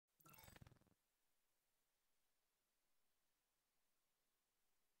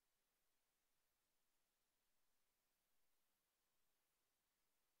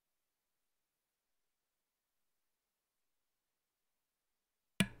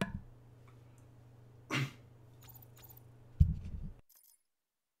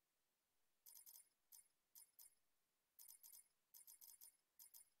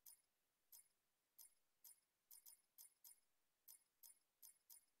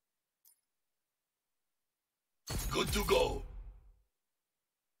Good to go.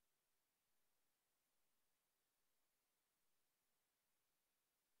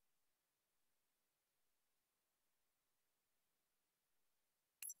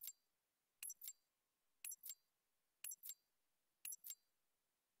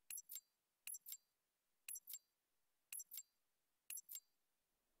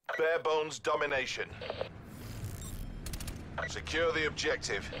 Bare bones domination. Secure the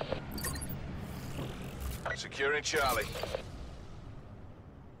objective. Securing Charlie.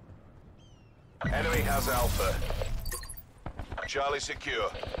 Enemy has Alpha. Charlie secure.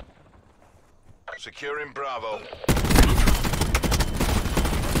 Securing Bravo.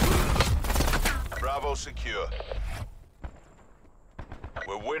 Bravo secure.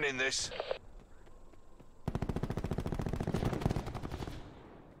 We're winning this.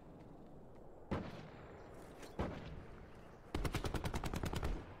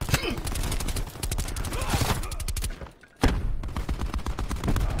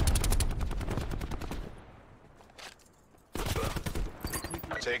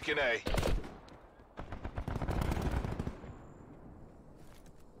 Taking A.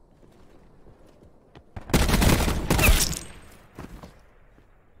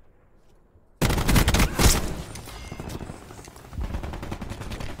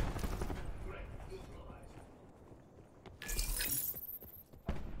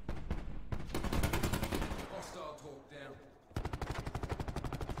 Hostile talk down.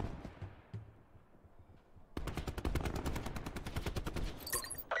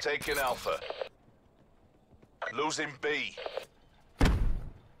 Taking Alpha. Losing B.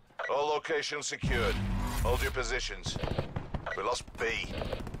 All locations secured. Hold your positions. We lost B.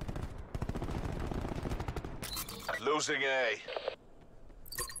 Losing A.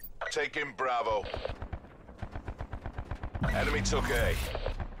 Taking Bravo. Enemy took A.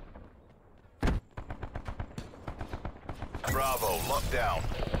 Bravo, locked down.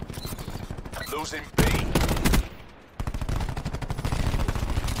 Losing B.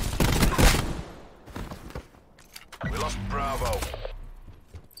 We lost Bravo.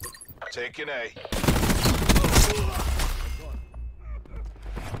 Taking A.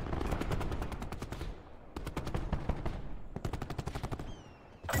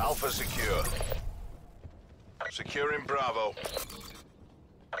 Alpha secure. Securing Bravo.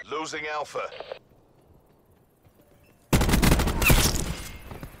 Losing Alpha.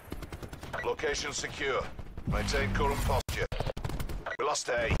 Location secure. Maintain current posture. We lost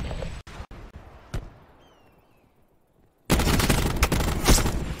A.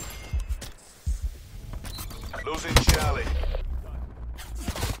 Losing Charlie.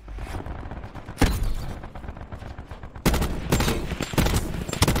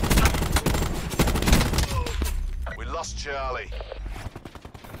 We lost Charlie.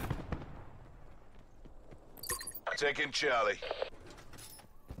 Taking Charlie.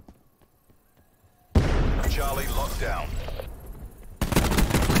 Charlie locked down.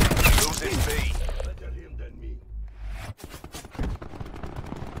 Losing B. Better him than me.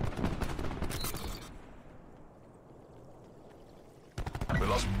 We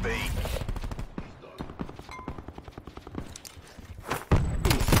lost B.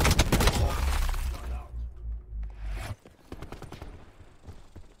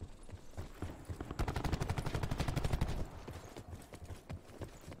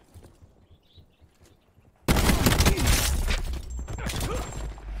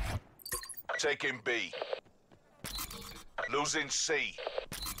 Taking B. Losing C.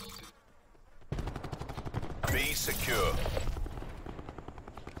 B secure.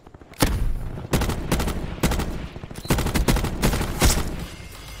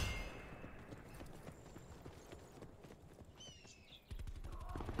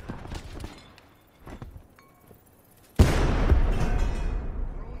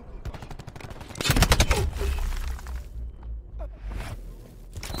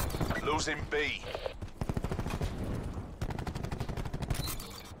 Losing B.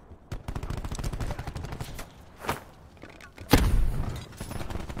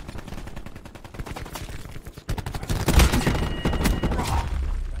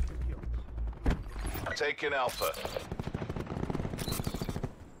 Taking Alpha.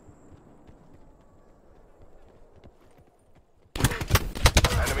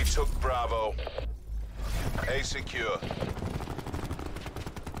 Enemy took Bravo. A secure.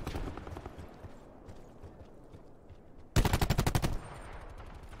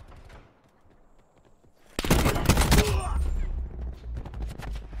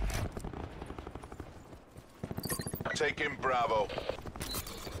 Taking Bravo.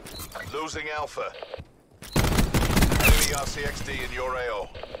 Losing Alpha. Enemy RCXD in your AO.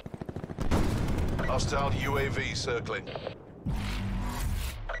 Hostile UAV circling.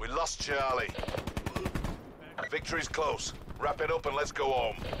 We lost Charlie. Victory's close. Wrap it up and let's go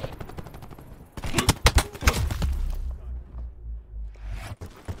home.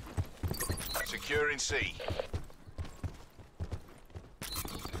 Securing C.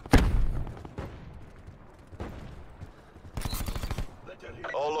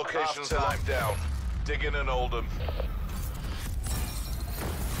 All locations locked down. Dig in and hold them.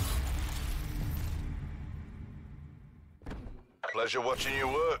 Pleasure watching you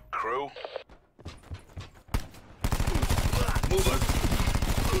work, crew. Move it.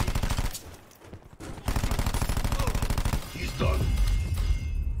 He's done.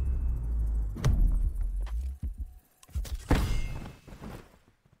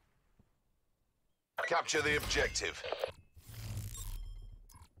 Capture the objective.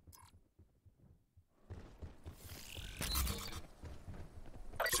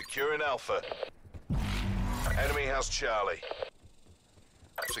 Securing Alpha. Enemy has Charlie.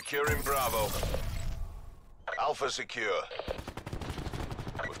 Securing Bravo. Alpha secure.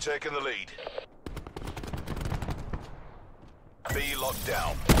 We've taken the lead. B locked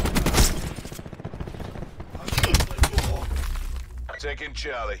down. Taking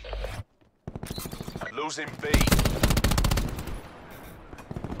Charlie. Losing B.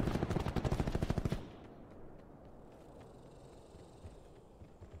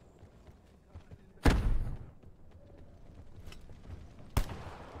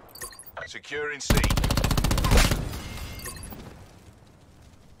 Securing C.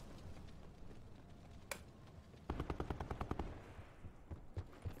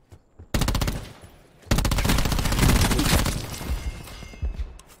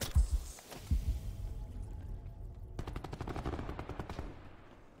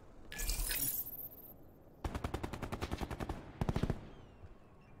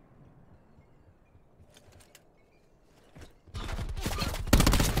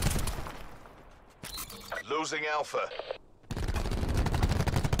 Losing Alpha.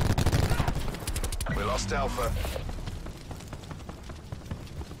 We lost Alpha.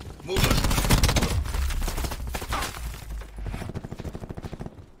 Move it.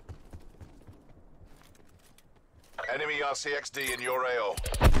 Enemy RCXD in your AO.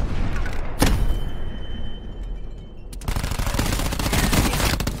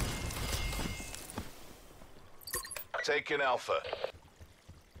 Taking Alpha.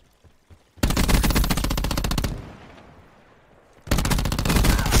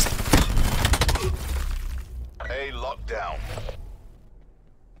 A lockdown.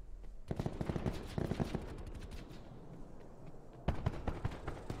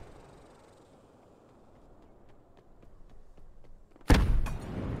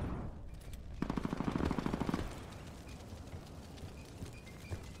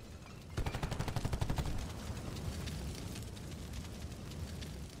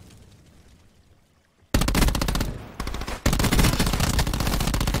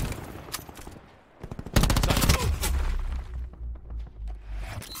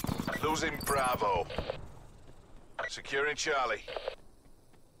 Losing Bravo. Securing Charlie.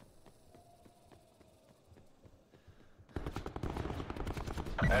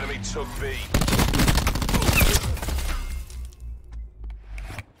 Enemy took B.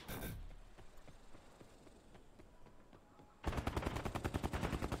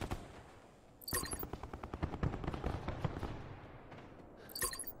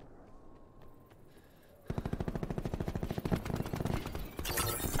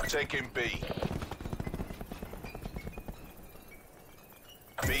 Taking B.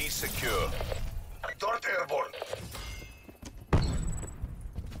 B secure. Dart airborne.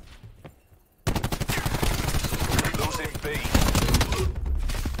 Losing B.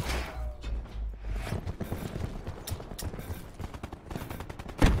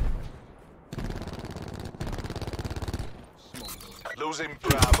 Losing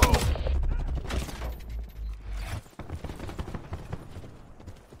Bravo.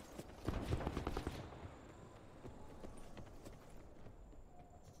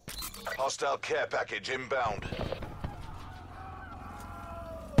 Hostile care package inbound.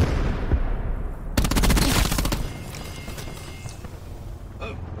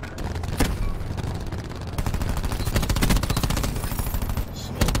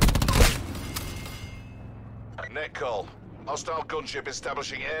 Net call. Hostile gunship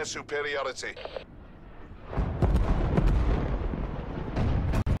establishing air superiority.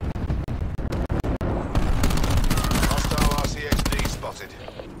 Hostile RCXD spotted.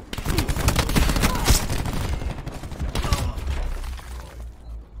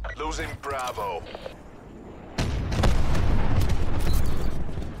 Losing Bravo.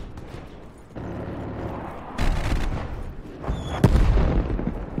 Enemy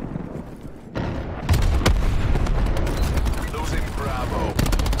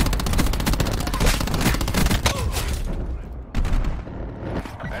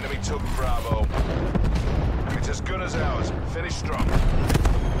took Bravo. It's as good as ours. Finish strong.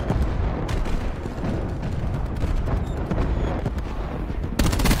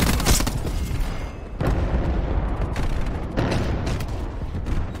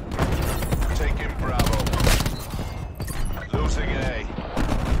 Taking Bravo. Losing A.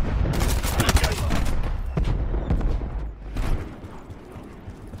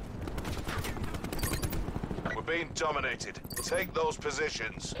 We're being dominated. Take those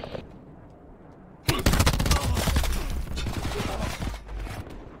positions.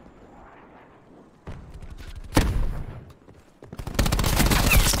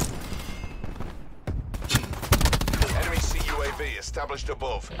 Enemy CUAV established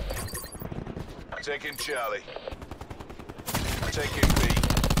above. Taking Charlie. Taking B.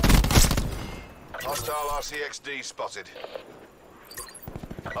 Hostile RCXD spotted.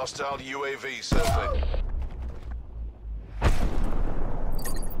 Hostile UAV circling.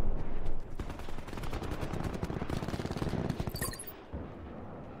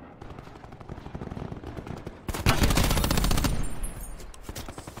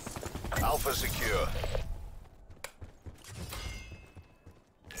 Alpha secure.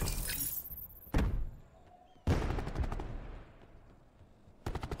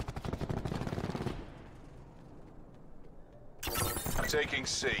 Taking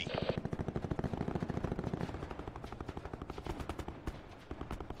C.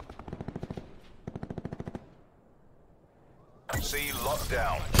 C locked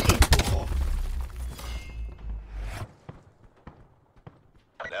down.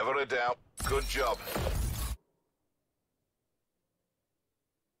 Never a doubt. Good job.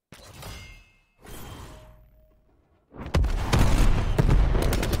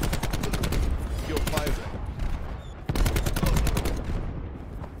 Your fire.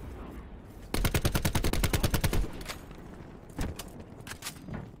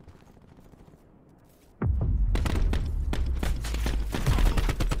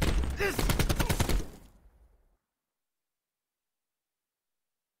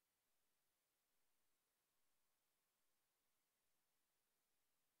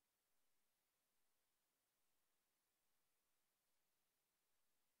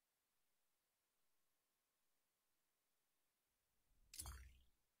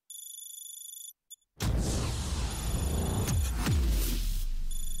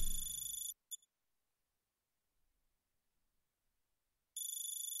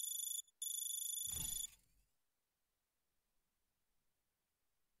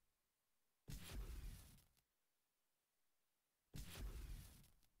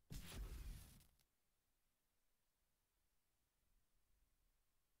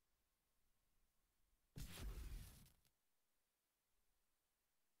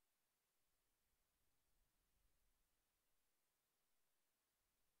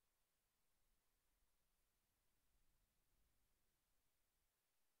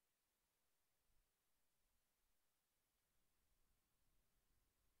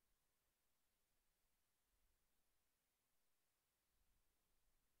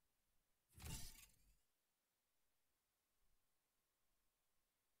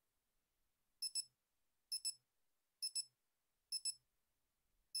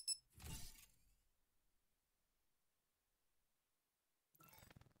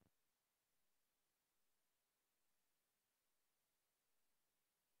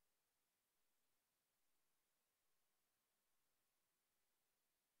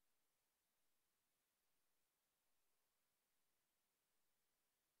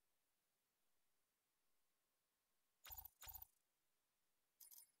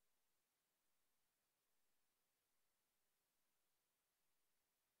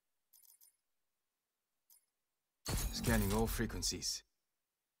 Scanning all frequencies.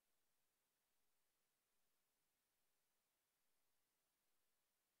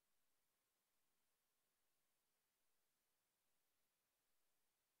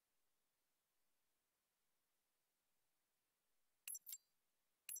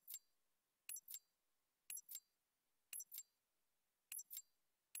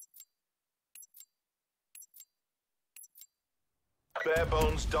 Bare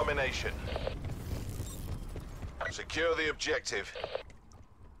bones domination. Secure the objective.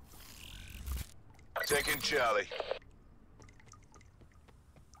 Taking Charlie.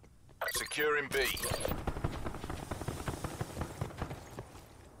 Securing B.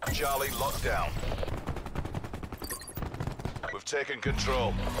 Charlie locked down. We've taken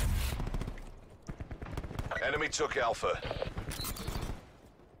control. Enemy took Alpha.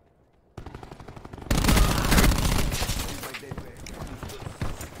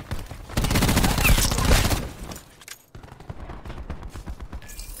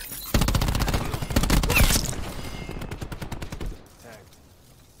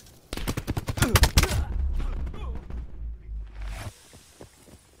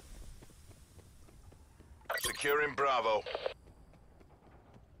 Bravo.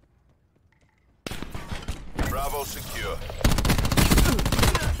 Bravo secure.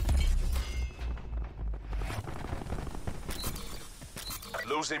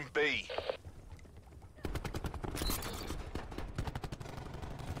 Losing B.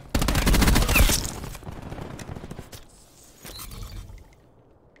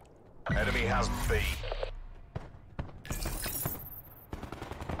 Enemy has B.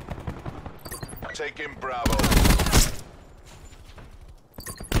 Taking Bravo.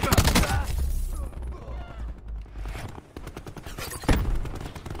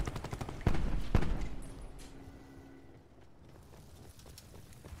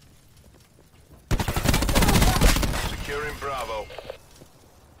 Securing Bravo.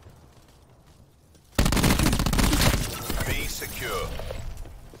 B secure.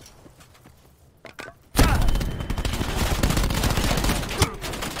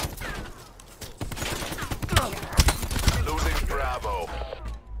 Losing Bravo.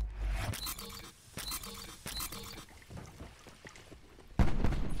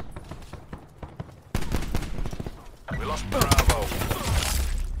 We lost Bravo.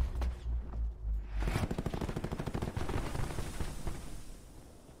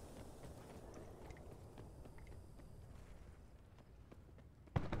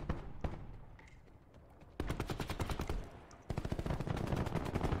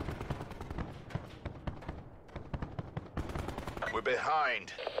 We're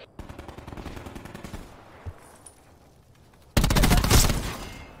behind.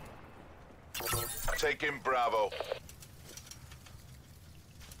 Taking Bravo.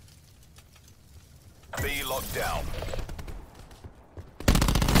 B locked down.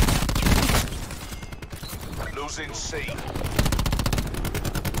 Losing C.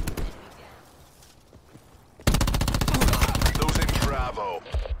 Losing Bravo.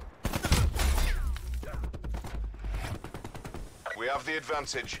 We have the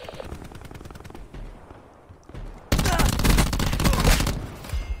advantage.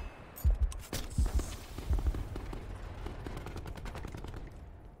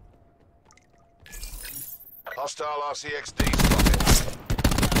 Hostile RCXD spotted.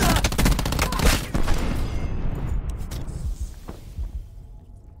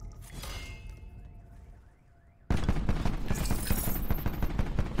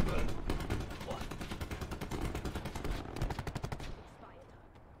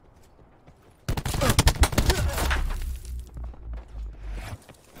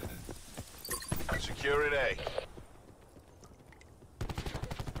 Securing A.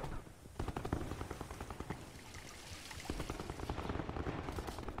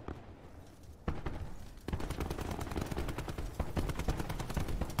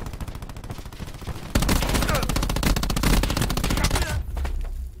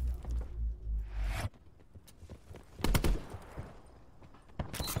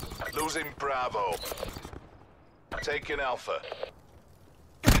 Losing Bravo. Taking Alpha.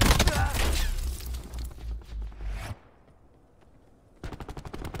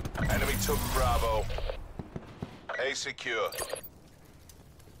 Enemy took Bravo. A secure.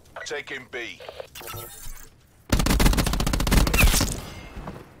 Taking B.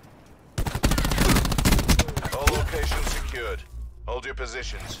 All locations secured. Hold your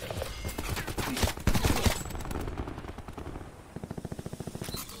positions.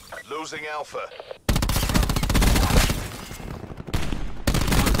 Losing Alpha.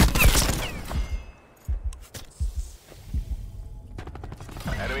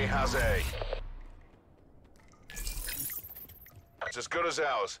 Enemy has A. It's as good as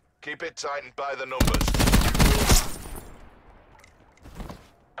ours. Keep it tight and by the numbers.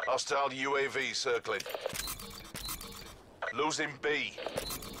 Hostile UAV circling. Losing B.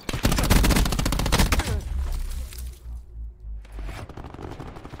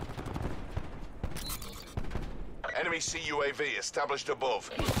 Enemy CUAV established above.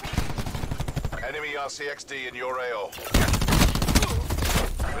 Enemy RCXD in your AO.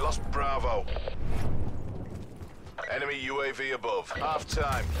 We lost Bravo. Enemy UAV above. Half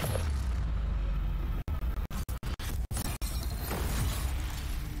time.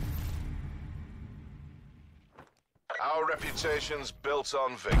 Our reputation's built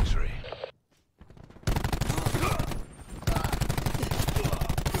on victory.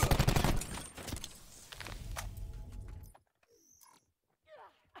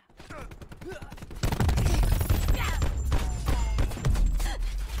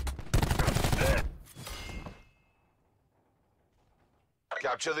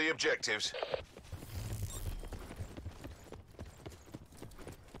 Capture the objectives.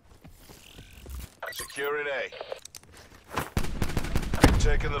 Securing A.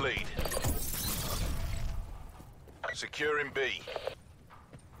 Taking the lead. Securing B.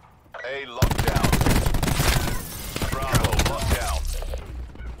 A locked down. Bravo, locked down.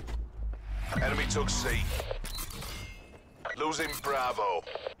 Enemy took C. Losing Bravo.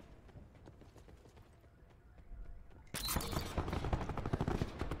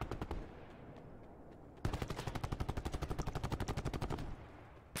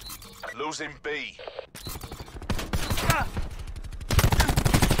 Losing B.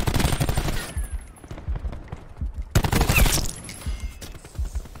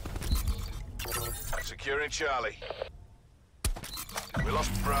 Securing Charlie. We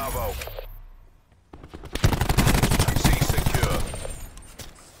lost Bravo. C secure.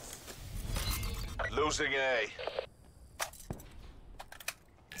 Losing A.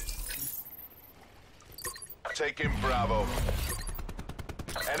 Taking Bravo.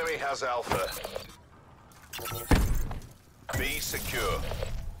 Enemy has Alpha. B secure.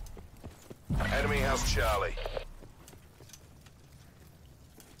 Enemy has Charlie.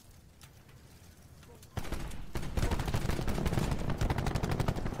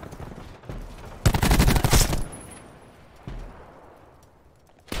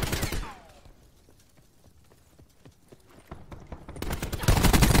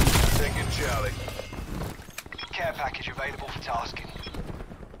 Taking Charlie. Care package available for tasking.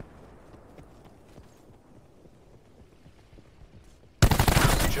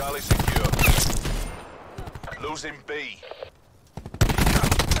 Charlie secure. Losing B.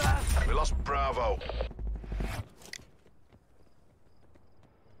 We lost Bravo.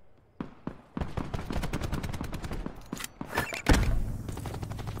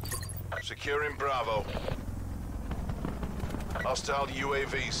 Securing Bravo. Hostile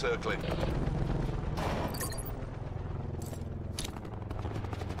UAV circling.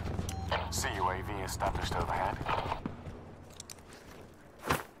 CUAV established overhead.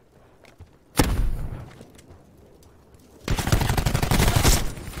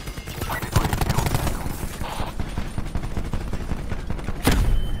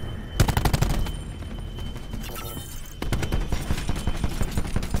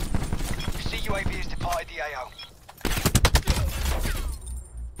 CUAV has departed the AO.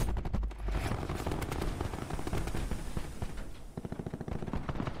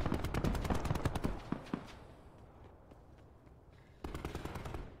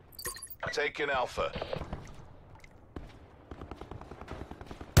 Taking Alpha.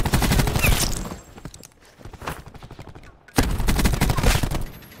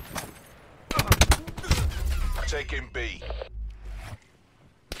 Taking B.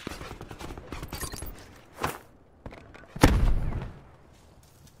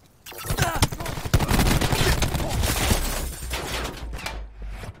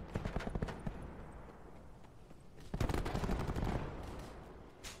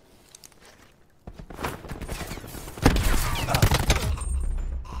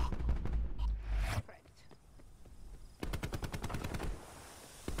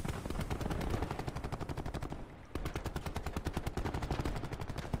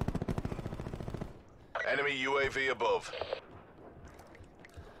 Enemy UAV above.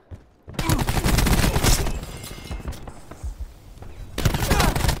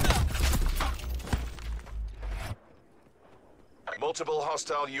 Multiple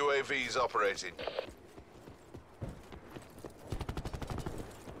hostile UAVs operating.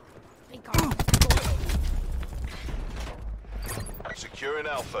 Securing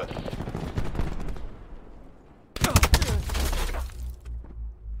Alpha.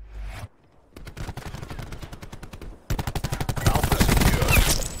 Alpha secure.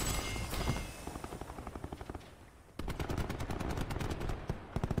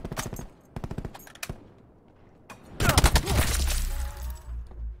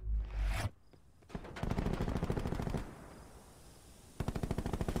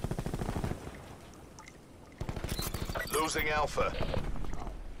 Losing Alpha.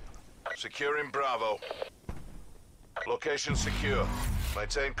 Securing Bravo. Location secure.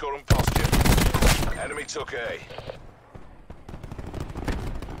 Maintain current posture. Enemy took A.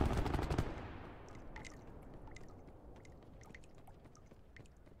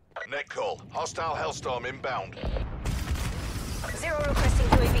 Net call. Hostile Hellstorm inbound. Zero requesting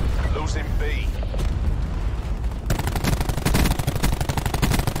UAV. Losing B.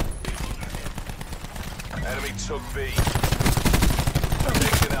 Enemy took B.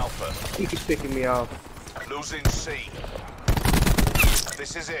 Taking Alpha. He keeps picking me off. Losing C.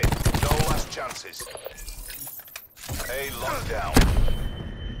 This is it. No last chances. A lockdown.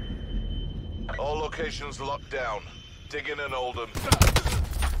 All locations locked down. Digging and Oldham.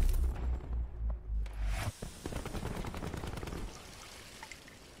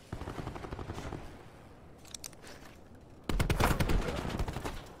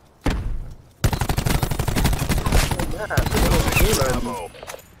 Bravo.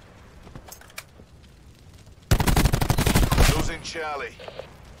 Losing Charlie.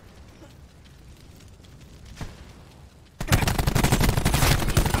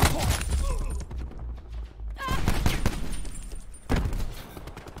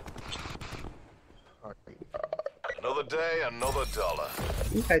 Another day, another dollar.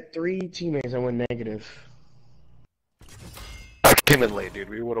 We had 3 teammates that went negative. I came in late, dude.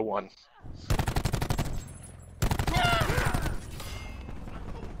 We would have won.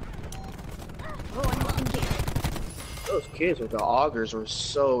 Those kids with the augers were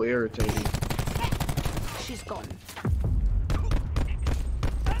so irritating. She's gone.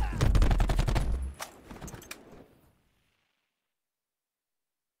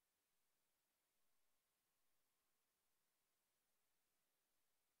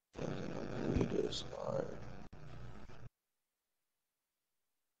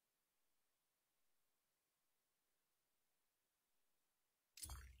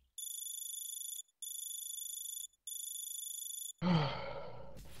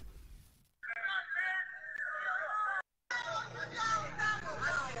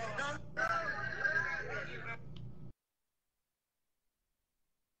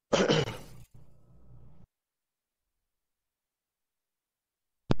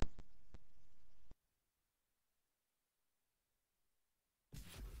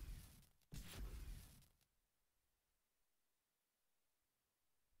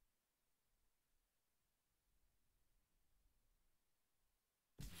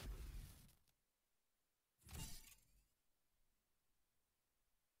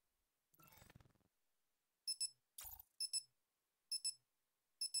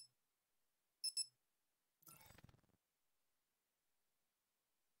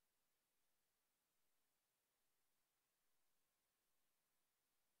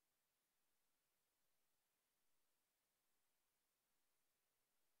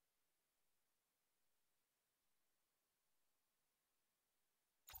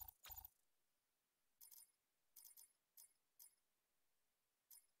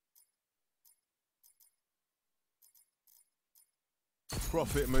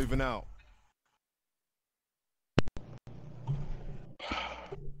 Profit moving out.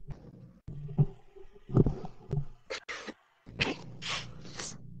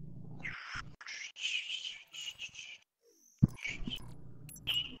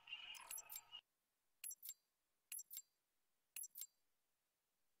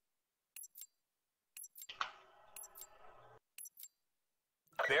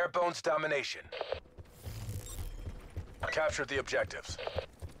 Bare bones domination. Capture the objectives.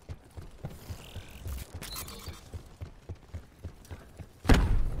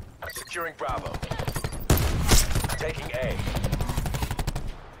 Securing Bravo. Taking A.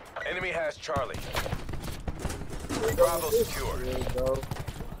 Enemy has Charlie. Bravo secure. There we go.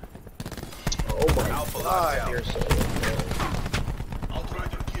 Oh my Alpha god, lockdown. you're so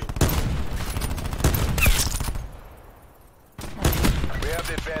Outrider kill. We have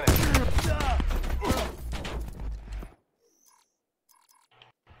the advantage.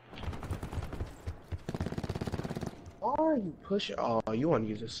 Why are you pushing? Oh, you want to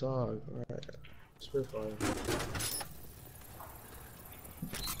use a SOG. Alright. Spitfire.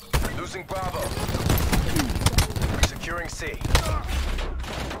 Losing Bravo. Securing C.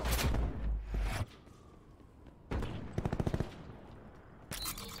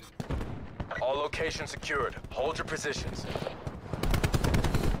 All locations secured. Hold your positions.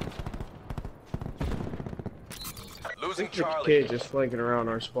 Losing Look at the Charlie. kid just flanking around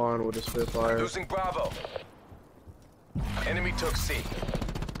our spawn with a Spitfire. Losing Bravo. Enemy took C.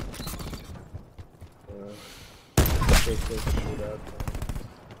 Take this shit out.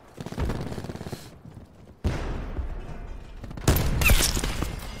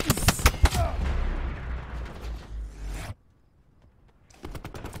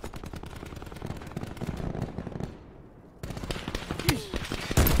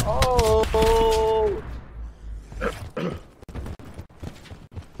 Oh!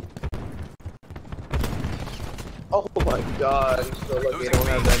 Oh my god, I'm so lucky I don't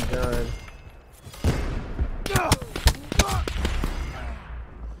have that gun.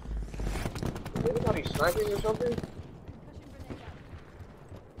 Is anybody sniping or something?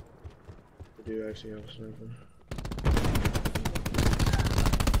 I do actually have a sniper.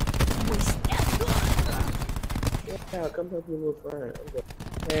 Yeah, come help me move front. I'm going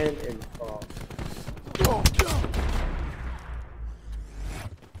 10 and fall.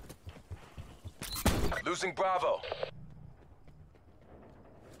 Losing Bravo.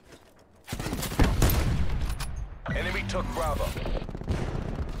 Enemy took Bravo.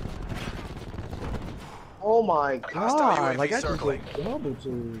 Oh my Hostile god! UAV Like I just circling. like double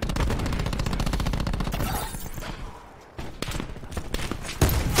team.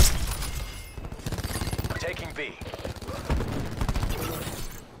 Taking B.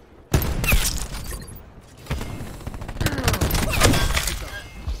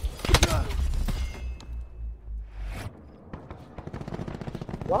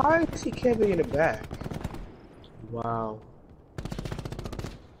 Why is he camping in the back? Wow.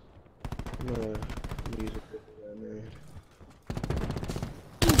 I'm gonna use it for that, man.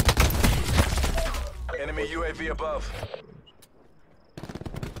 Enemy UAV above.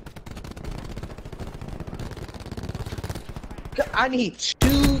 I need 2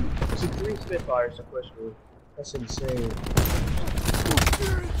 to 3 Spitfires to push me. That's insane.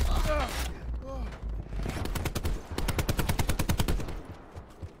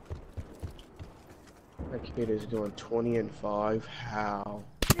 That kid is doing 20 and 5. How?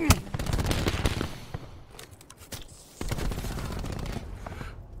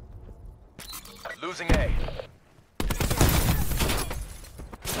 Losing A.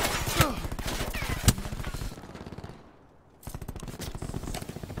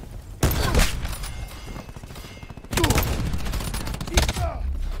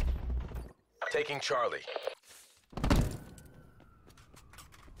 Taking Charlie.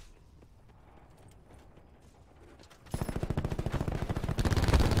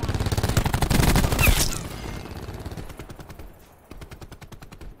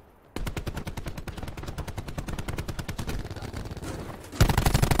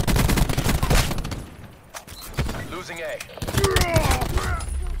 Losing A.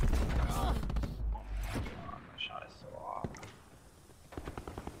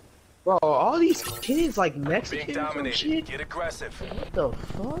 Bro, all these kids like Being Mexicans or dominated. shit? Get aggressive. What the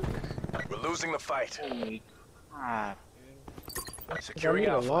fuck? We're losing the fight. Holy crap. I Securing need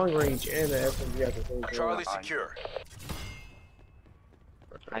a Alpha. long range and an SMG at the same time. Charlie secure.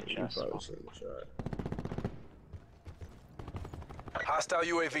 I You just probably shouldn't have shot. Hostile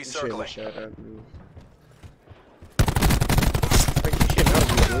UAV You shouldn't circling. have shot at me. Like, you should not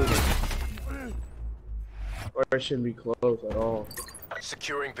be moving. Or it shouldn't be close at all.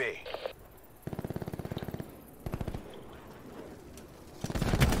 Securing B.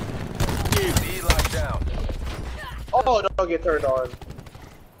 B locked down. Oh, don't get turned on.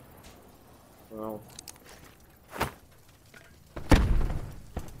 Wow.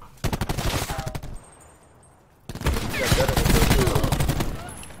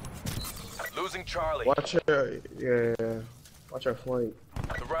 Losing Charlie. Watch her, yeah. Watch our flank.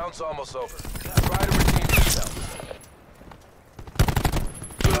 The round's almost over. Try to redeem yourself.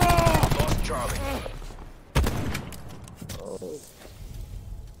 Lost Charlie. Oh.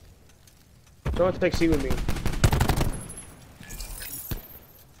 Someone take C with me.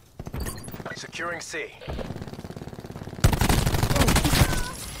 Securing C.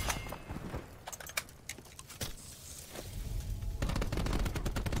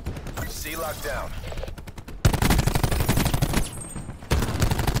 C locked down.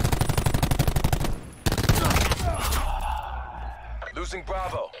 Losing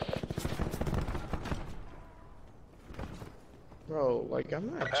Bravo. Bro, like,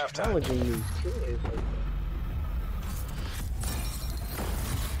 I'm not Halftime. challenging these kids. Like,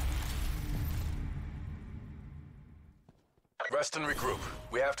 Rest and regroup.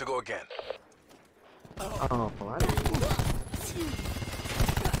 We have to go again. oh, I didn't.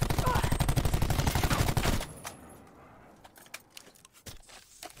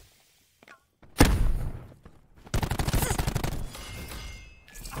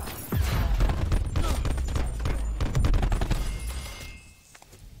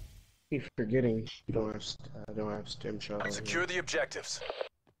 Keep forgetting you don't have I don't have stem shot. on Secure here. the objectives.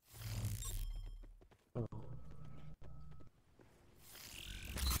 Oh.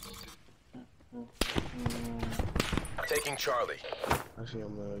 Taking Charlie. Actually,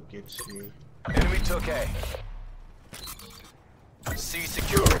 I'm gonna get C. Enemy took A. C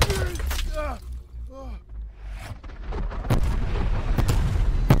secure.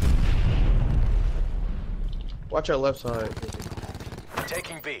 Watch our left side.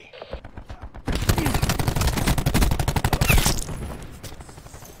 Taking B.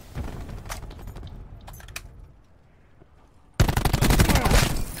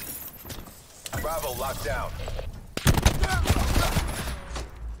 Bravo locked down.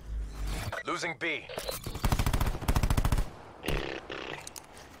 Losing B.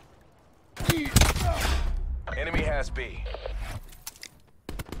 Enemy has B.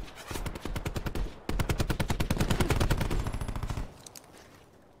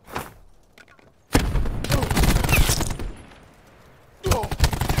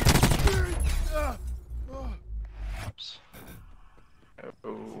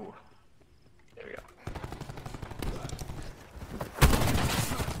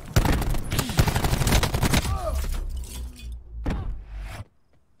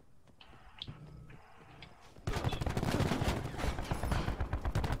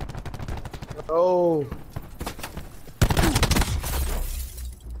 Oh.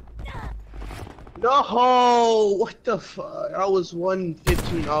 No! What the fuck? I was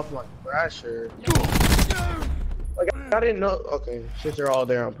 115 off my crasher. Like, I didn't know. Okay, since they're all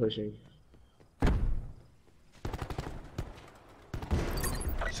there, I'm pushing.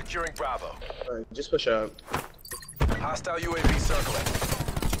 Securing Bravo. Alright, just push up. Hostile UAV circling.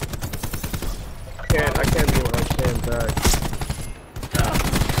 I can't be like stand back.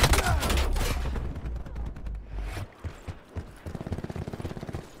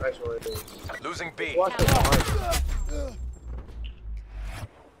 Nice one. Losing B. Watch the behind.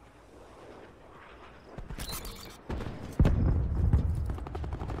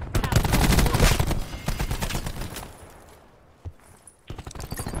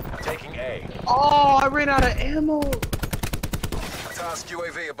 Taking A. Oh, I ran out of ammo. Task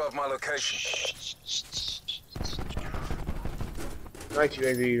UAV above my location. Nice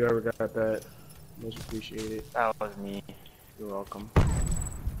UAV, whoever got that. Much appreciated. That was me. You're welcome.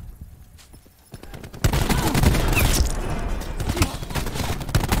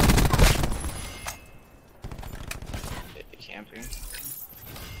 Camping.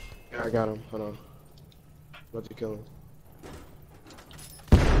 Yeah, I got him. Hold on. About to kill him.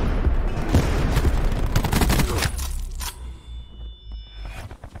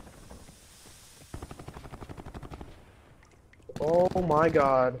 Oh my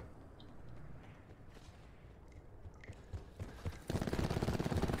god.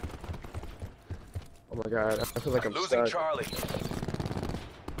 Oh my god, I feel like I'm Losing stuck. Charlie.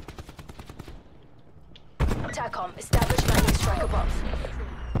 TACOM, establish landing strike above.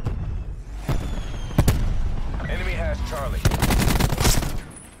 Enemy has Charlie.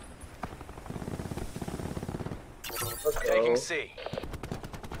 Let's Taking go. C.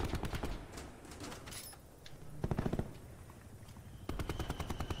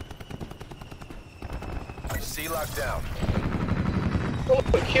 C locked down. Oh,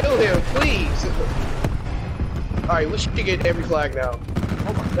 kill him, please! Alright, we should get every flag now.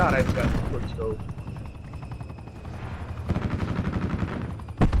 Oh my god, I just got a quick scope.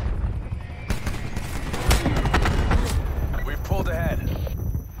 We pulled ahead.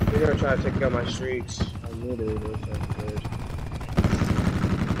 They're gonna try to take out my streaks. I knew they were doing something first.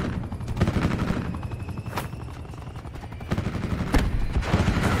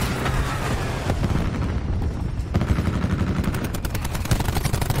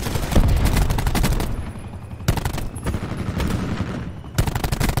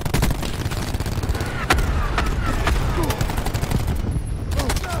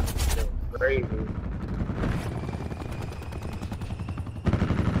 Crazy.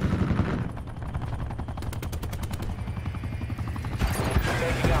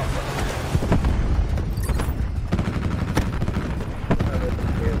 Taking Alpha.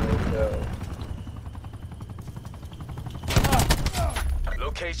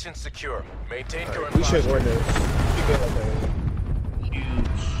 Location secure. Maintain current We should posture. win this. We should get like a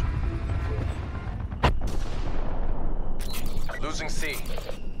huge. Losing C.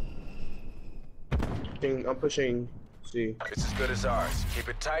 I'm pushing C. It's as good as ours. Keep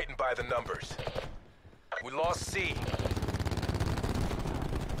it tight and by the numbers. We lost C.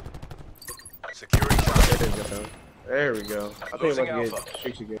 Securing Charlie. There we go. There we go. I think Losing I'm gonna Alpha. get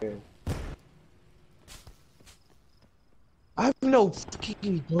streaks again. I have no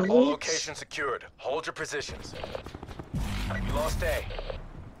fucking bullets. All locations secured. Hold your positions. We lost A.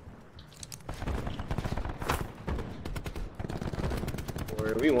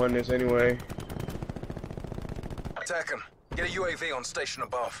 We won this anyway. Attack him. Get a UAV on station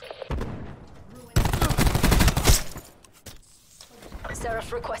above.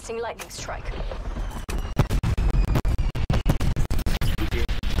 Seraph requesting lightning strike.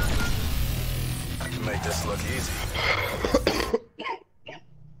 To make this look easy.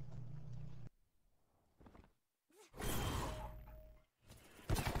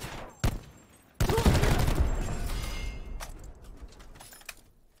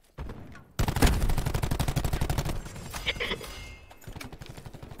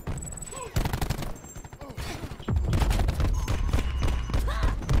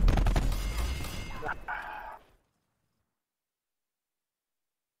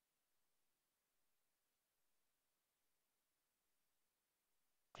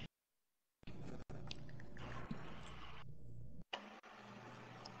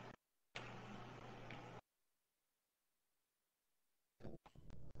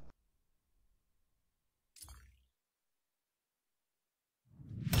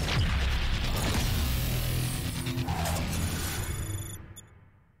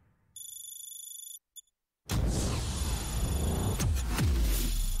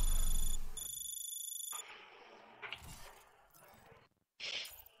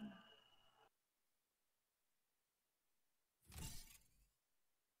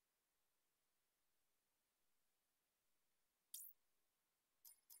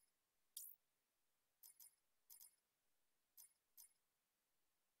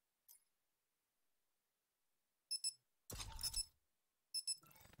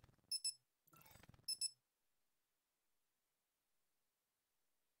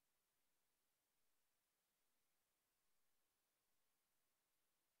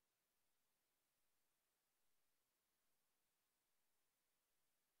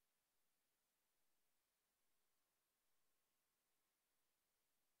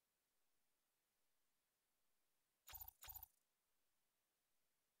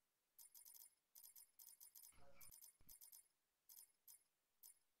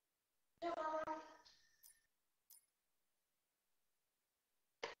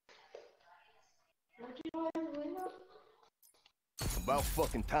 About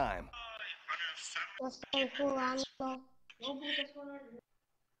fucking time. Yo estoy jugando.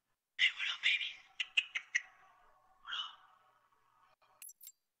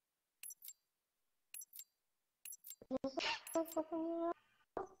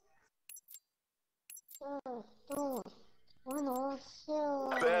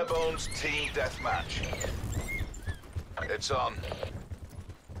 Bare bones team deathmatch. It's on.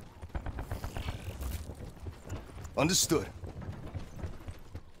 Understood.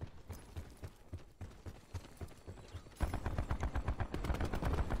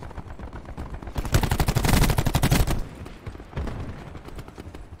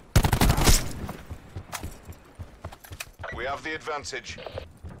 We have the advantage.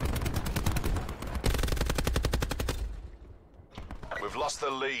 We've lost the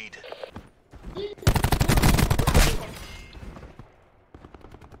lead.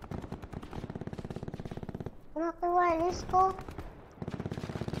 ¿No tengo el disco?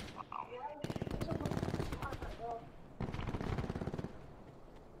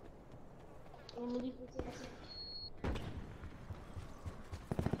 Es muy difícil así.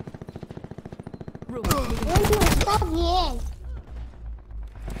 Bueno, está bien.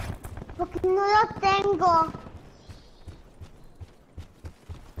 Porque no lo tengo.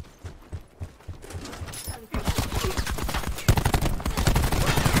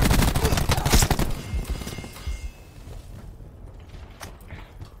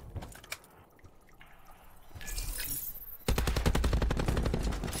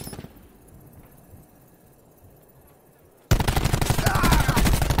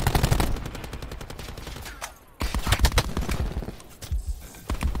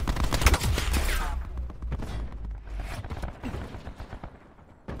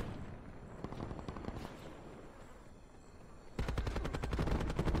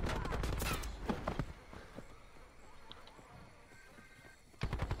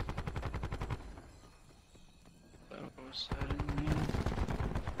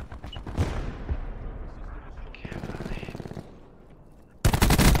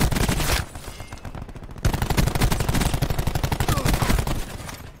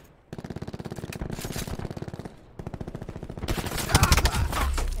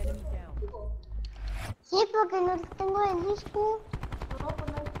 Sí, porque no tengo el disco.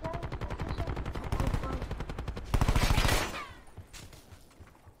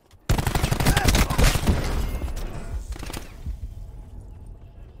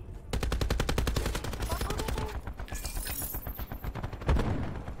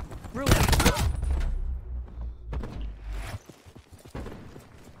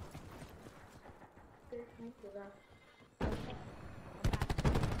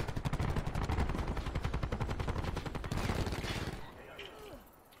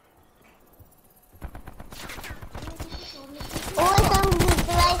 Oh, están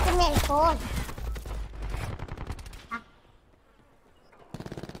trae mejor.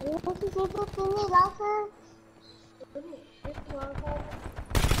 No sé si esto tiene láser.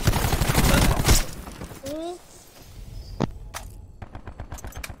 Sí.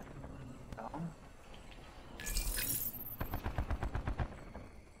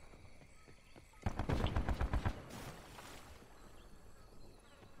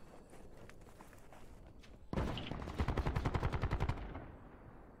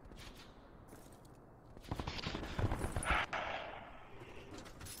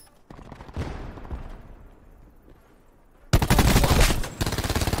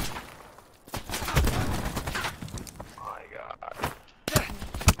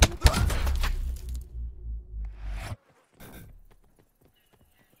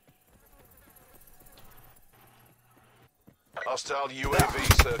 Hostile UAV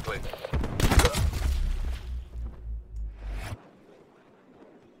circling.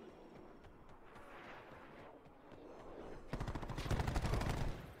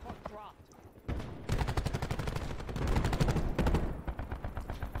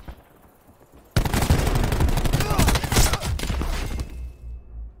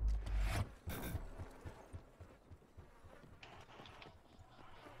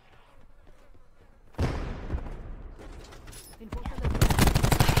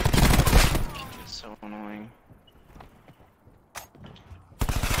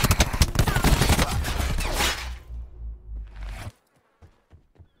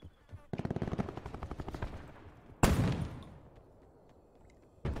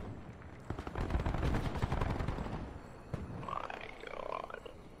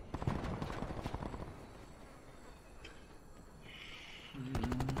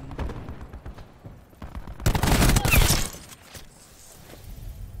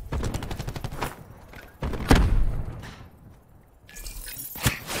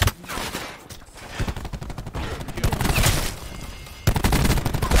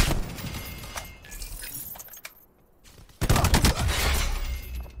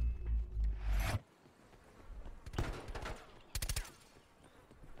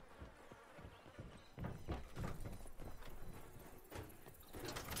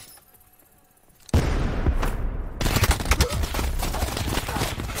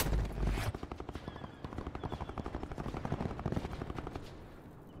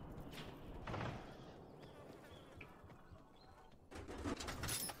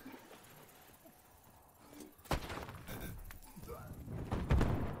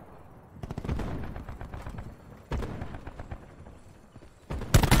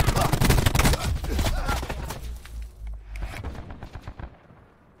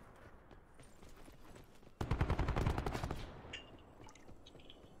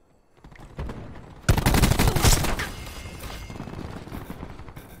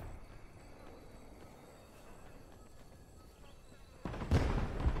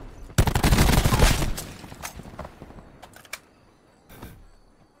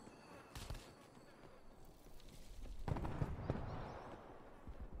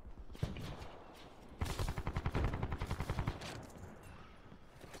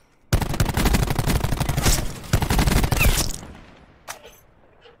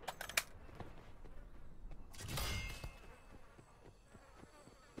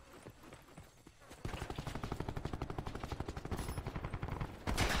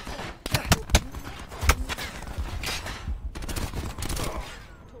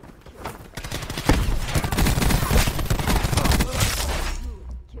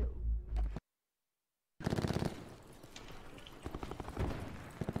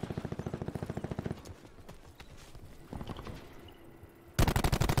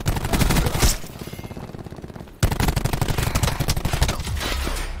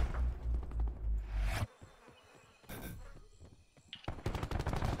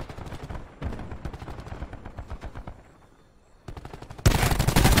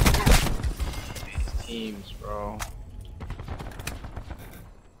 teams, bro.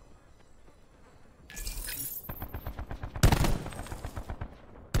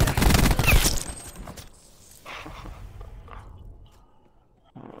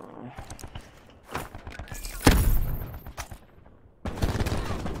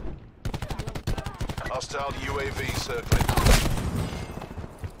 Hostile UAV circling.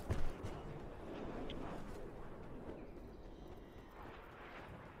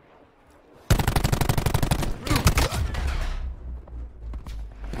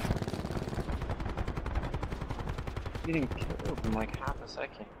 Getting killed in like half a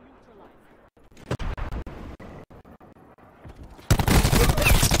second.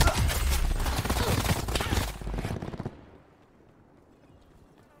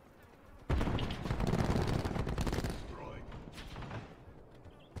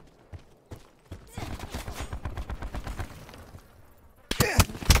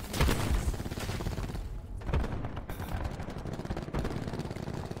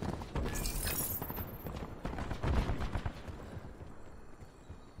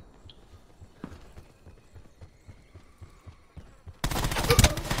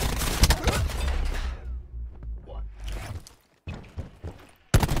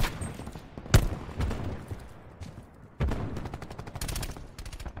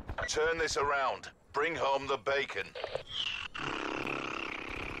 Turn this around. Bring home the bacon.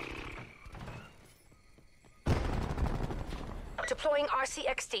 Deploying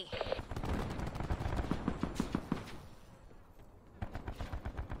RCXD.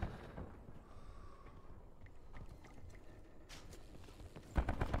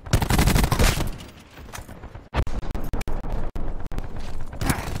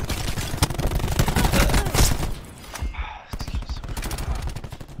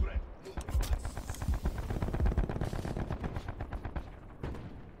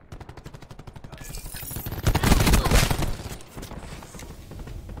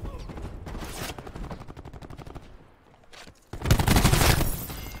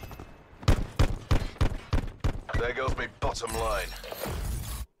 There goes me bottom line.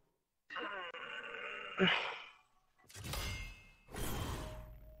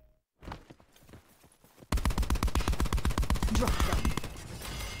 Drop them.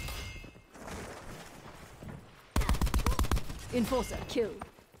 Enforcer killed.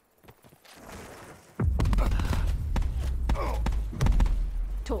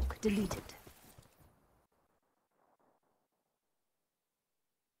 Talk deleted.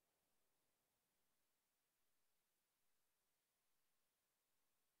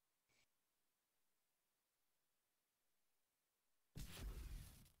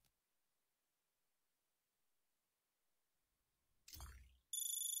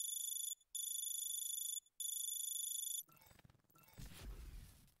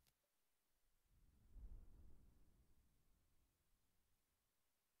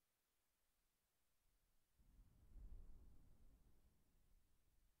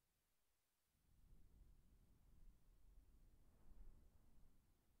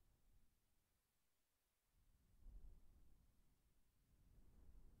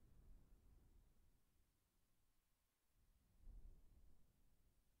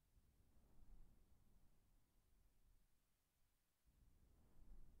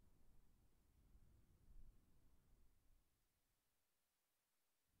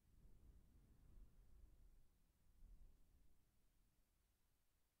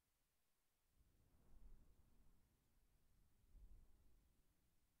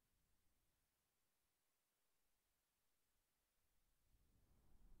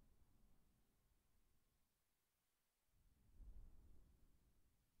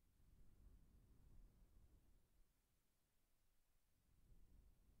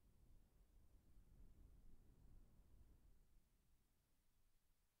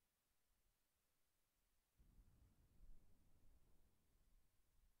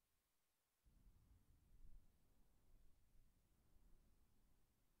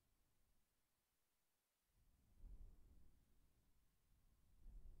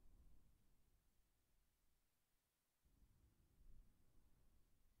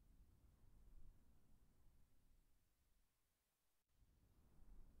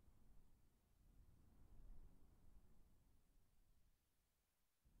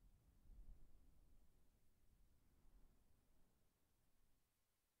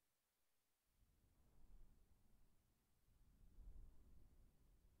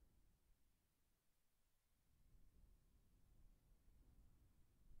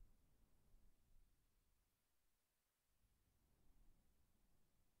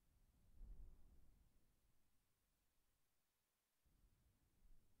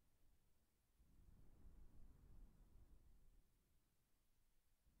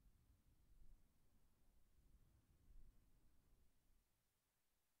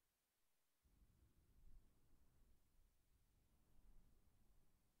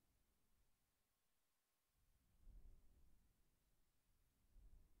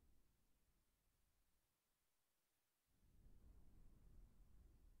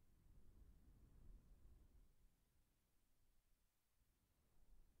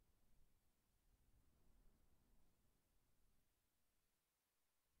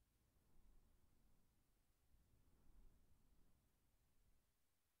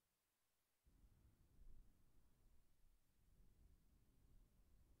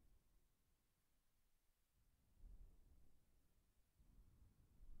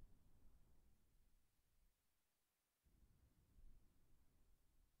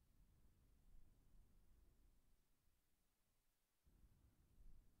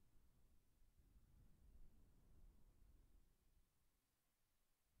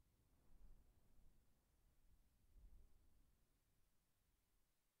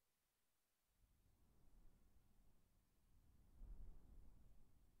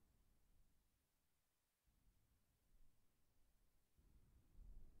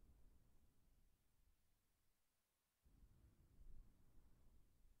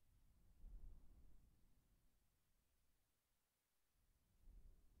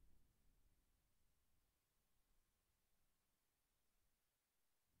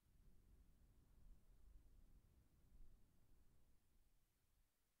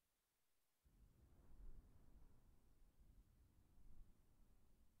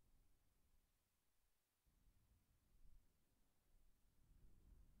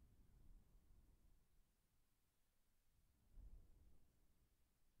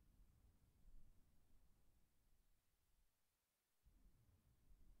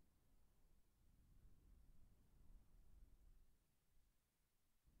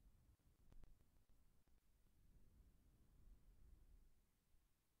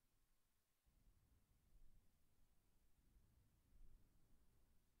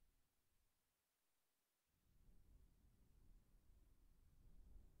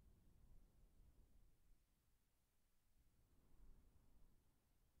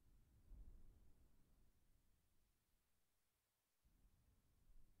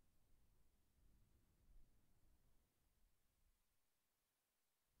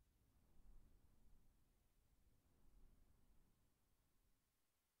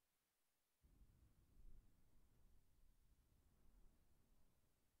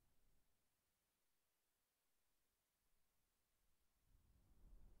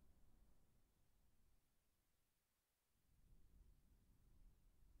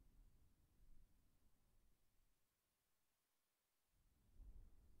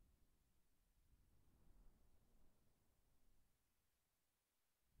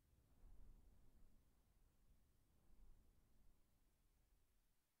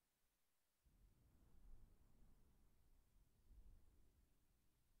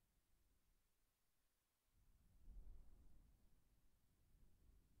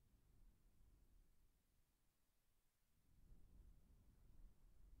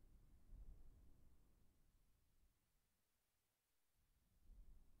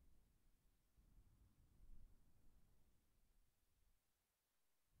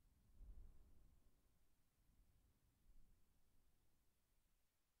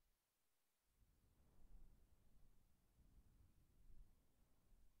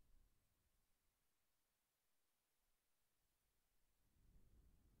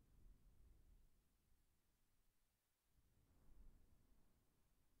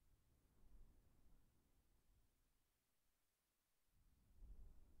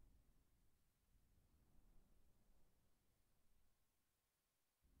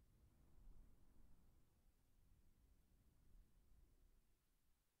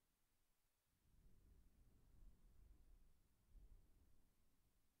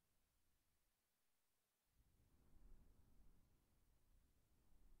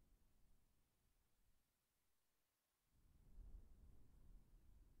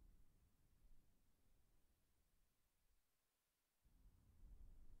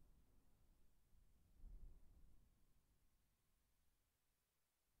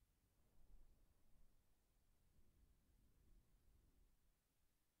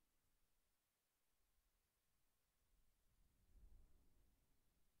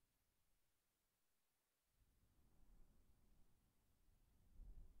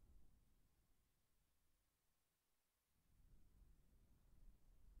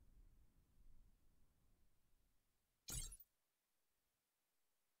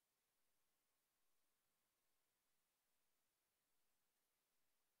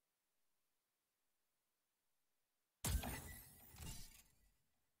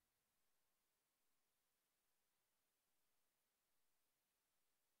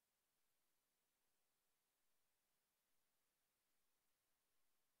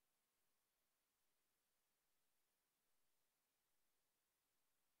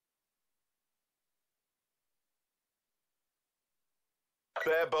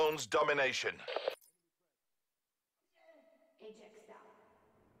 Bare bones domination.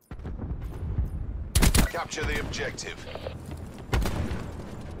 Capture the objective.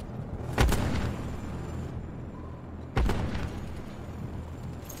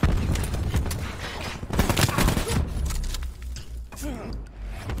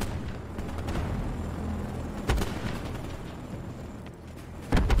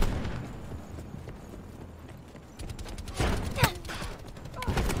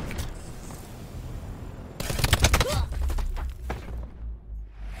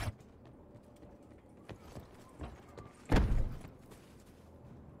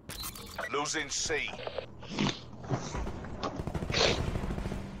 Losing C.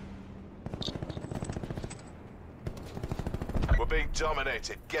 We're being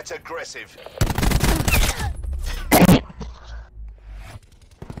dominated. Get aggressive.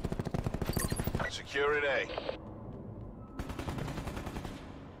 Securing A.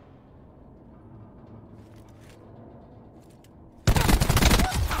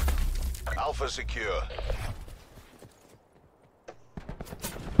 Alpha secure.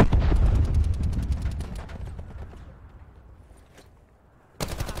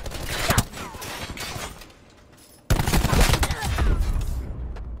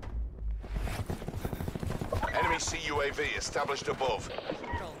 Enemy CUAV established above.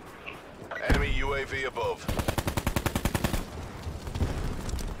 Enemy UAV above.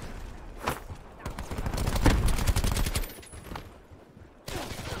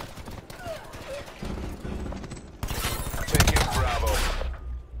 Taking Bravo.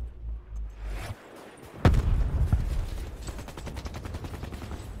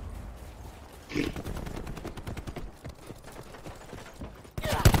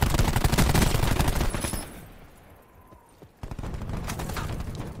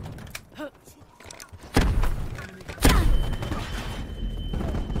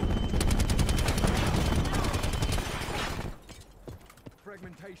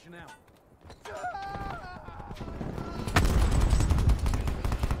 Fragmentation out.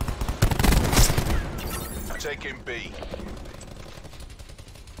 Taking B.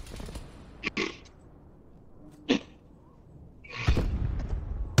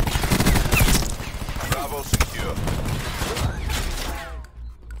 Bravo secure.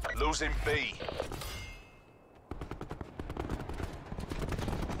 Losing B.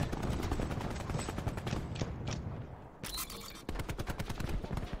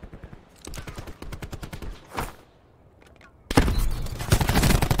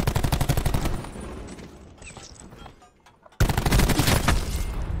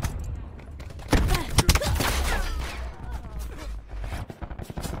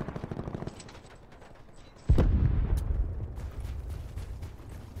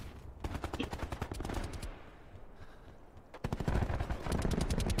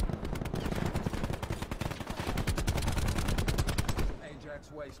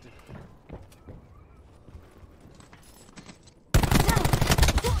 Ajax wasted.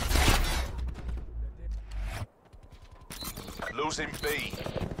 Losing B.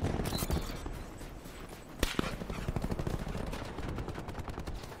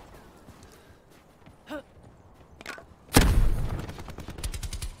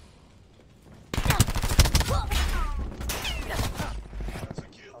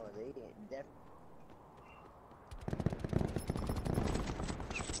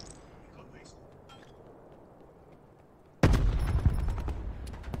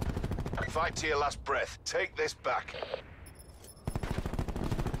 Fight to your last breath. Take this back.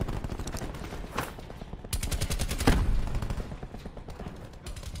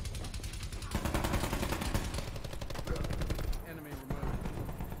 Enemy removed.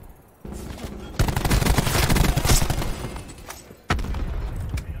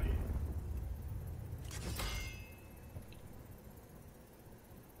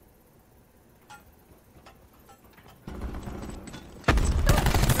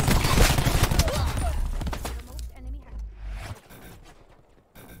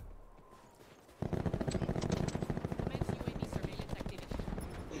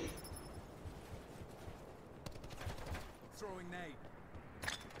 Throwing nade.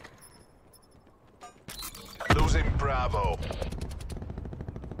 Losing Bravo.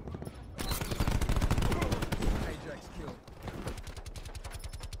 Ajax killed.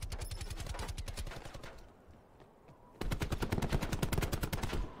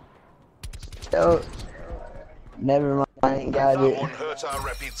 Oh, never mind, got That it. one hurt our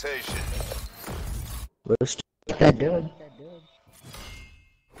reputation. Let's get that done.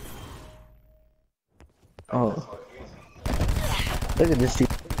 Oh, look at this dude.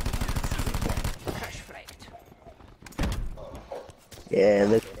 Crash flight. Yeah,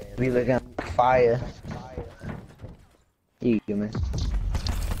 look, we looking like fire. Here you go, man.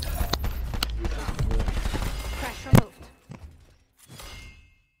 Crash removed.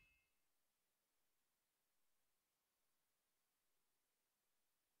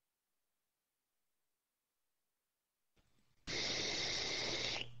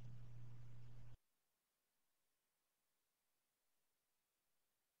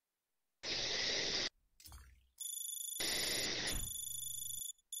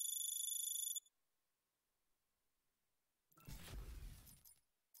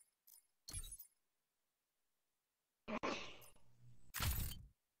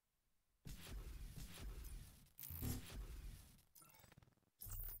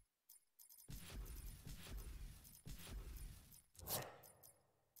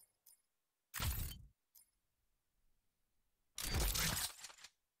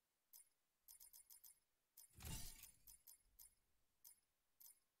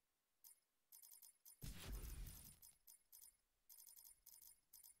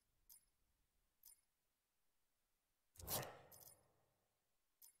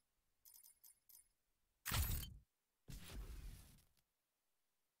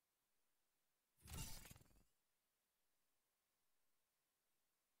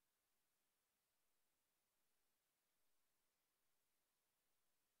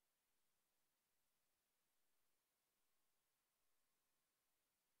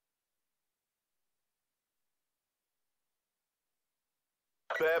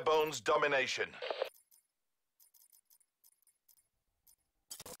 Bare bones domination.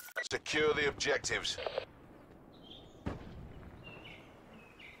 Secure the objectives.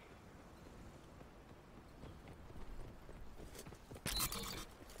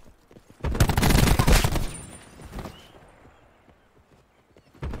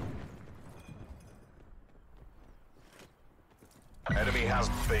 Enemy has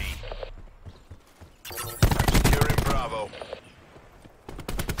B. Securing Bravo.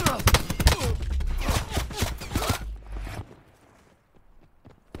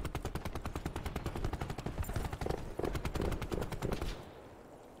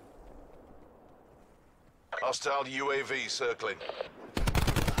 Hostile UAV circling.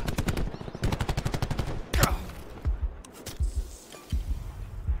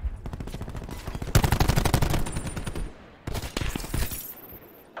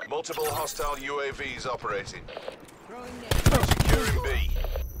 Multiple hostile UAVs operating. Securing B.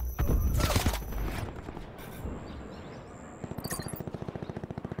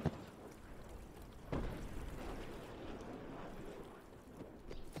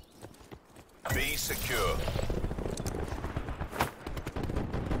 B secure.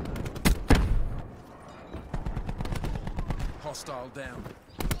 Hostile down.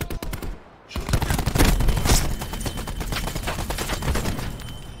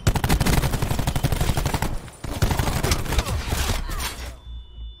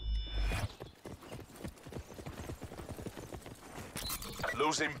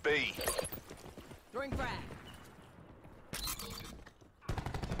 Losing B. Throwing frag.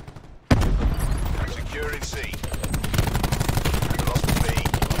 Securing C. Lost B.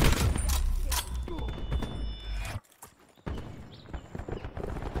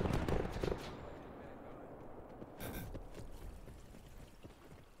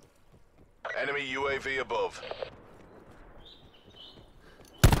 Enemy UAV above.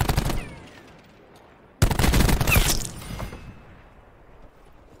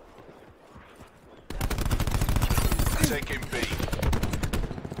 Taking B.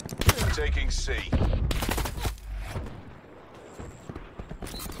 Taking C.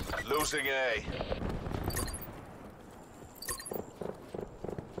 Losing A.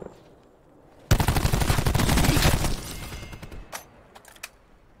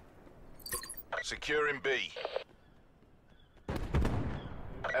 Securing B.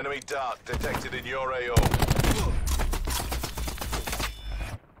 Enemy dart detected in your AO.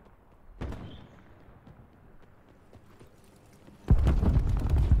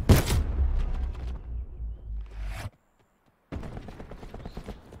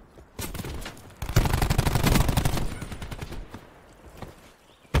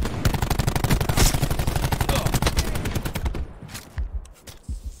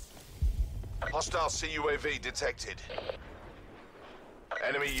 Hostile CUAV detected.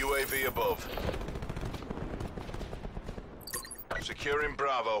 Enemy UAV above. Securing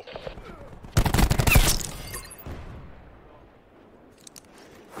Bravo.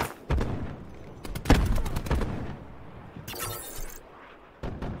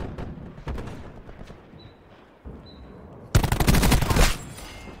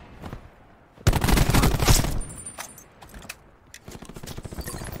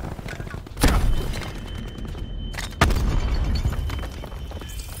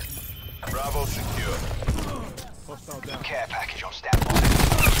 Bravo secure. Hostile down. Care package on standby.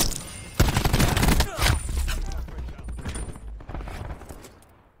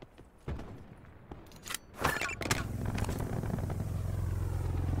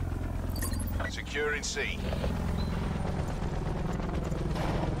 Securing C.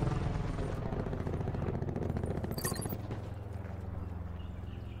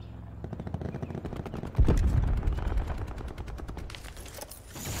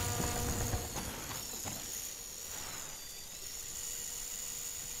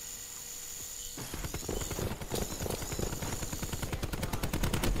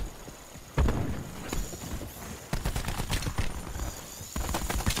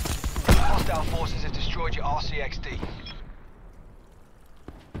 Hostile forces have destroyed your RCXD.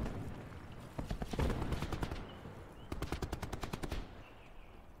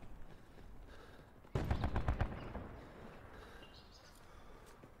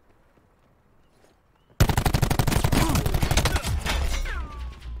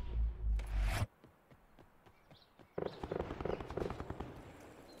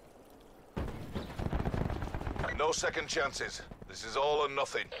 No second chances. This is all or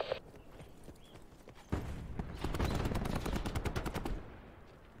nothing.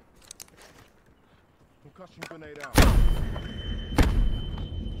 Concussion grenade out. Enemy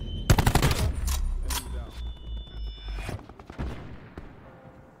down.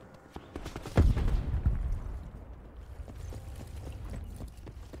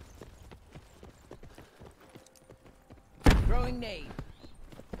 Throwing nade.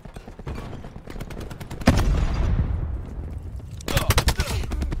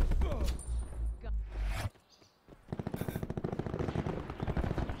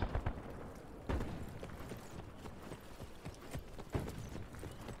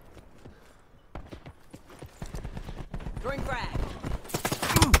 Throwing frag.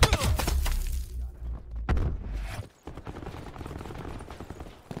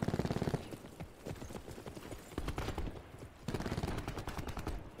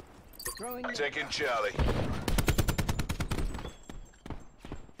 Throwing nade. Taking Charlie.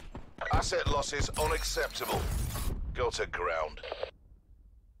 Asset losses unacceptable. Go to ground.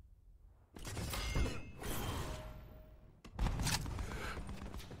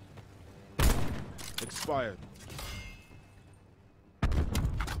 Expired.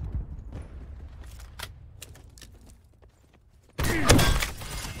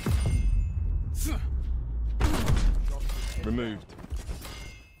 Removed.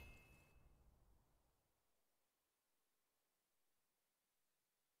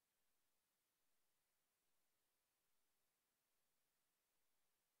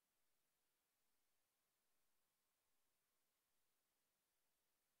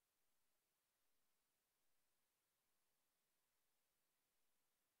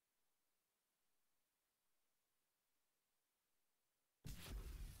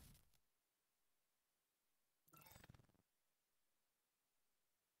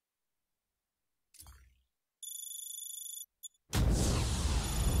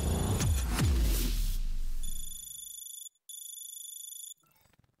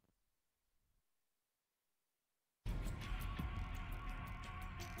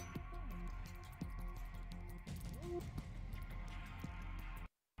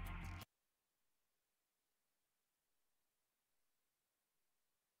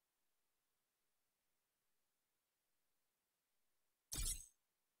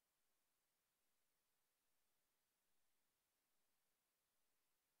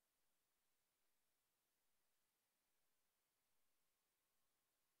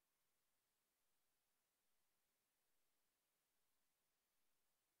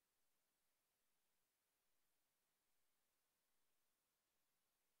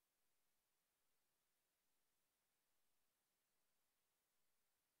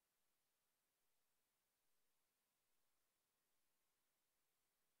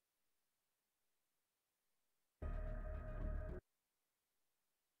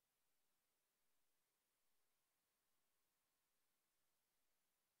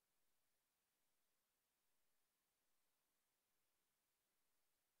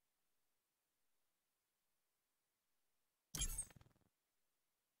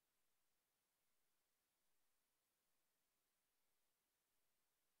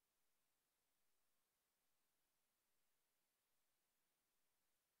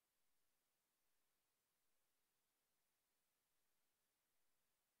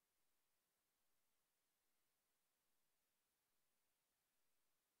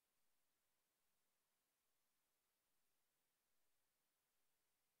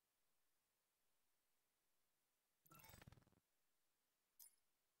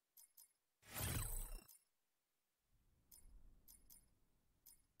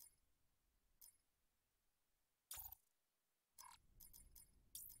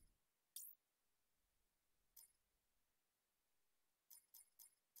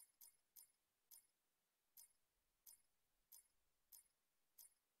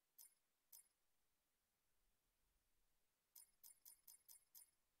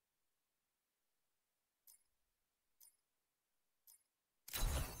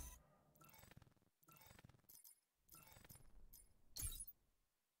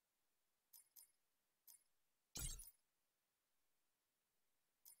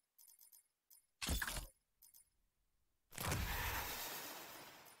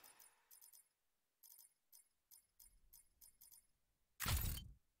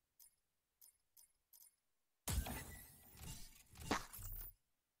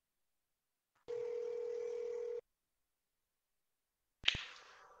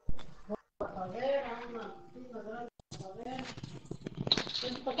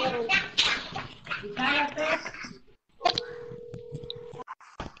 I'm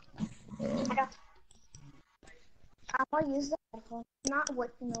gonna use the iPhone, not what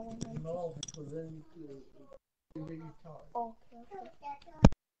you know. No, because then you talk. Oh, okay.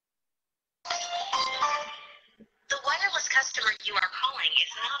 The wireless customer you are calling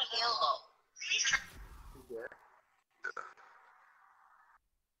is not available. Please try.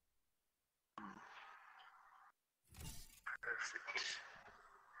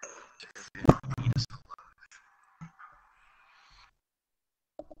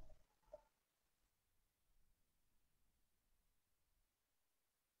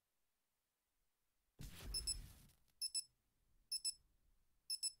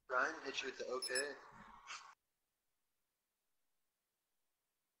 Ryan hit you with the okay.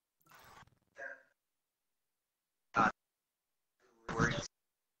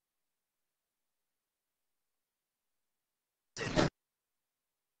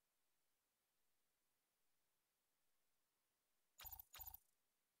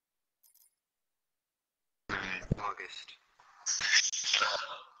 August.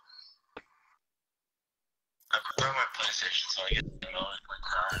 I'm throwing my PlayStation so I get to know it.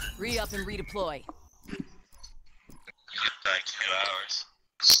 Re-up and redeploy. Like 2 hours.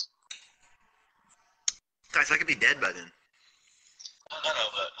 Guys, I could be dead by then. I know,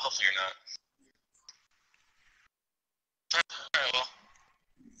 but hopefully you're not. Alright, well.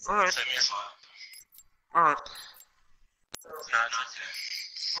 Alright. Send me a file. Alright. No, it's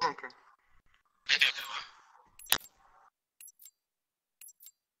okay. Okay.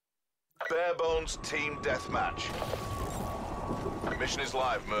 Bare bones team deathmatch. Mission is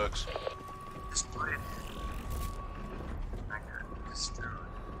live, Mercs. Destroyed. I got destroyed.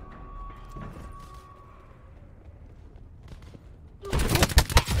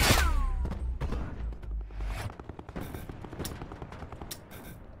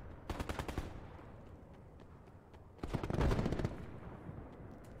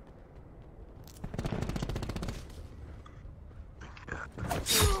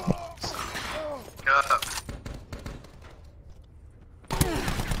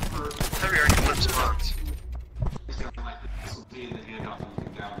 Heavy already flips spots.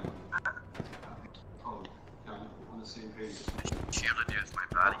 She able to do with my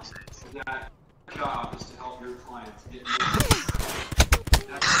body says. That job is to help your clients get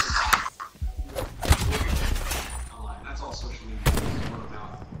online. That's all social media. It's word of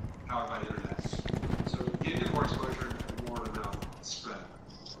mouth, powered by the internet. So getting more exposure and more word of mouth spread,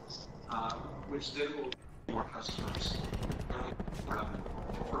 which then will get more customers.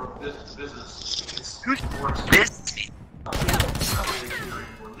 For a business, it's more expensive. That way they can generate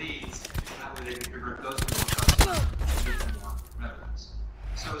more leads. That way they can convert those into more customers and get more revenues.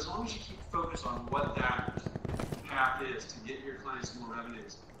 So as long as you keep focused on what that path is to get your clients more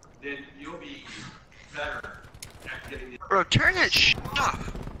revenues, then you'll be better at getting the... Bro, turn that shit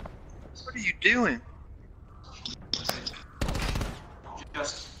off. What are you doing?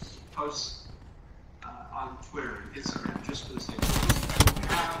 Just post on Twitter and Instagram just for the sake of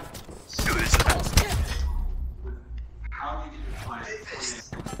Who is that? how you get your clients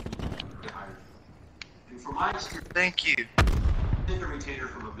to hire you. And from my experience, thank you. Take a retainer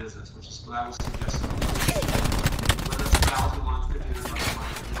from a business, which is what I would suggest. Whether it's 1,000 a month, 1,500 a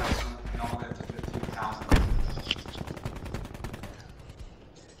month, all the way up to 15,000.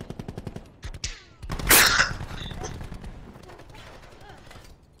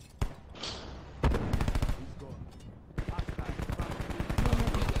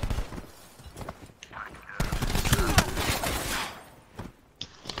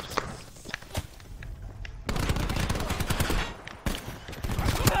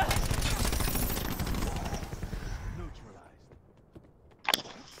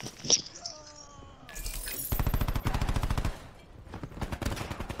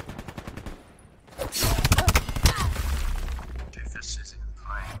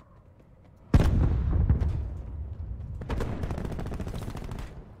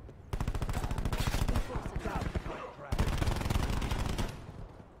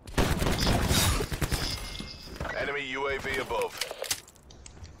 Enemy UAV above.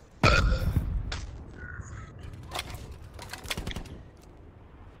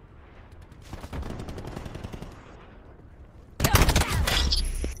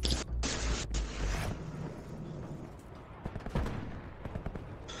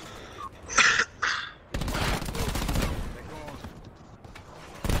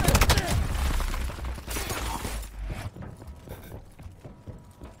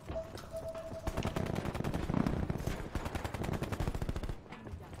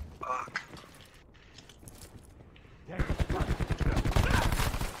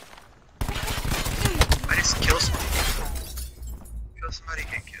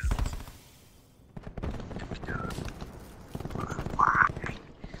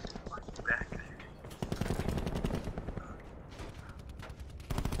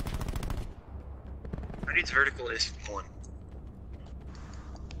 My dude's vertical is 1.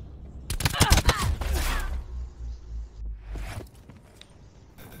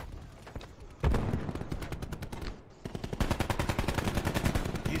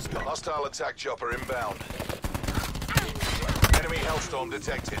 He's got hostile attack chopper inbound. Enemy hellstorm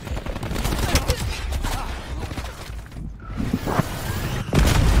detected.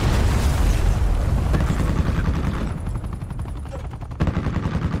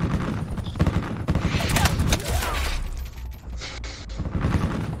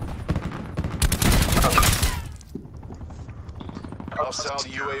 Hostile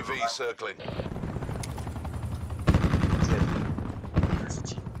UAV circling.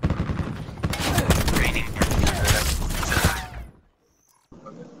 Raining.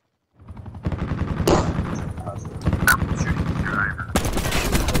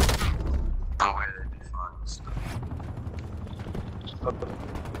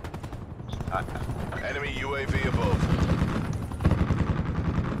 Enemy UAV above.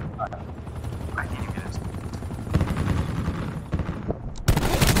 I can't even get it.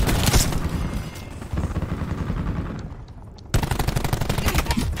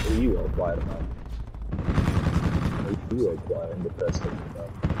 What are you all quiet about? What are you all quiet and depressed about?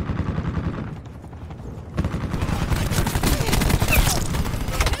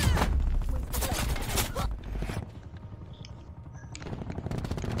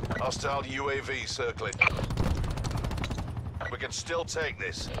 Hostile UAV circling. We can still take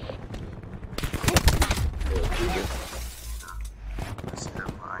this.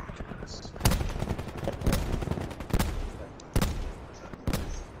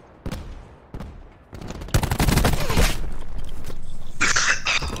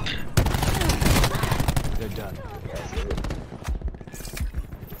 They're done.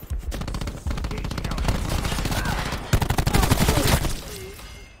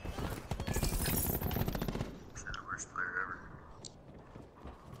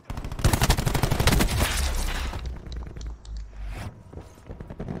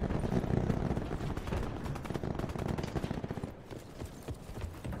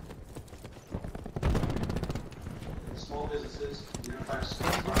 Small businesses, you know, if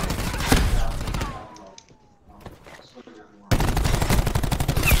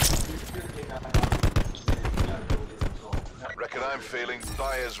Reckon I'm feeling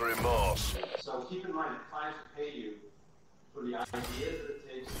buyer's remorse. So keep in mind, clients will pay you for the ideas that it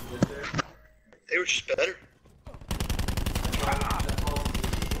takes to get there. They were just better.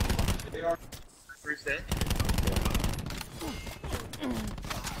 They are. Where's that?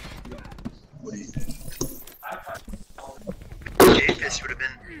 What do you think? Davis would have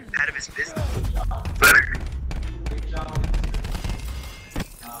been out of his business. Better.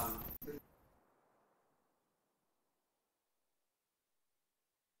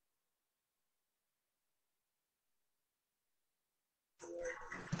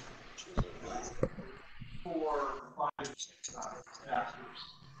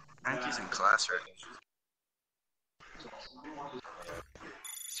 Frankie's in class right now.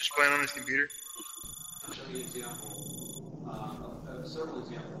 Just playing on his computer. I'll show you an example, several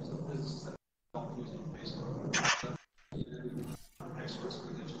examples of businesses that don't use Facebook. Experts with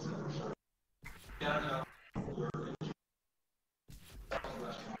intentions that are showing. Yeah,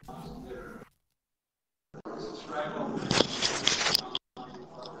 subscribe over.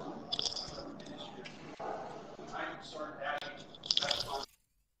 I started adding that.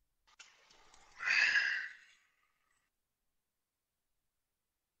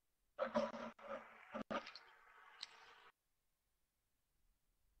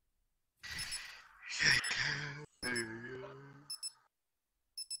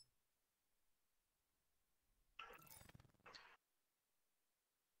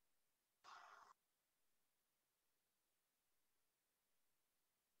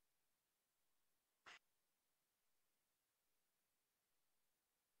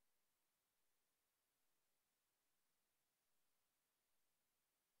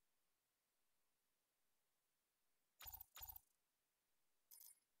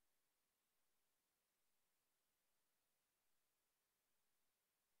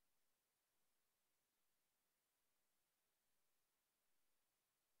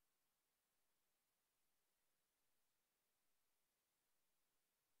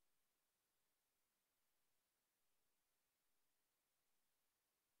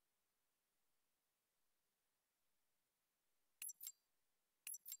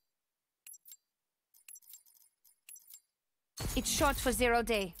 It's short for 0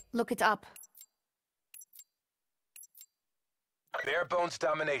 day. Look it up. Bare bones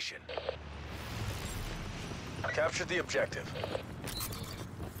domination. Capture the objective.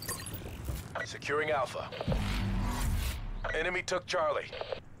 Securing Alpha. Enemy took Charlie.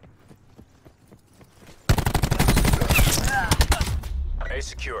 A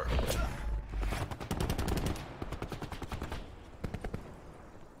secure.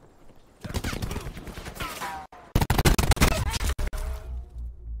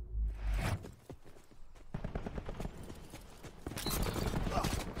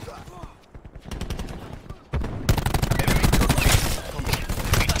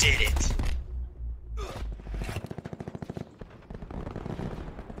 Did it.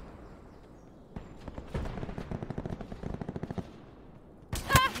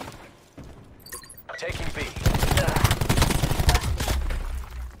 Taking B.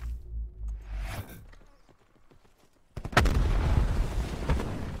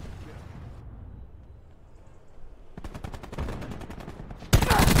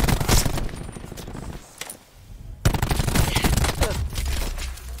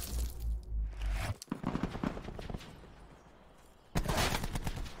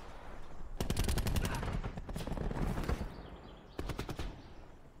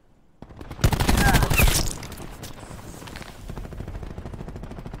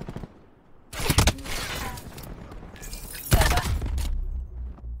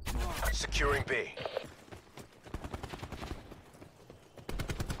 Securing B.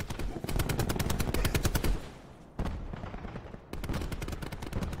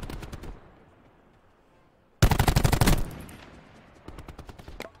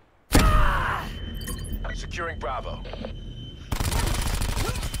 Securing Bravo.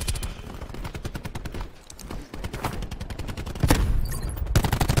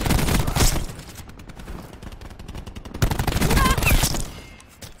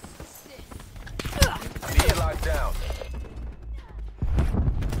 B locked down.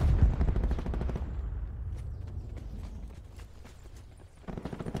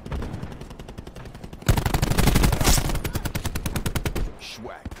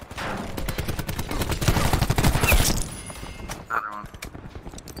 Schwack. Another one.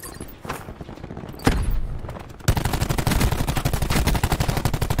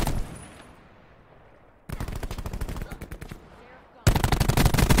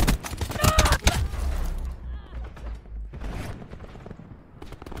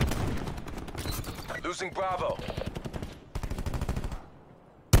 Losing Bravo.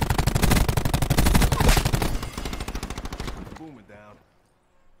 Boomer down.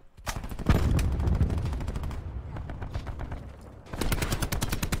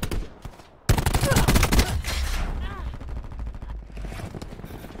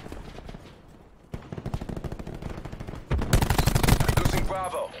 Losing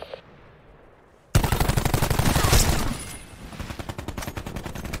Bravo.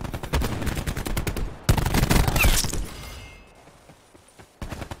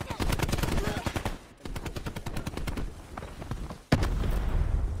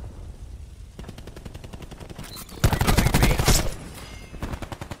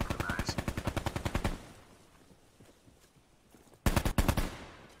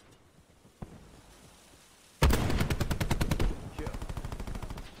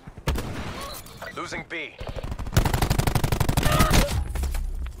 Losing B.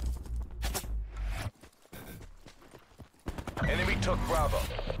 Enemy took Bravo.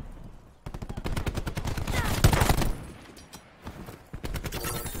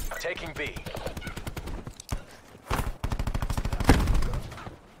 Taking B.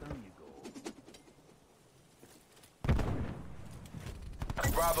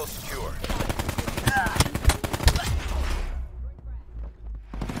 Bravo secure.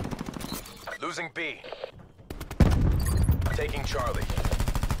 Losing B. Taking Charlie.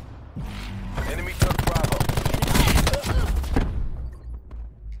 Enemy took Bravo.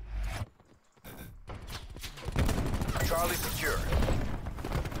 Charlie secure.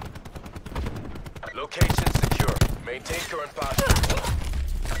 Location secure. Maintain current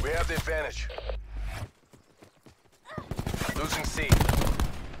posture. We have the advantage. Losing C.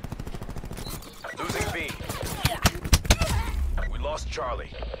 Losing B. We lost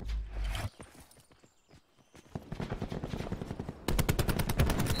Charlie.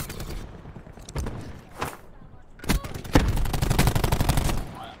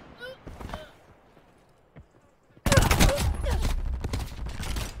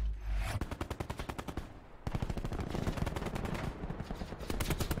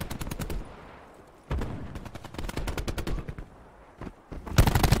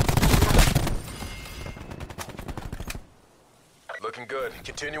 Looking good.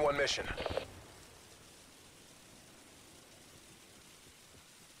 Continue on mission.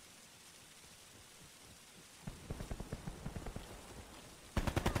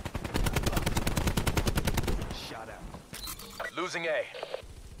 Losing A.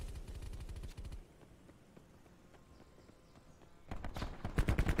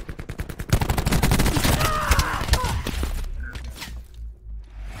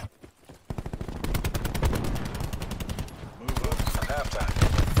 Halftime.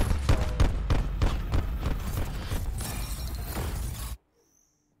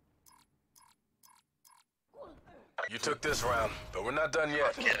 You took this round, but we're not done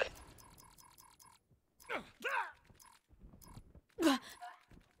yet.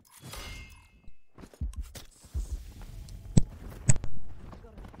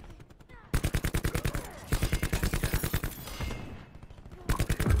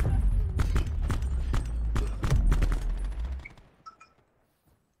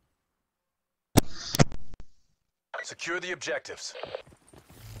 Secure the objectives.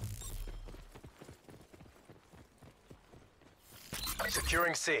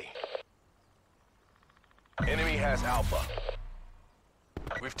 Securing C. Enemy has Alpha.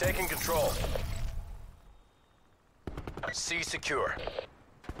 We've taken control. C secure.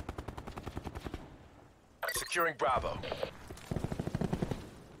 Securing Bravo.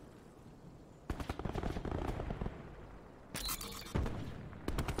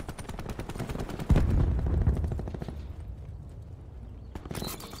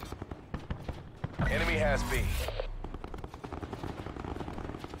 Enemy has B.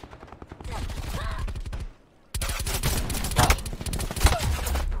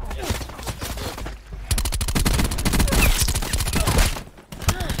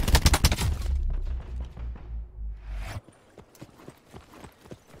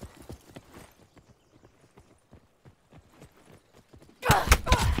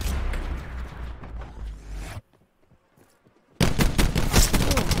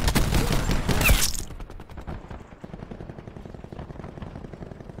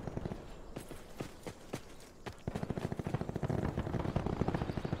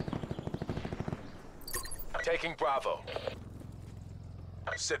 Taking Bravo.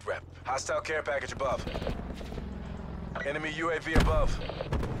 Sit rep. Hostile care package above. Enemy UAV above.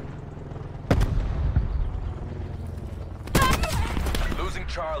 Losing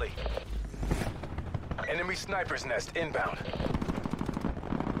Charlie. Enemy sniper's nest inbound.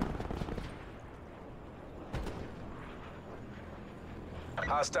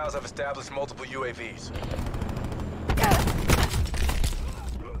 Hostiles have established multiple UAVs.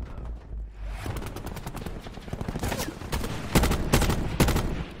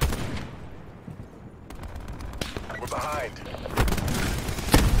 We're behind.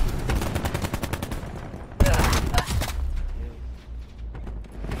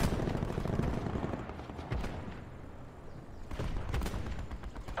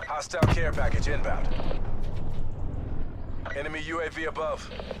 Hostile care package inbound. Enemy UAV above.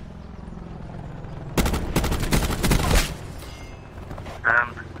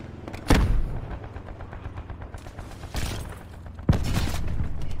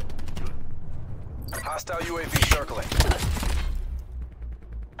 Hostile UAV circling.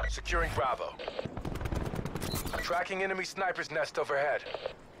 Securing Bravo. Tracking enemy sniper's nest overhead.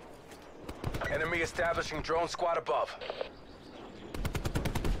 Enemy establishing drone squad above.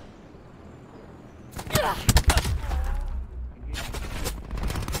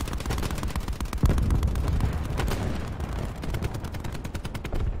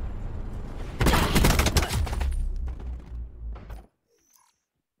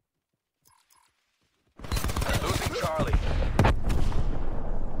 Losing Charlie.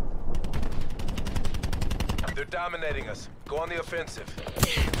 They're dominating us. Go on the offensive.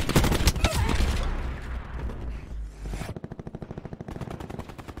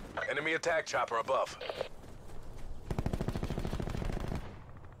 Enemy attack chopper above.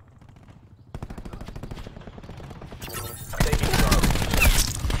 Taking Charlie.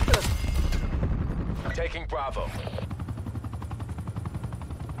 Taking Bravo.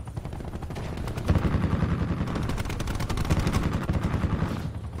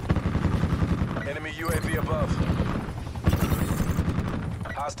 Enemy UAV above.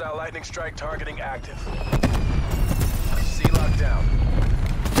 Hostile lightning strike targeting active. C locked down.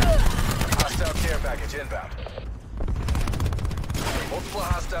 Hostile care package inbound. Multiple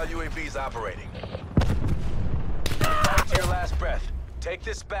hostile UAVs operating. Fight to your last breath. Take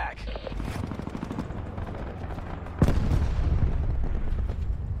this back.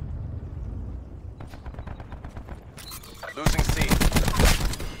 Losing C.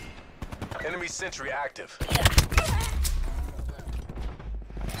 Enemy sentry active.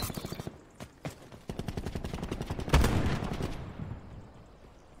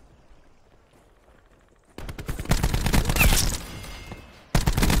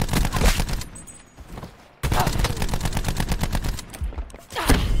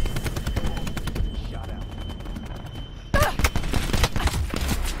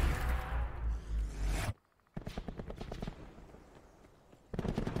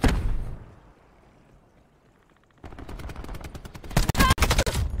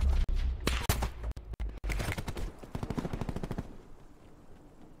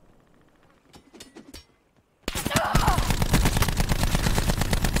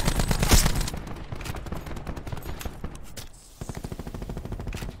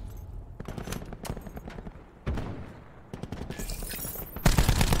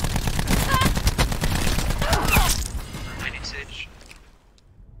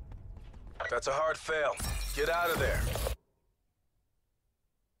 That's a hard fail. Get out of there.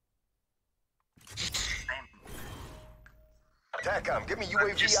 TACOM, give me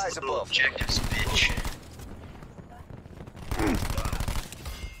UAV eyes above. Objectives, bitch.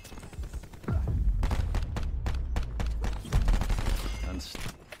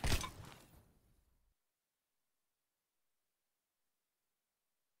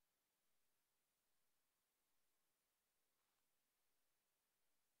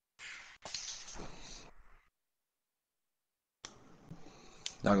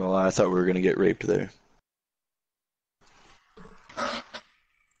 Not gonna lie, I thought we were gonna get raped there.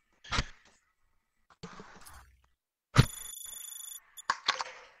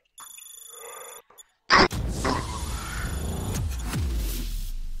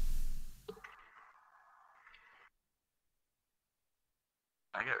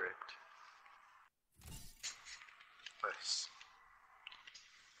 I got raped. Nice.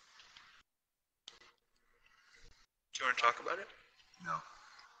 Do you want to talk about it? No.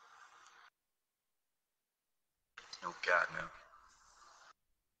 Oh God, no.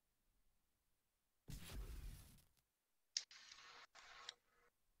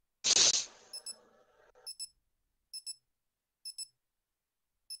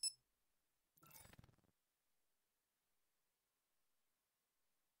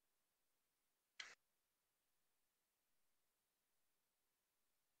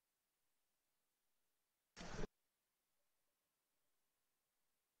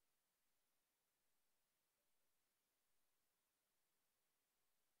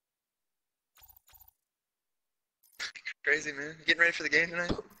 Crazy, man. You getting ready for the game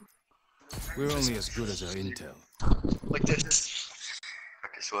tonight? We're only as good as our intel. Like this.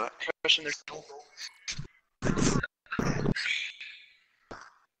 Okay, so what? Question their soul.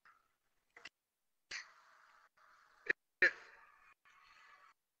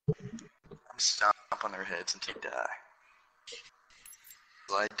 Stomp on their heads until they die.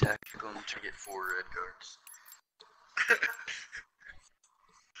 Slide tackle them to get 4 red cards.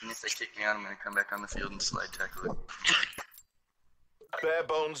 And if they kick me out, I'm gonna come back on the field and slide tackle it. Bare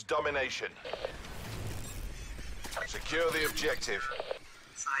bones domination. Secure the objective.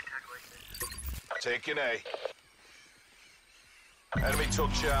 Slide tackle. Taking A. Enemy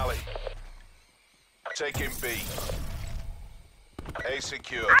took Charlie. Taking B. A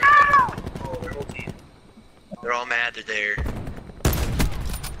secure. Oh, their whole team. They're all mad they're there.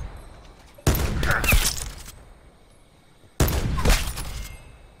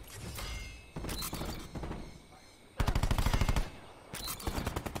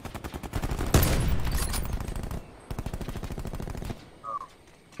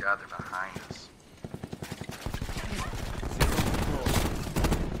 God, they're behind us.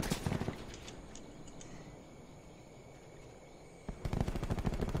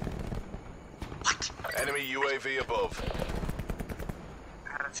 What? Enemy UAV above.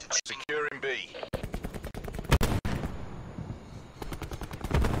 Securing B.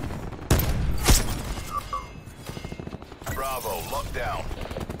 Bravo, locked down.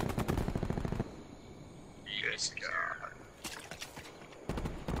 Yes, God.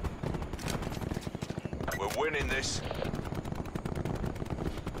 We're winning this.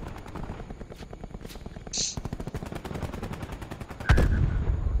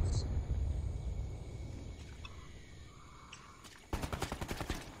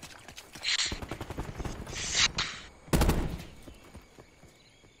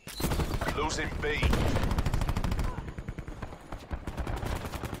 Losing B.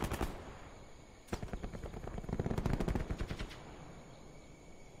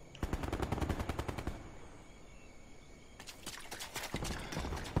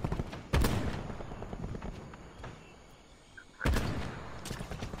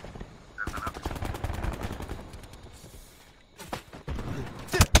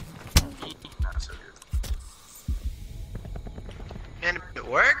 Not so good. And it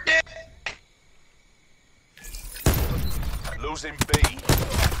worked it. Losing B.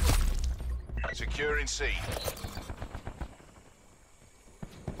 Securing C.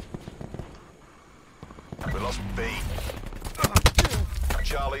 We lost B.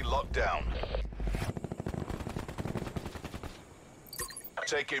 Charlie locked down.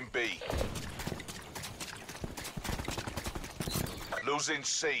 Taking B. Losing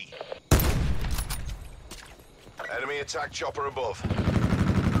C. Enemy attack chopper above.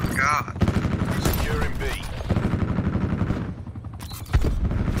 God. Securing B.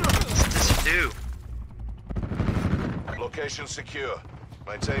 What does he do? Location secure.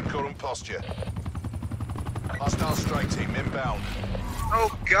 Maintain current posture. Hostile strike team inbound.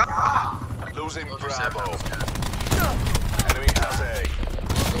 Oh God. Losing Bravo. Enemy has A.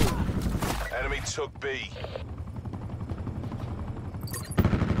 took B.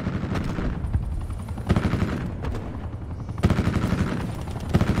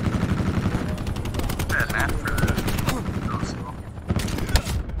 Bad map for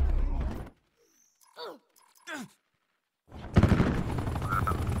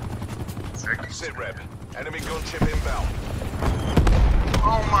Sit rep. Enemy gunship inbound.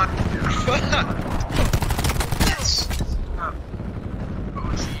 Oh my god. Yes.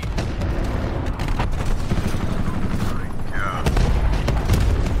 OG.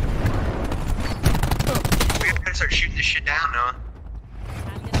 We gotta start shooting this shit down now.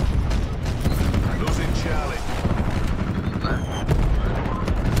 Losing Charlie.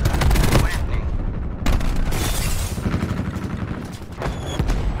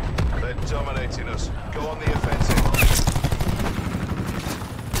 They're dominating us. Go on the offensive.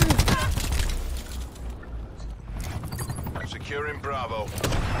 Securing Bravo.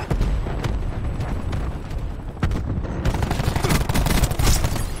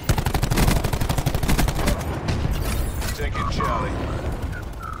 Taking Charlie.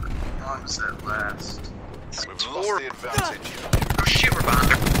 How long was that last? We've lost the advantage. Oh shit, we're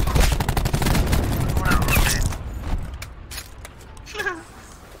behind her.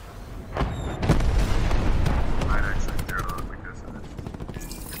 Might actually throw it up because of this.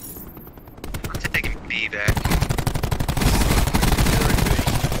 I'm taking B back.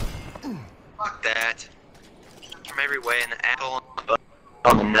 Fuck that. From every way in the apple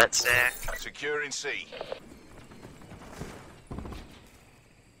on the nutsack. Securing C.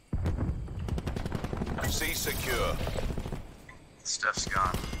 C secure. Stuff's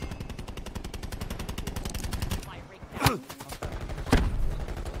gone. You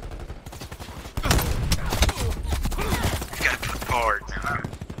gotta put hard.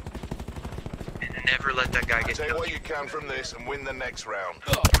 And never let that guy get Take what you can from this and win the next round.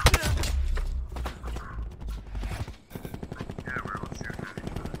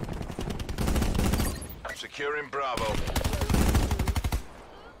 Securing Bravo.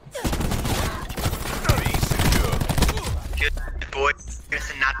 B secure. Good boy.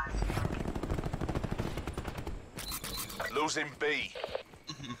 Guessing not. Losing B.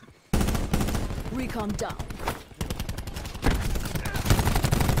 Recon down.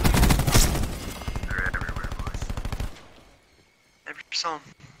 They're everywhere, boys. Never saw him.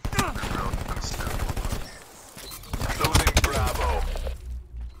 Losing Bravo.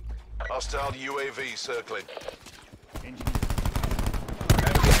 Hostile UAV circling. Enemy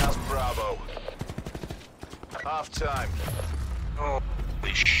has Bravo. Half time.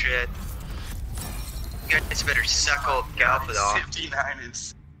 Holy shit. You guys better suck old Galford off. 59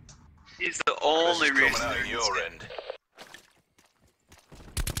 is. He's the only This is reason. coming out of your end.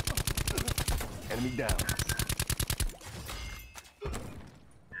 Enemy down.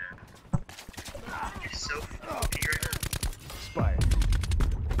 You're so fucking weird. Spy.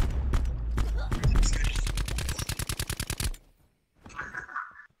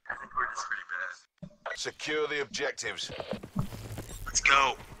 I think we're just pretty bad. Secure the objectives. Let's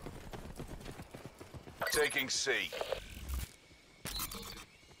go. Taking C.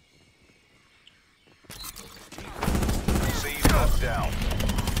 C locked down.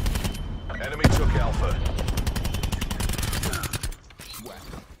 Enemy took Alpha.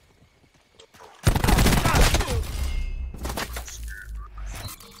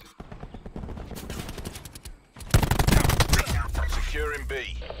 Securing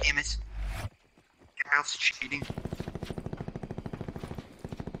B. Damn it. Gal's cheating.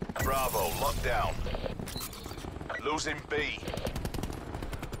 Bravo, locked down. Losing B.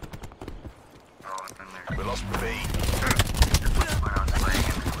 Oh, and there. We lost B. When I was playing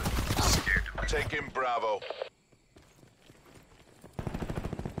it, I was scared to Taking Bravo.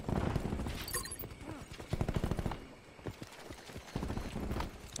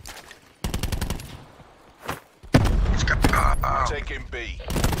 Taking B.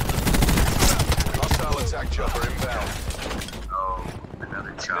 Hostile attack chopper inbound. Oh,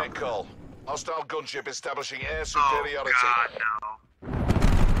 another chopper. Nickel. Hostile gunship establishing air Oh superiority. god, no.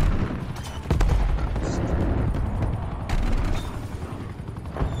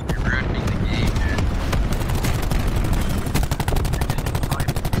 You're ruining the game, dude.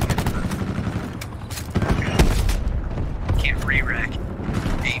 Can't re-rack.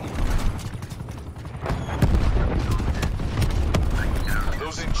 Aim.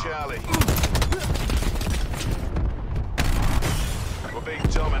 Losing Charlie. We're being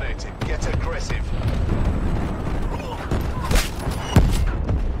dominated. Get aggressive.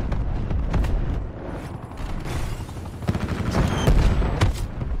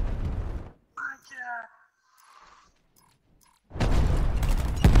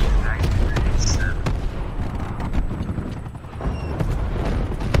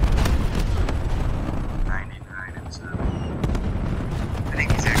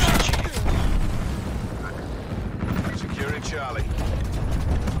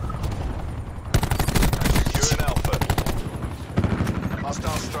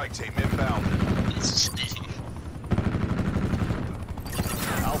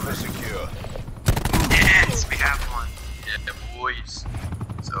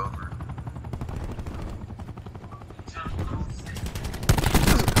 it's over.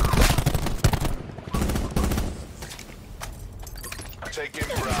 Taking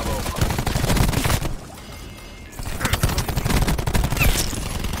Bravo.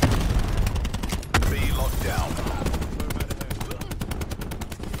 B locked down.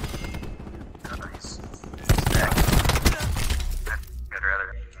 Nice. I'd rather.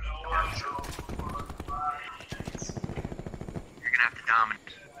 You're gonna have to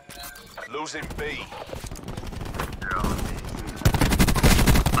dominate. Losing B.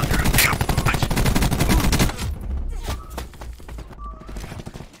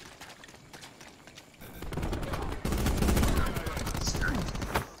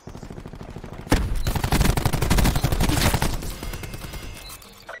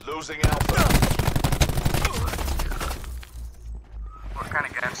 Losing Alpha. What kind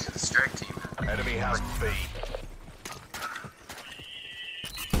of guns is the strike team? Enemy has B.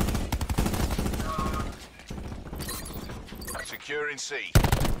 Securing C.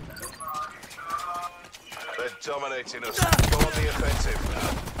 They're dominating us. Go on the offensive.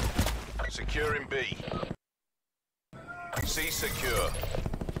 Securing B. C secure.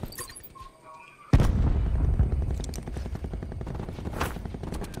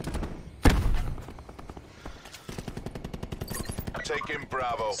 Taking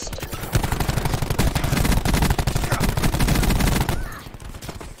Bravo.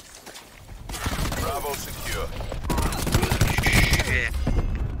 Bravo secure. Shit.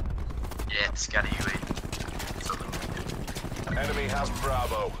 Yeah, it's got a UAV. Enemy has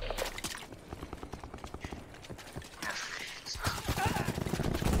Bravo.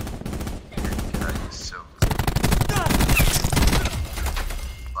 So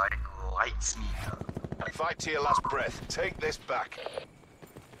like lights me up. Fight to your last breath. Take this back.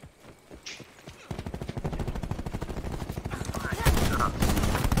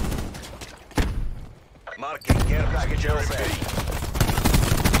 Marking care package outside.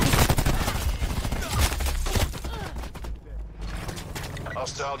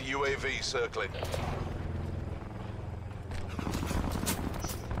 Hostile UAV circling.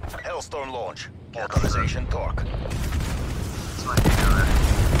 Hellstorm launch. Authorization torque.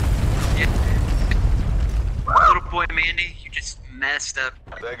 Little boy Mandy, you just messed up.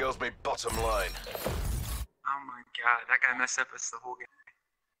 There goes me bottom line. Oh my god, that guy messed up us the whole game.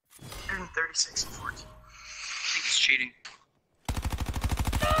 136 and 14. I think he's cheating.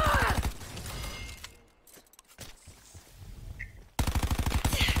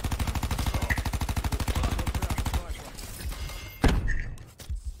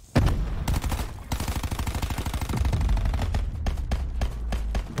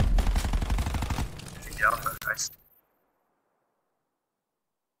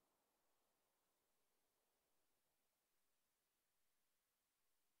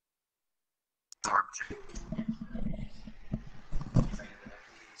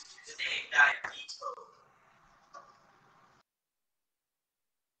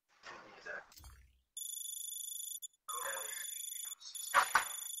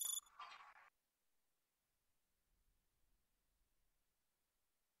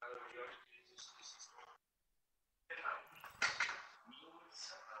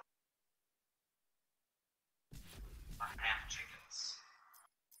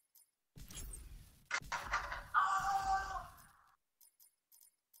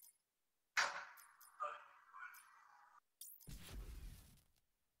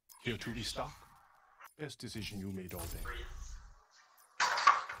 Here to restock. Best decision you made all day.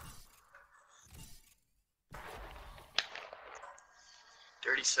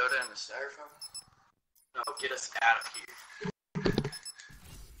 Dirty soda in the styrofoam? No, get us out of here.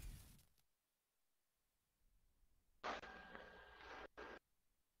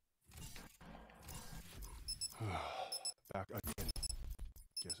 Back again.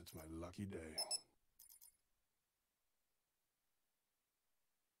 Guess it's my lucky day.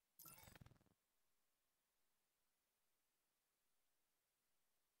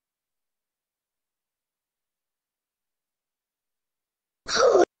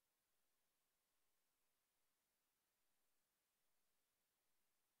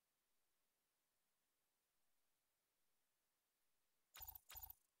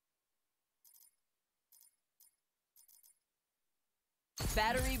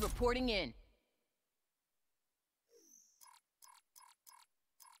 Battery reporting in.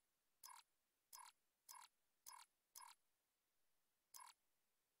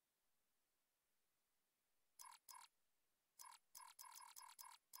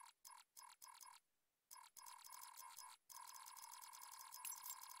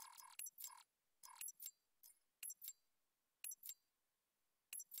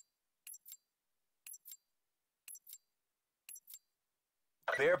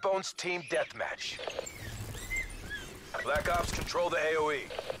 Bare bones team deathmatch. Black Ops control the AOE.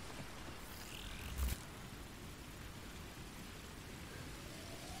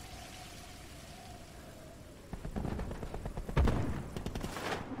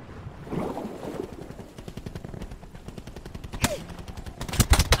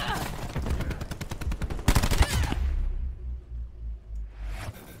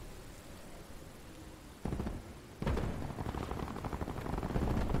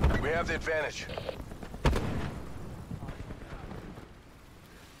 We have the advantage.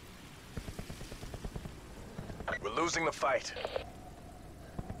 We're losing the fight.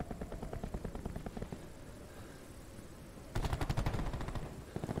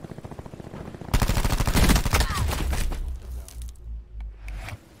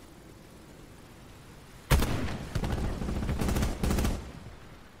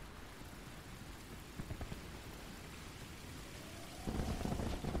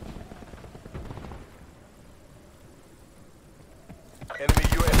 Enemy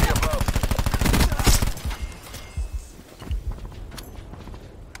UAV above.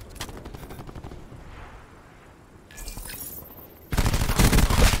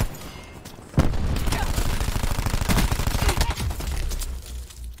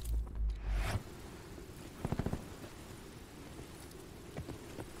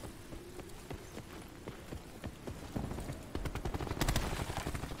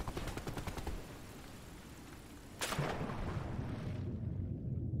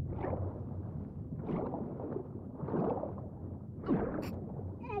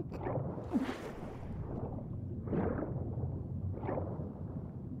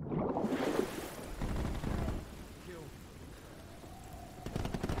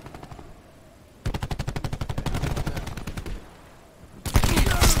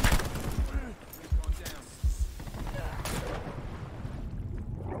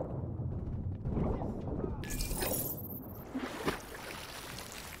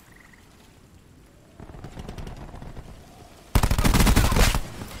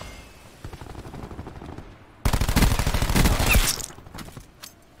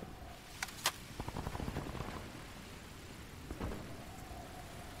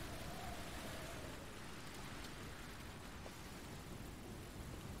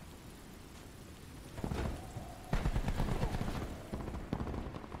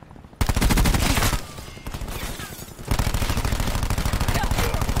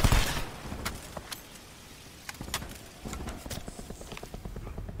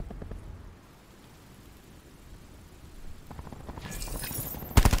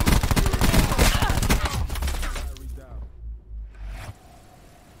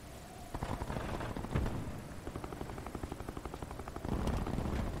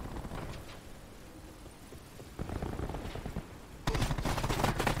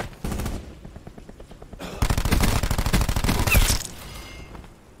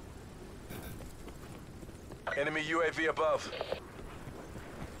 Enemy UAV above.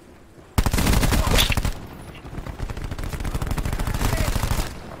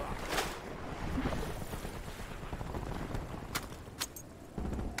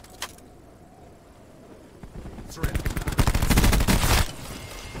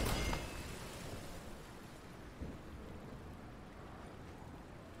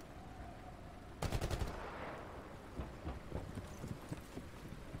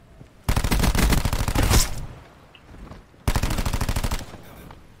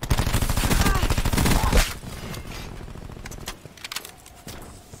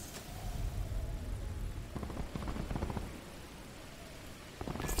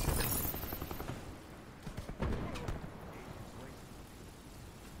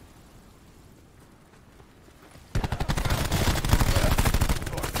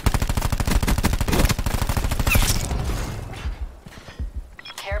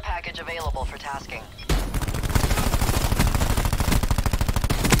 Package available for tasking.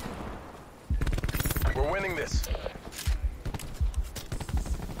 We're winning this.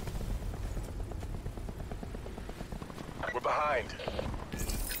 We're behind.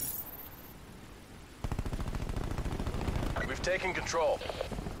 We've taken control.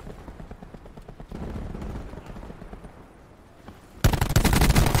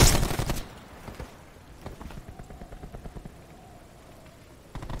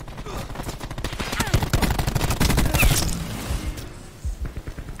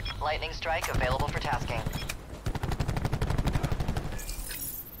 Lightning strike available for tasking.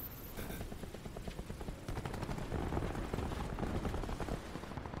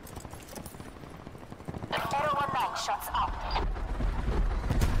 Arrow 19 shots up.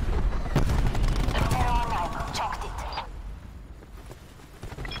 Arrow 19 chalked it.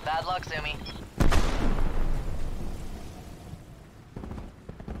 luck, Zumi.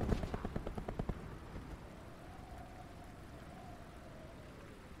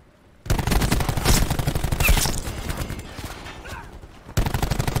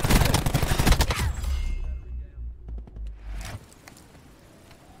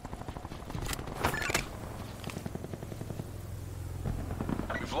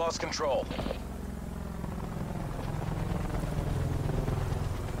 We've lost control.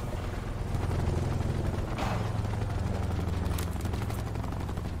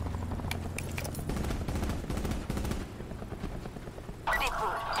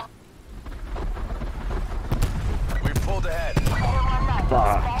 We've pulled ahead.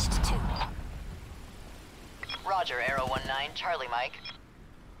 Roger, Arrow 19, Charlie Mike.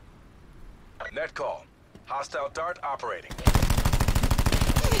 Net call. Hostile dart operating.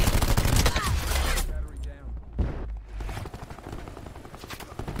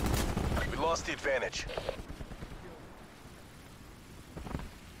 We lost the advantage.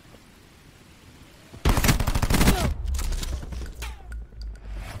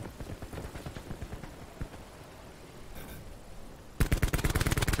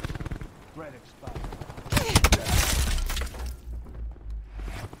 Threat expired.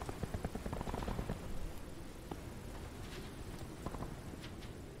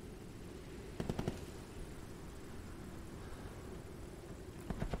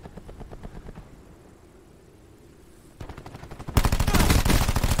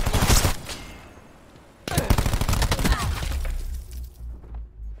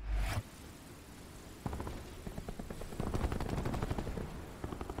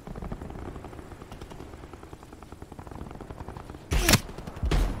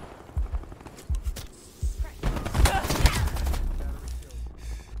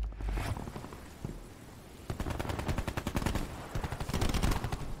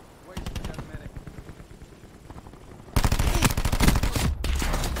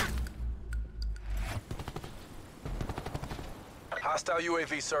 Hostile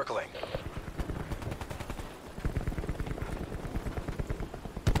UAV circling.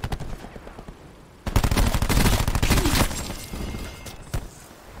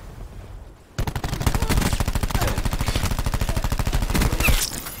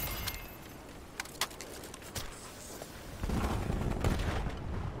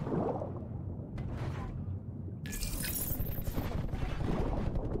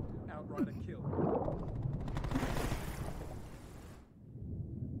 Outrider kill.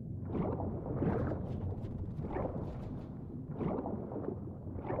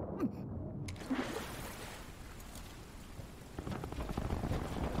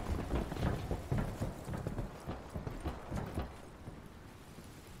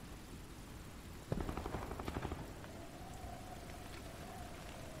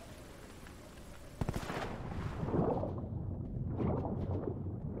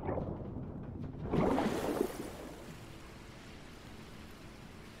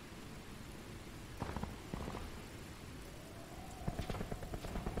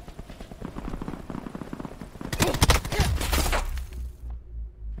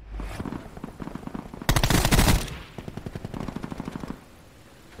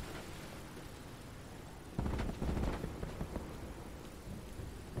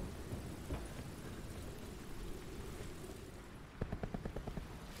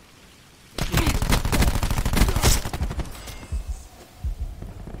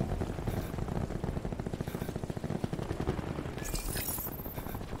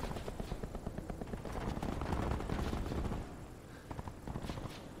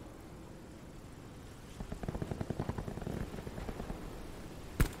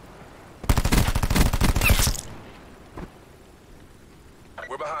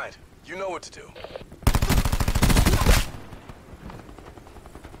 We're behind. You know what to do.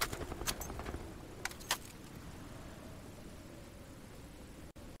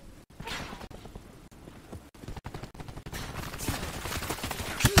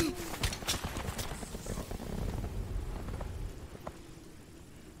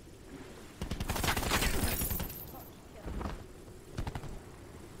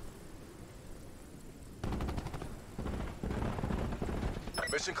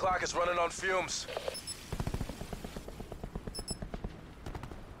 Mission clock is running on fumes.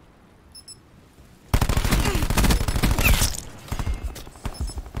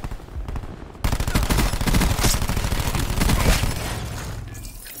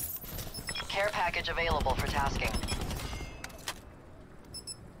 Care package available for tasking.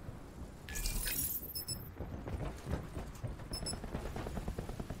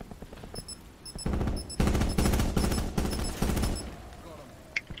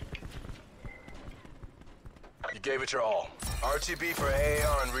 Gave it your all. RTB for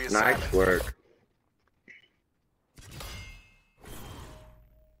AAR and reassignment. Nice work.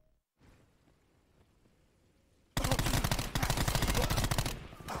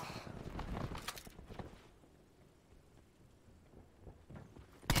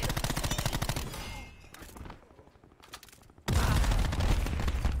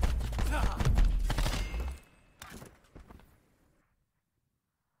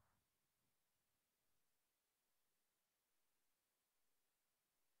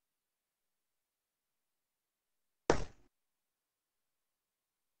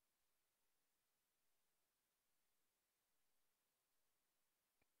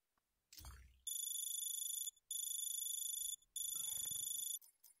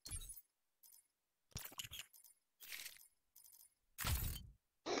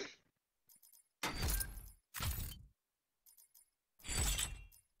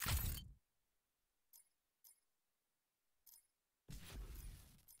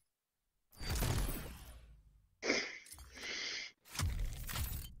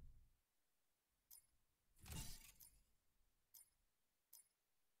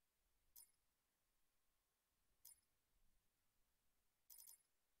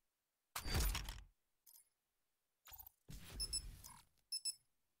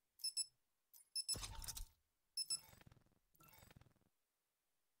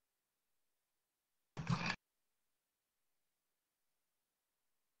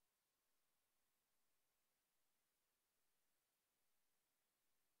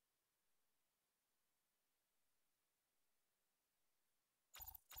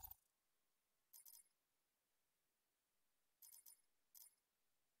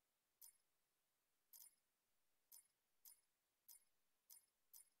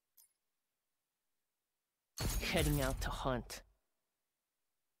 Heading out to hunt.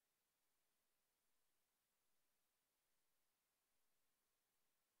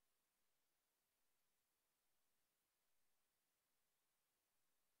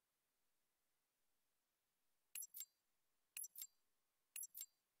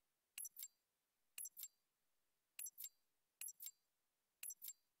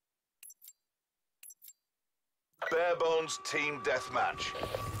 Bare bones team deathmatch.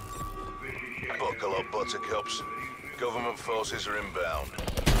 Buckle up, buttercups. Government forces are inbound. We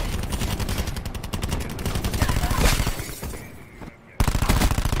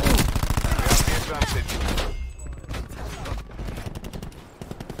have the advantage.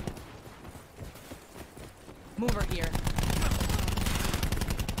 Mover here.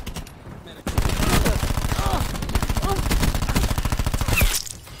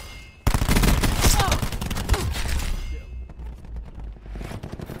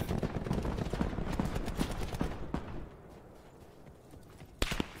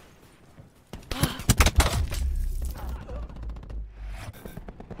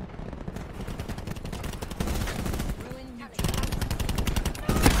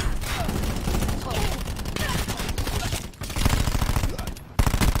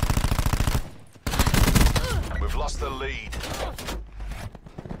 Lost the lead.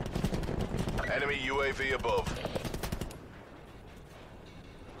 Enemy UAV above.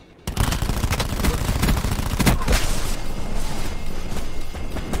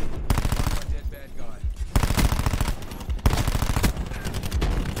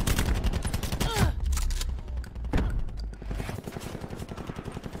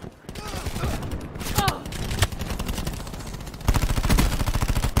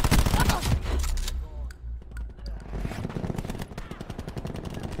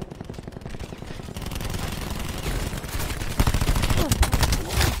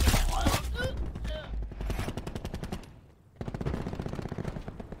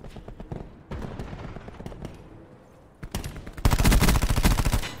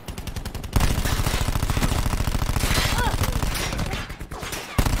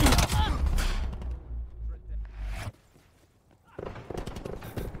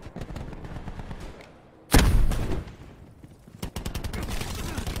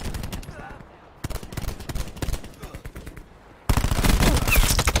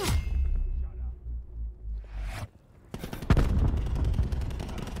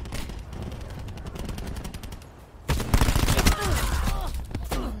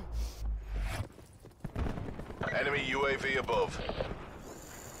 Enemy UAV above.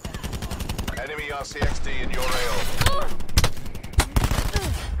 Enemy RCXD in your AO.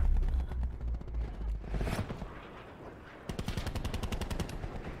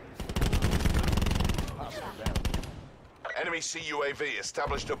 Enemy CUAV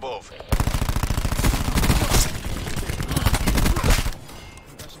established above.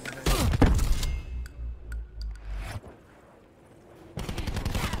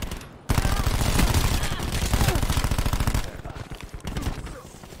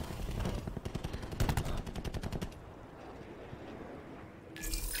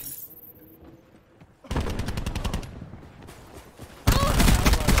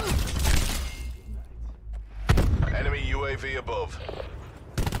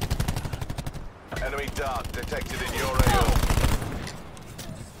 Enemy dart detected in your AO.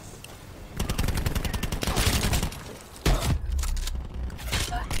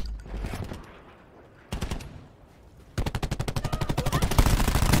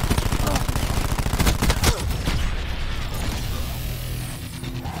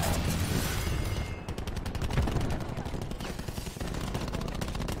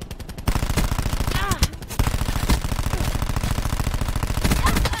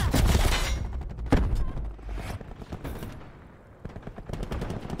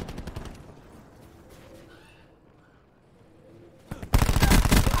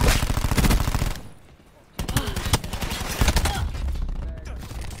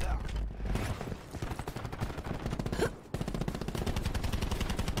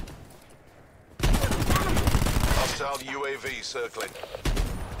 Hostile UAV circling.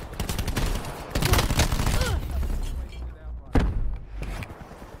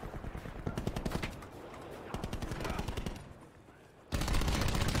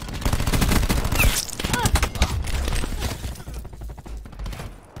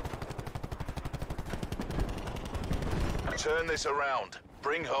 Turn this around.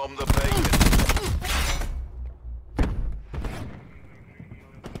 Bring home the bacon.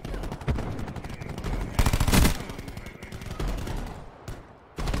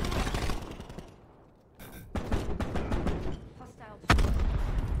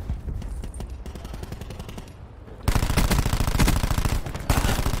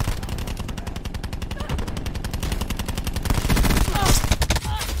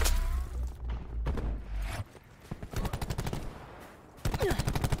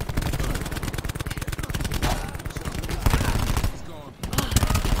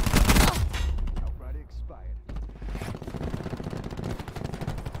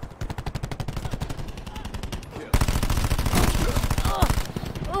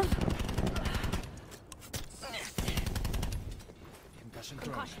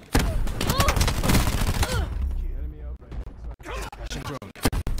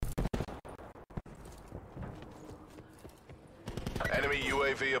 Enemy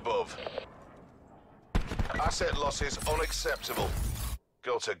UAV above. Asset losses unacceptable.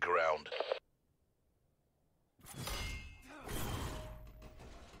 Go to ground.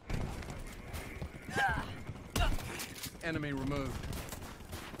 Enemy removed.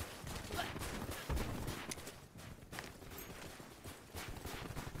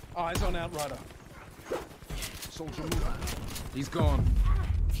 Eyes on Outrider. Soldier move. He's gone.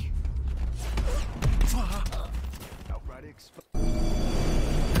 Outrider exposed.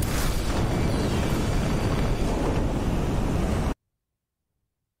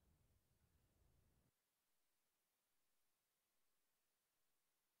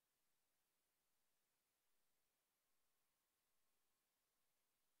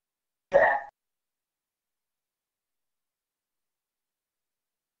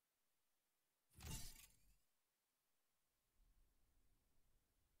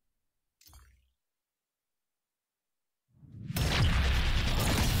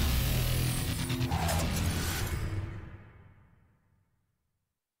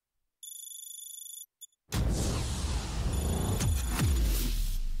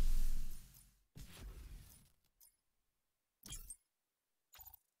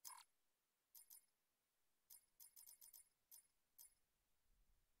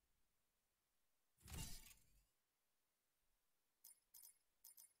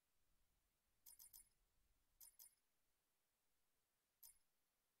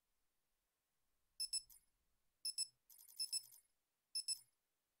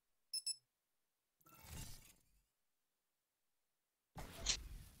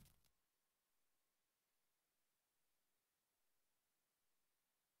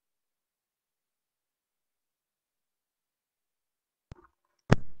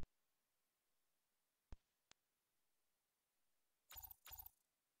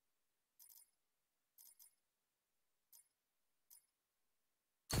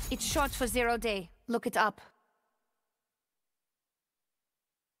 It's short for 0 day. Look it up.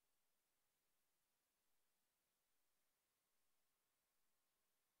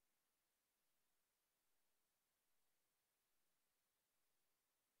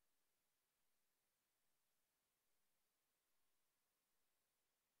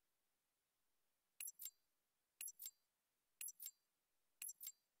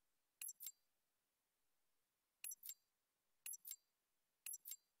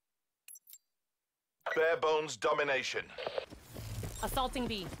 Bare bones domination. Assaulting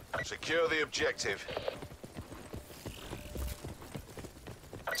B. Secure the objective.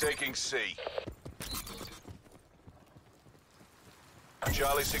 Taking C.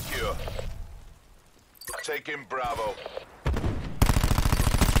 Charlie secure. Taking Bravo.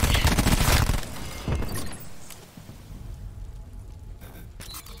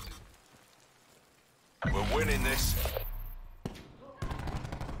 We're winning this.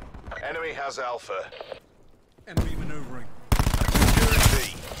 Enemy has Alpha. Enemy maneuvering. Securing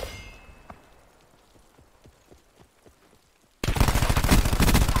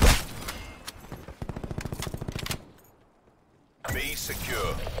B. B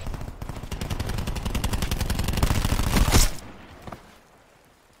secure.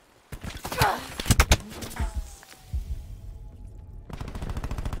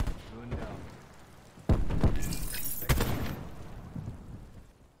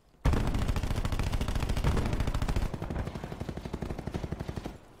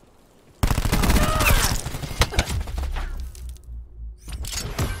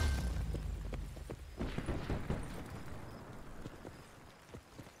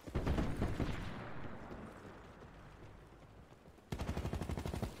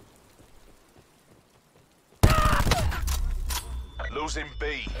 Losing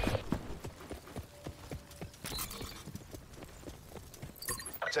B.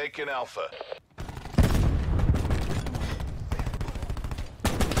 Taking Alpha.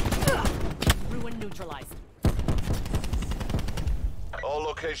 Ruin neutralized. All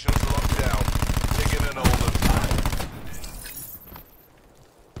locations locked down. Taking an Olden.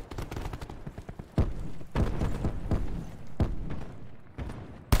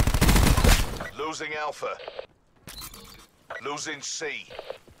 Losing Alpha. Losing C.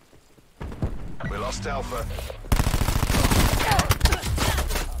 We lost Alpha.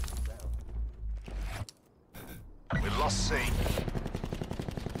 We lost C.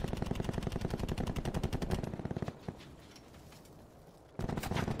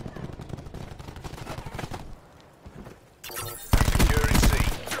 Securing C.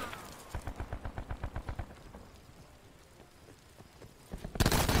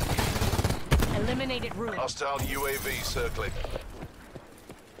 Eliminated Ruin. Hostile UAV circling.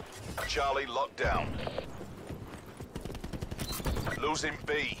 Charlie locked down. Losing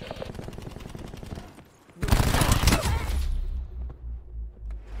B.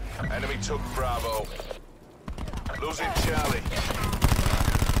 Enemy took Bravo. Losing Charlie.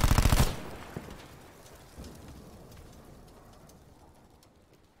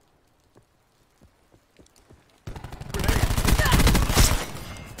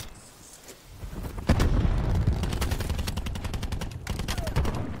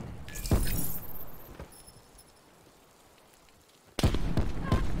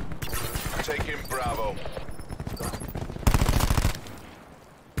 Taking Bravo.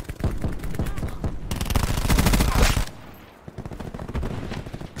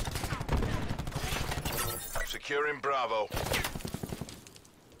 Securing Bravo.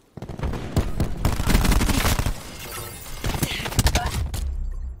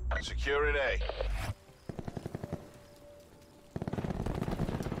 Securing A.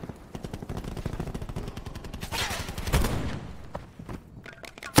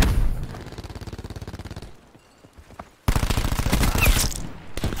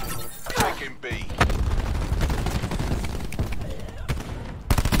 Taking B.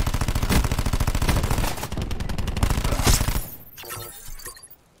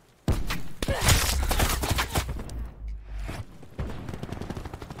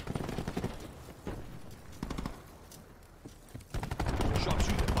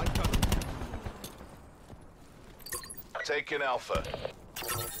 Sharpshooter, light cover. Taking Alpha.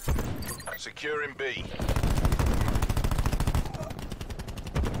 Securing B.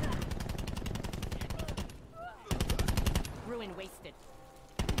 Ruin wasted.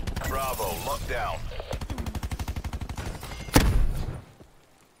 Bravo, locked down.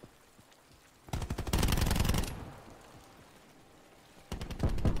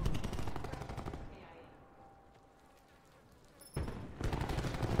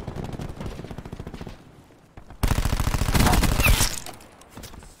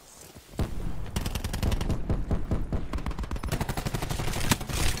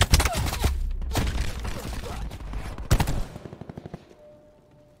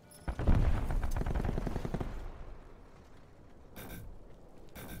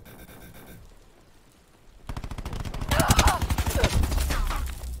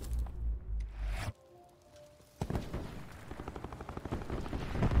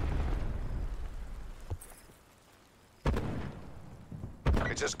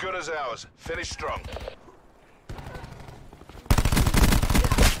 It's as good as ours. Finish strong.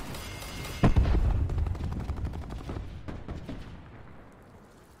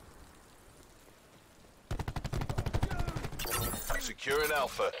 Securing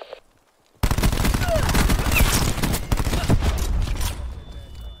Alpha.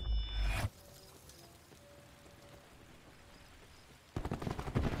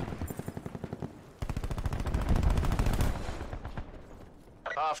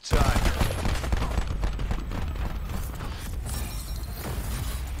 Half time.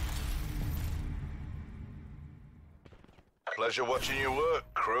 Pleasure watching you work,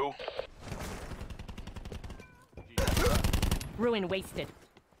 crew. Ruin wasted.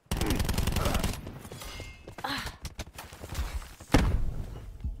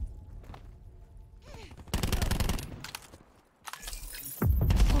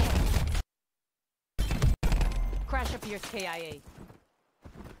 Crash appears KIA.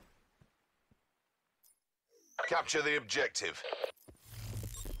 Capture the objective.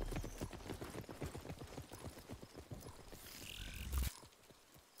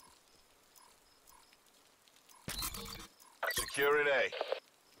 Securing A.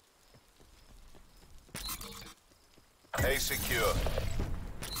 A secure.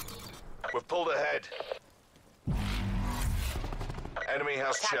 We've pulled ahead. Enemy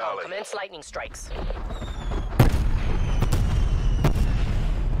has TACOM, Charlie. commence lightning strikes.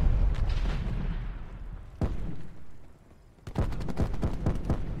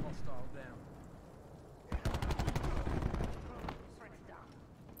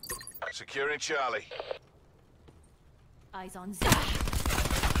 Securing Charlie. Eyes on Z.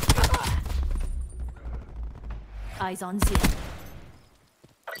 Eyes on Z.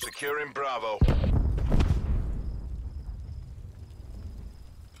 Securing Bravo.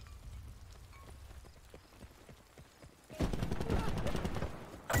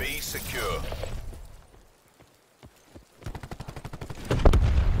 B secure.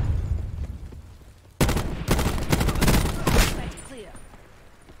 Clear.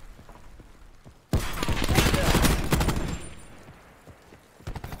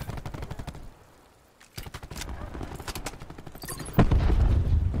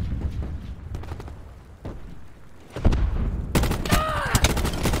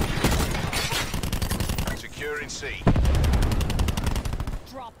 Securing C.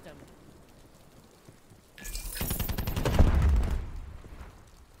 Dropped him.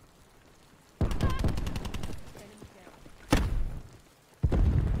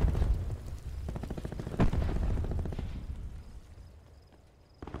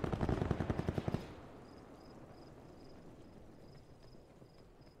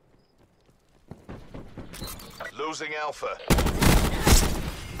 Losing Alpha.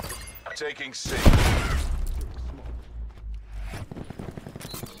 Taking C.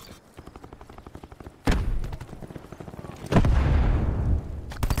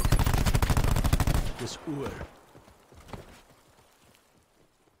 This Uhr.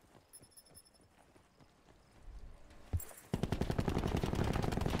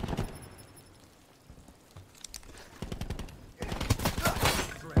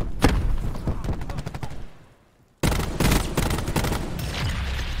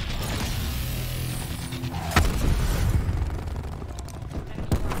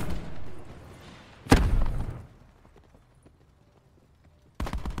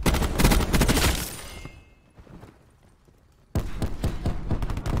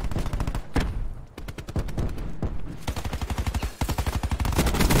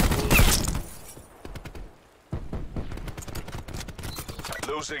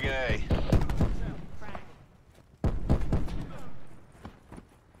 Losing A.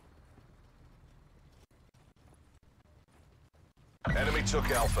 Enemy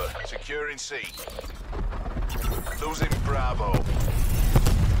took Alpha. Securing C. Losing Bravo.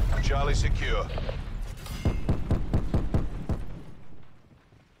 Charlie secure.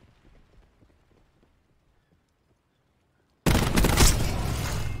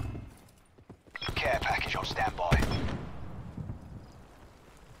 Care package on standby.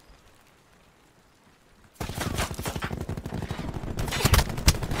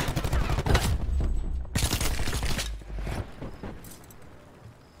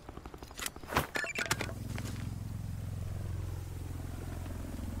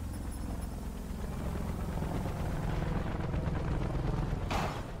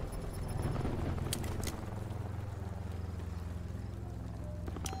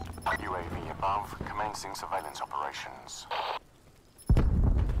 UAV above, commencing surveillance operations.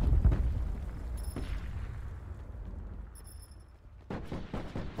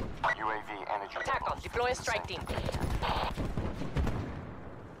 UAV energy. TACOM, deploy a strike team.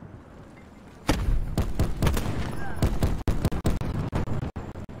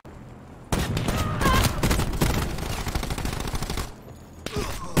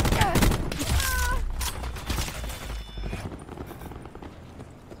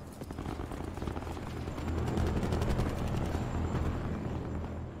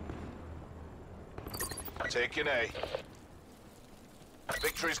 Taking A.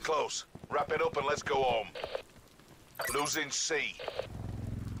 Victory's close. Wrap it up and let's go home. Losing C.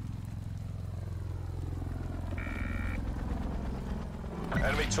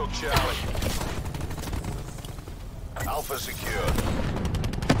 Enemy took Charlie. Alpha secured.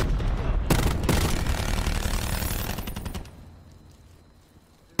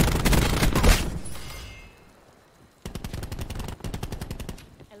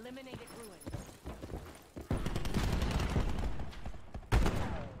 Eliminated Ruin.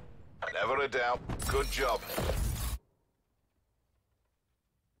 Never a doubt. Good job.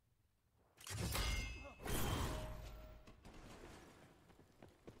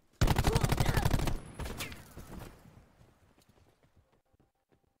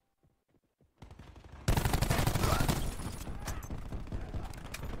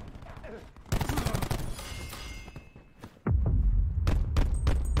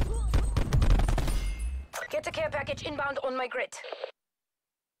 Get a care package inbound on my grid.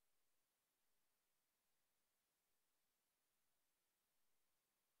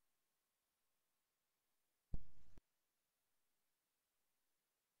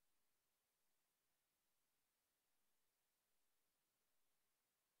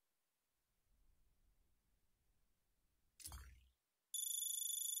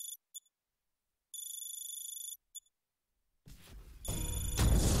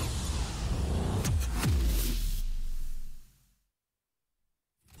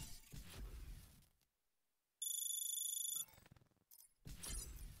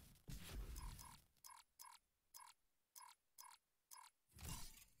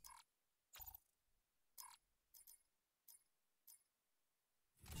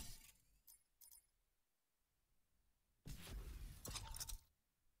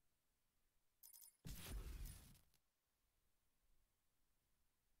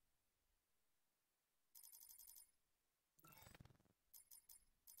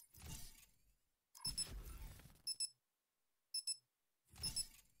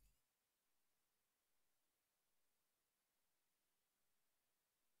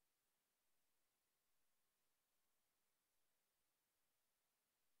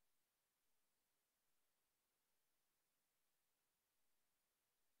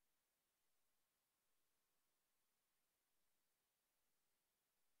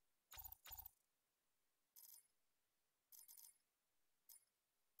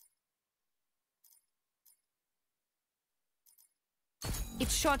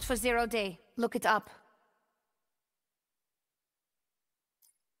 It's short for 0 day. Look it up.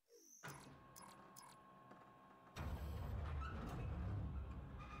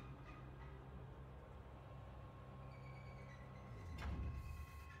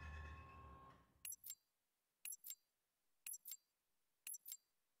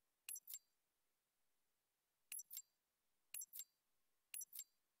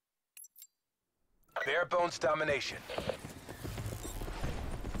 Bare bones domination.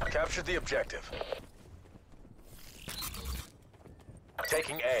 Capture the objective.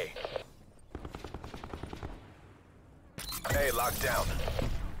 Taking A. A locked down.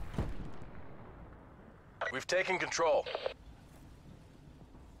 We've taken control.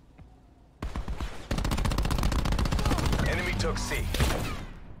 Enemy took C.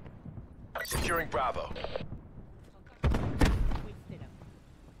 Securing Bravo.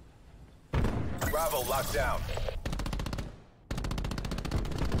 Bravo locked down.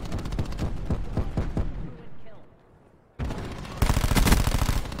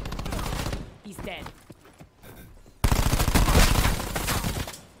 He's dead.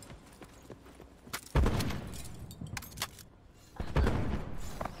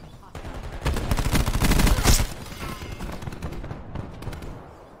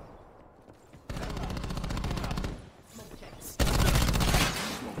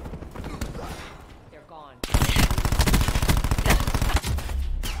 They're gone.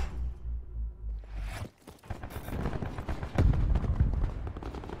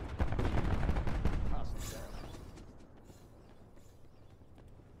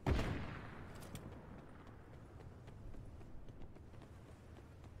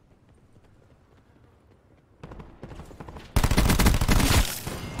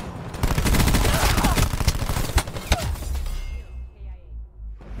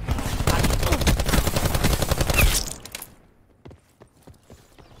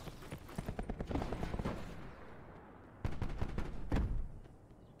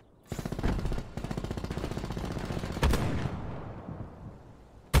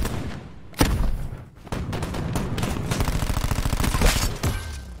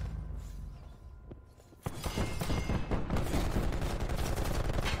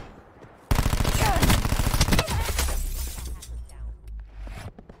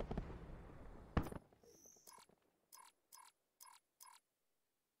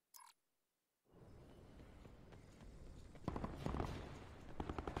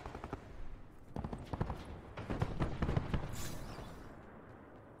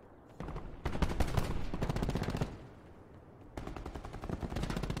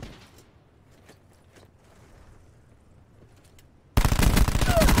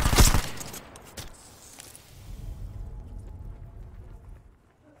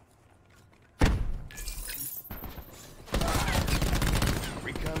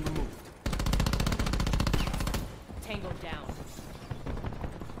 Recon removed. Tango down.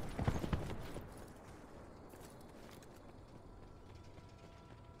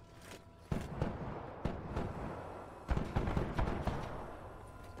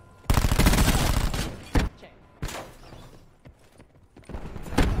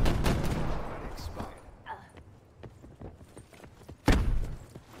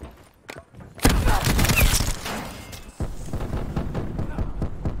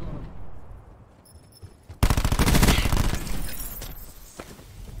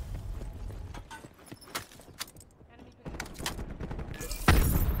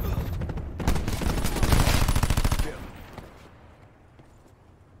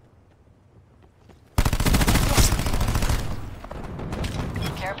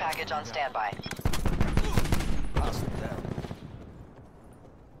 Care package on standby. Hostile down.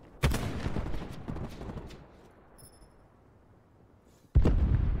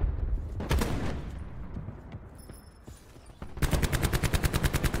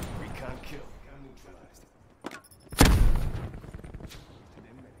 Recon kill. Neutralized.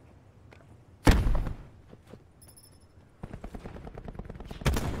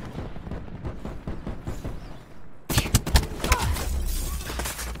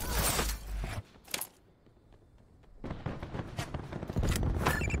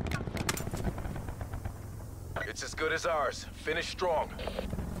 It's as good as ours. Finish strong.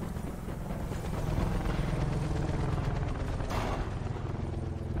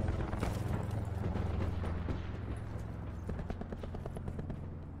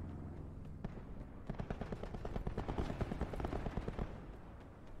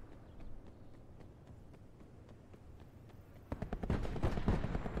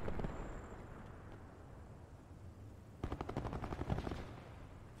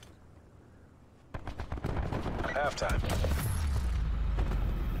 Halftime.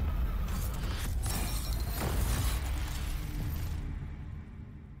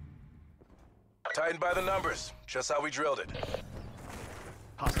 Tightened by the numbers, just how we drilled it.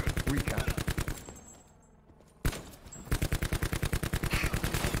 Hostile. Recon.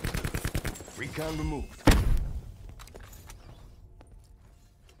 Recon removed.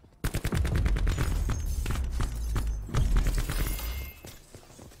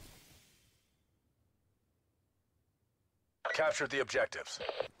 Captured the objectives.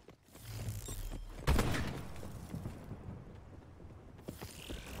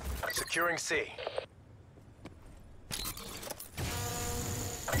 Securing C.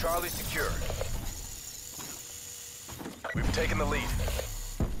 Charlie secure. We've taken the lead.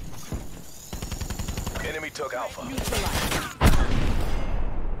 Enemy took Alpha.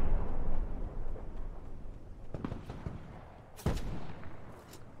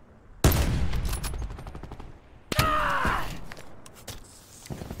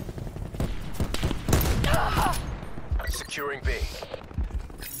 Securing B.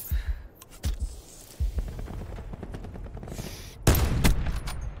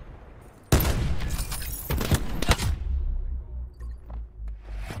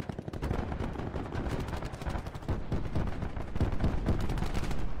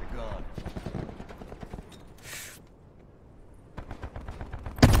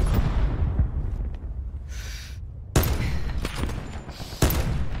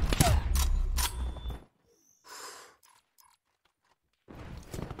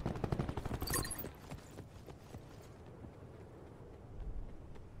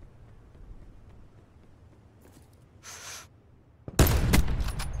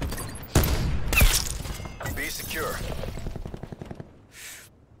 Be secure.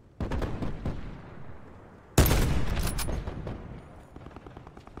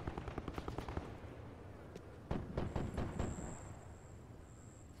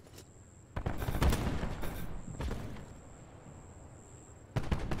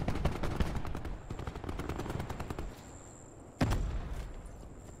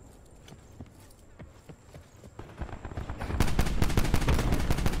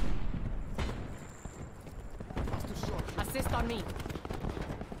 Assist on me.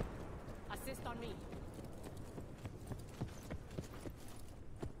 Assist on me.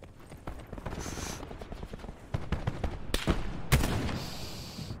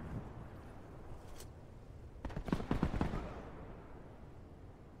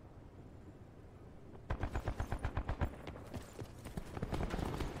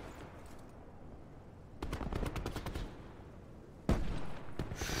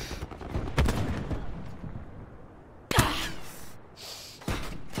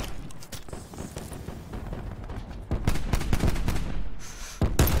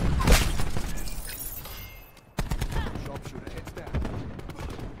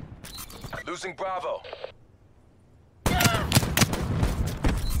 Losing Bravo.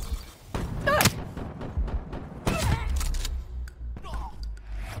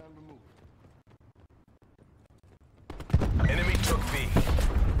 Enemy took B.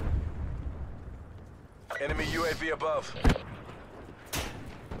 Enemy UAV above.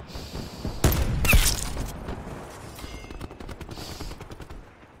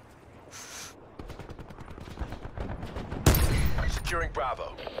 Securing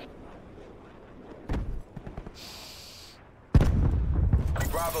Bravo.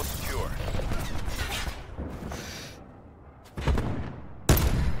 Bravo secure.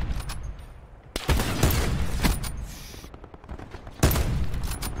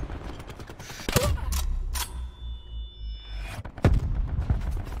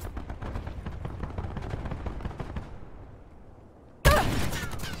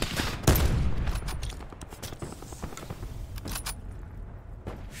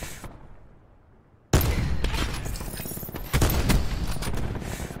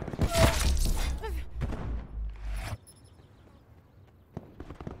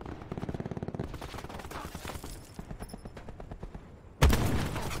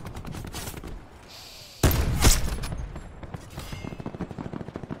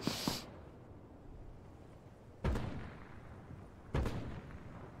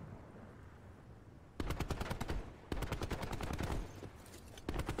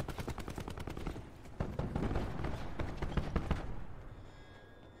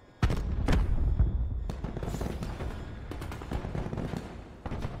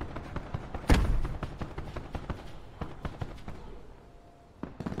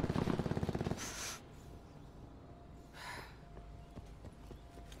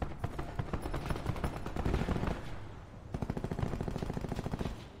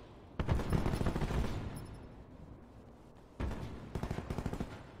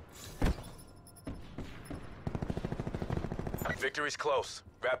 Victory's close.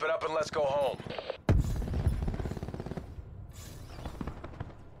 Wrap it up and let's go home.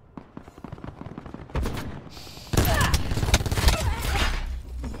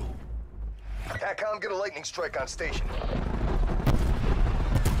 TACCOM, get a lightning strike on station.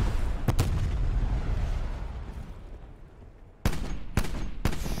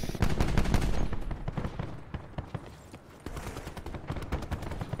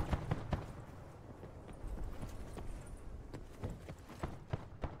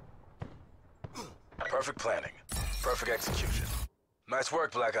 Perfect planning. Perfect execution. Nice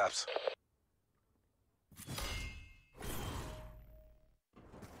work, Black Ops.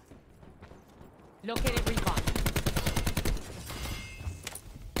 Located recon.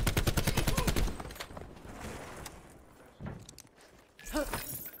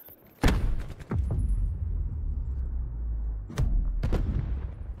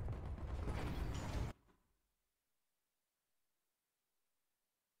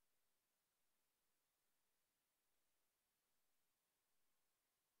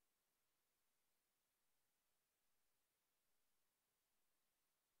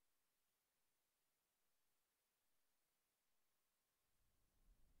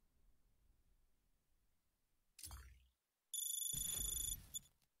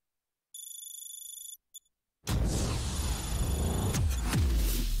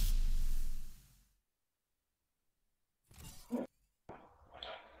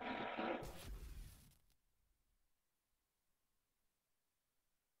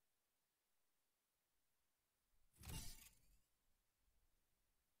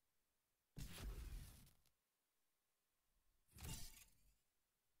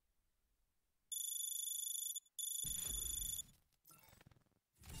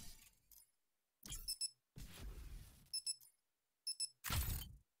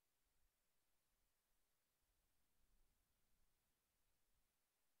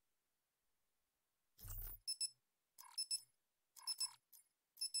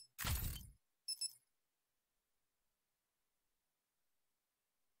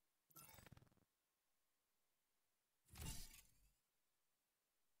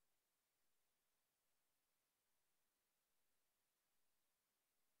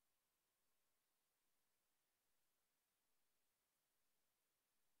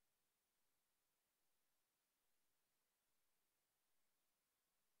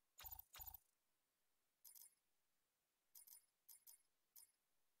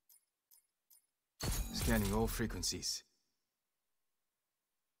 Scanning all frequencies.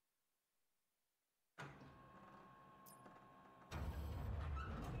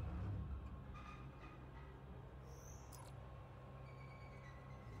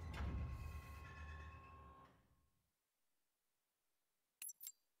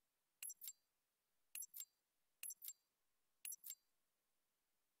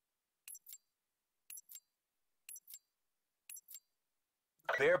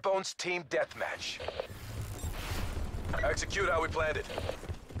 Bare bones team deathmatch. Execute how we planned it.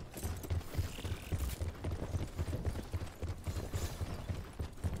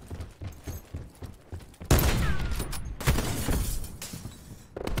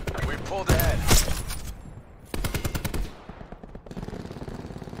 We pulled ahead.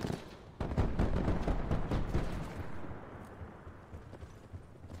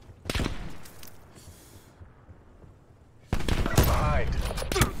 Behind.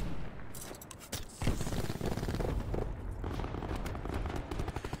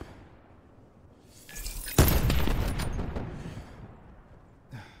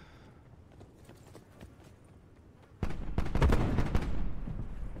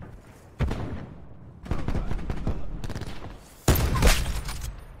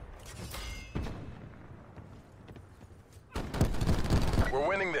 We're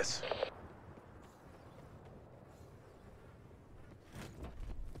winning this.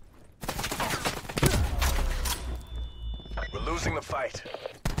 We're losing the fight.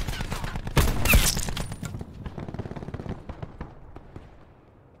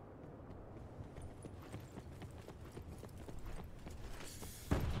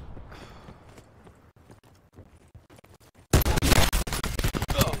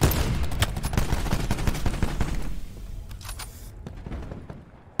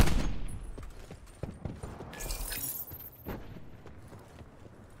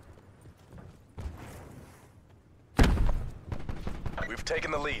 We've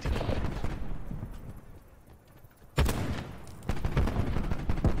taken the lead.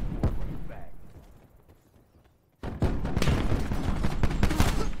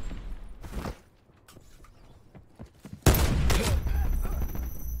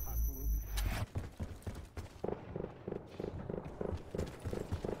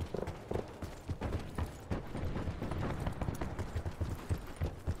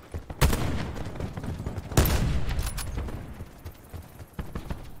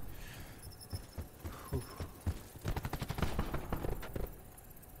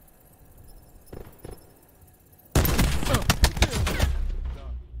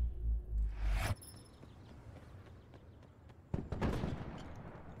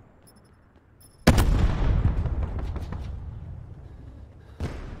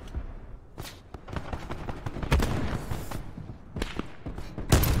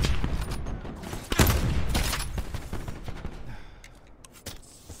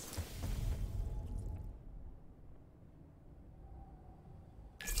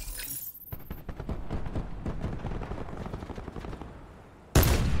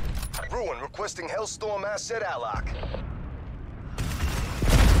 Ruin requesting Hellstorm asset alloc.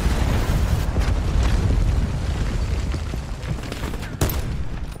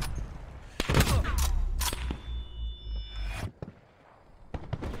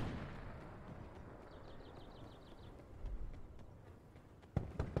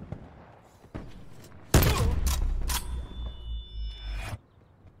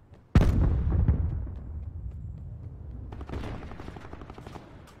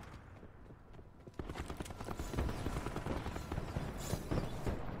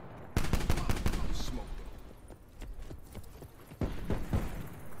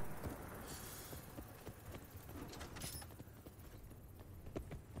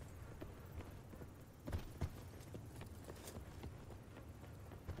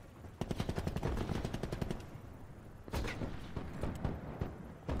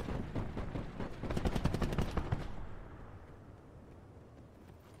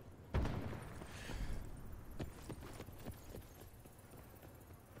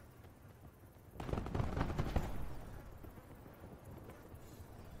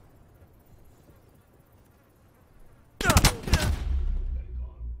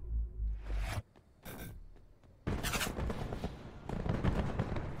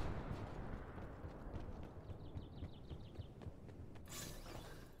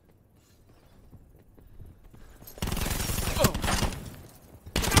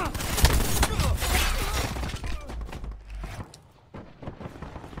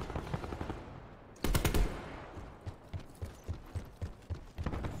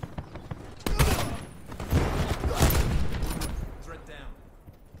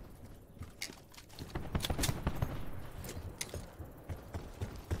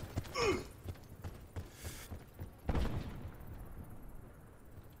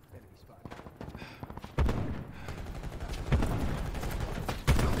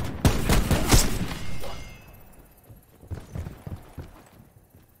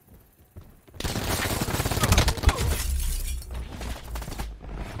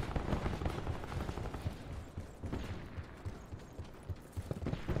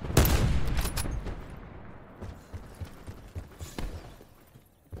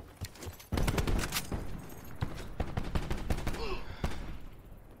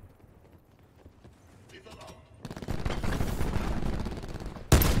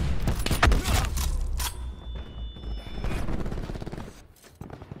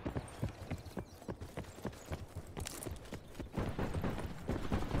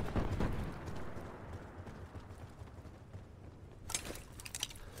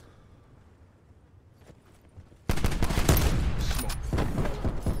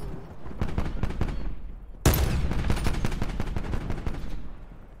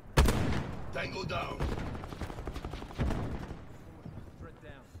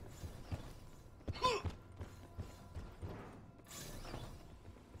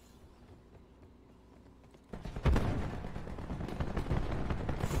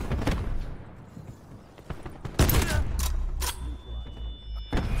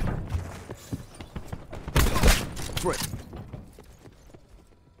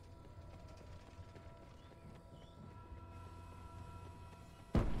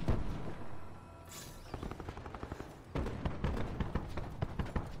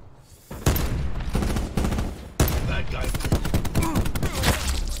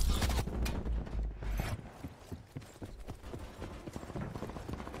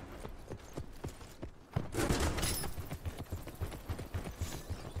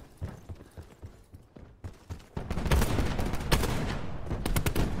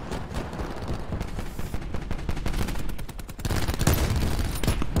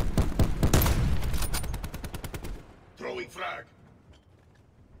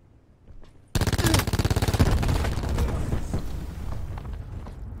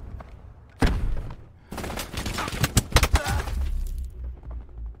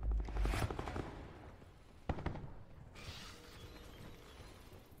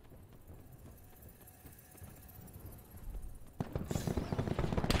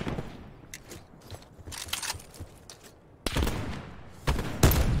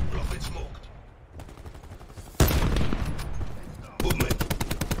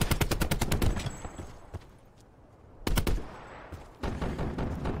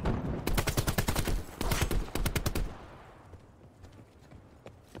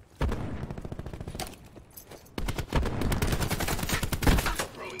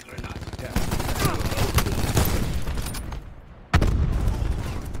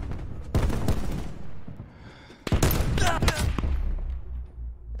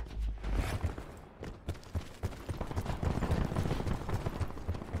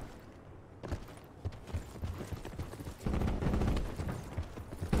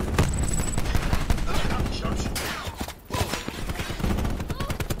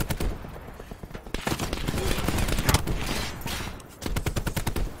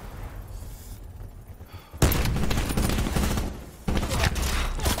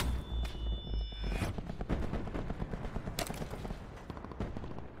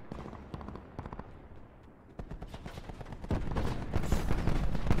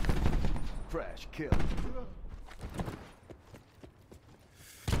 Flash, kill.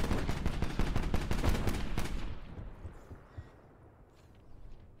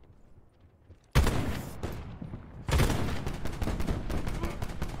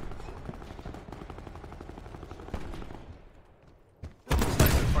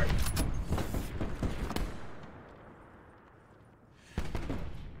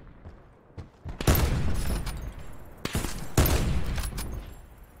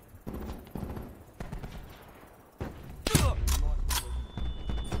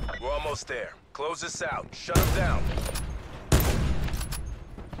 We're almost there. Close this out. Shut them down.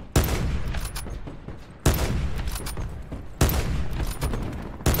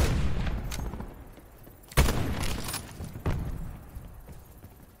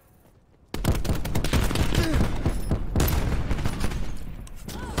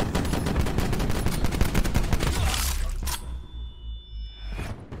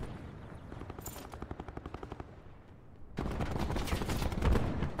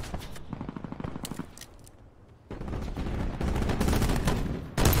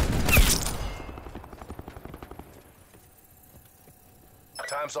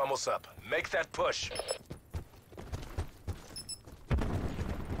 Time's almost up. Make that push.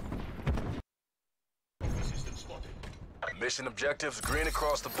 Mission objectives green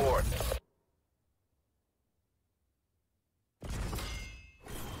across the board.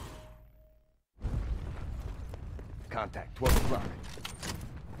 Contact, 12 o'clock.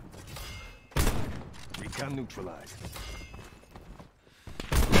 Recon neutralized.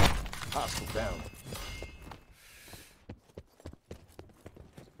 Hostile down.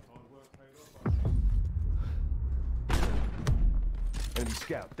 Enemy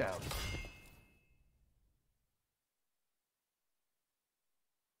scout down.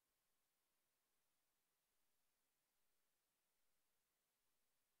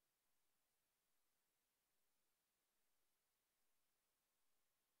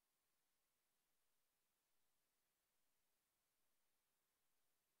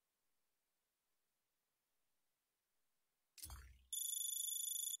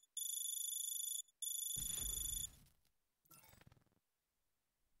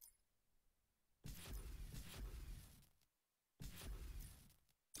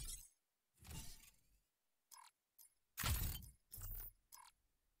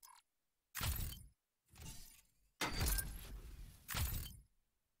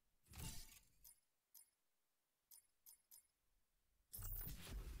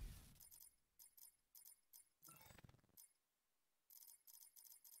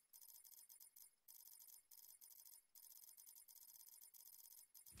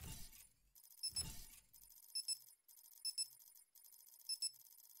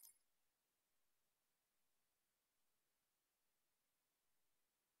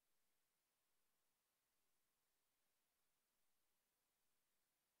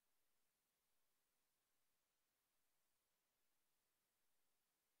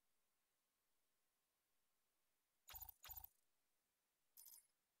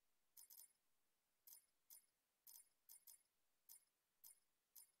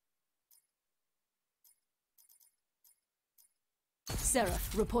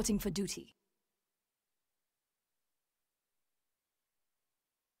 Seraph, reporting for duty.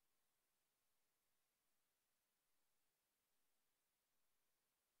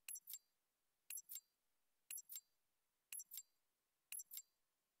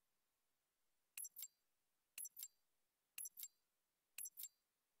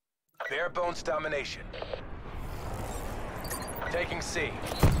 Bare bones domination. Taking C.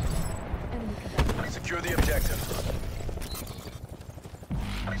 Secure the objective.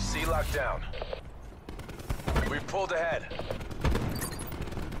 C locked down. We've pulled ahead.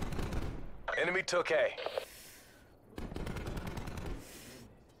 Enemy took A.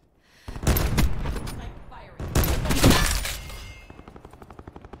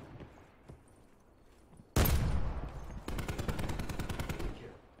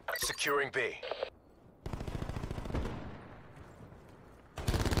 Securing B.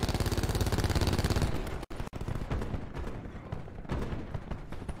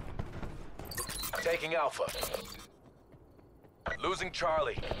 Taking Alpha. Losing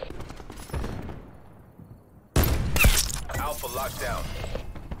Charlie. Alpha locked down.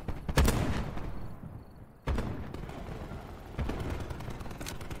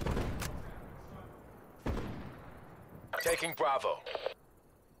 Taking Bravo.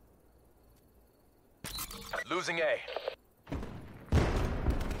 Losing A.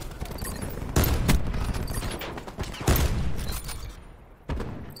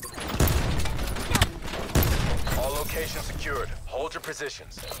 All locations secured. Hold your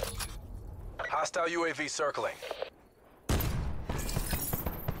positions. Hostile UAV circling.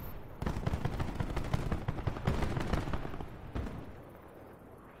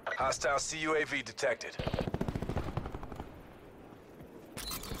 Hostile CUAV detected.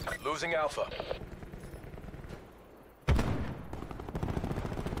 Losing Alpha.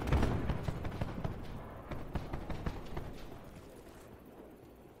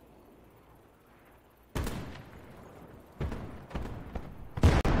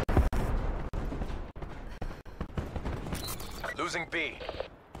 Losing B.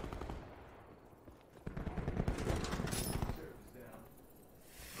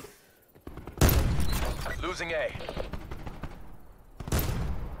 Losing A.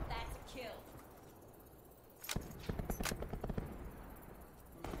 That's a kill.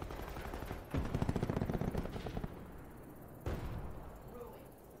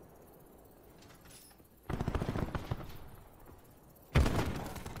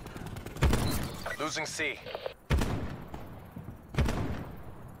 Losing C.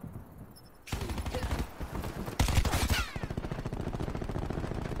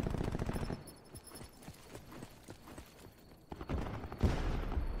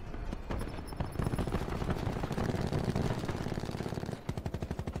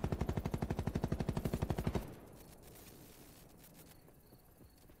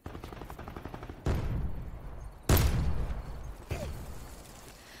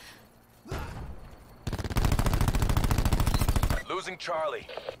 Losing Charlie.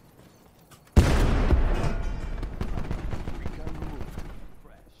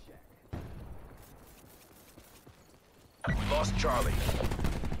 We lost Charlie.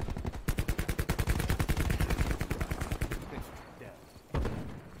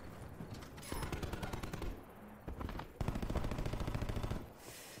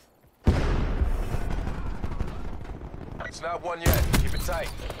 It's not one yet. Keep it tight.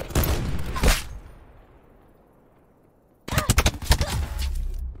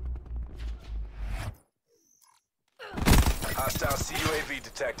 Hostile CUAV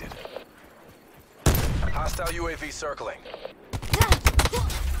detected. Hostile UAV circling.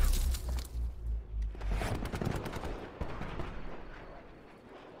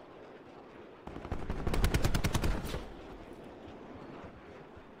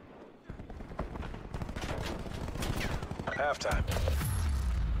 Halftime.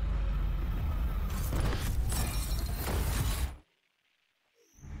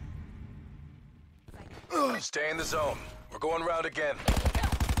 Stay in the zone. We're going round again.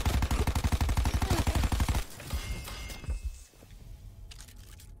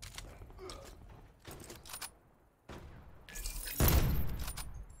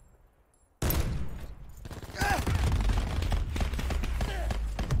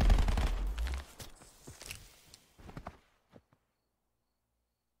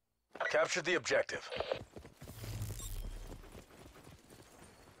 Capture the objective.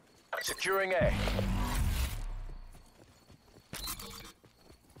 Securing A.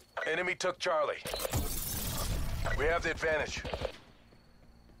 Enemy took Charlie. We have the advantage.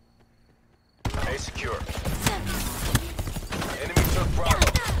 A secure. Enemy took Bravo.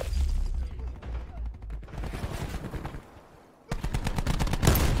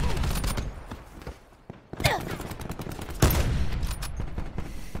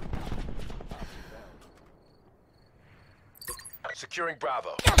 Securing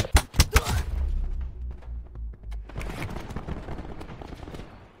Bravo.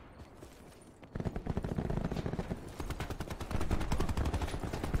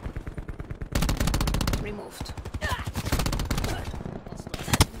 Removed.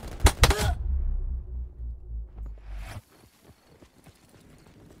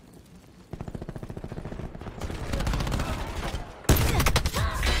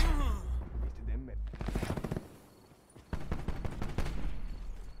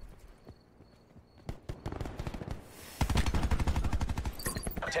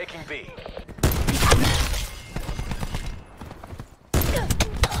 Taking B.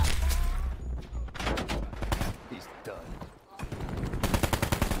 He's done.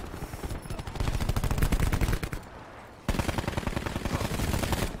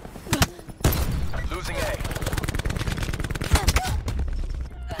 Losing A.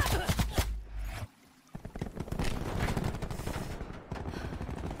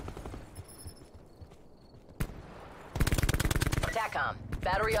 TACOM.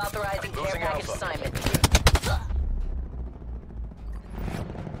 Battery authorizing care Losing package Alpha. assignment.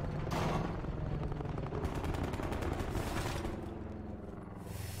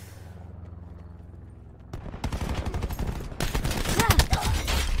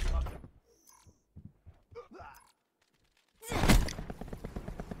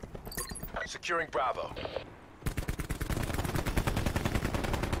 Securing Bravo.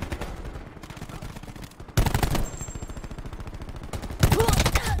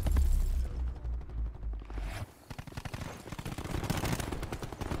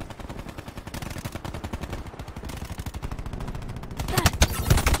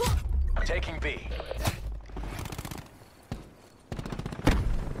 Taking B.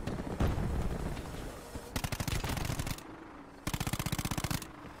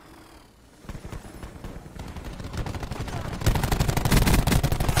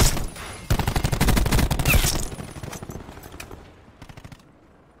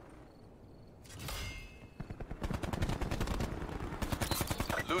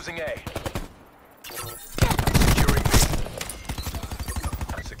 Losing A. Securing B.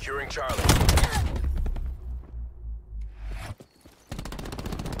 Securing Charlie.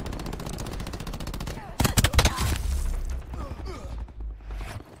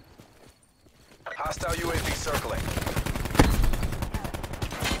 Hostile UAV circling.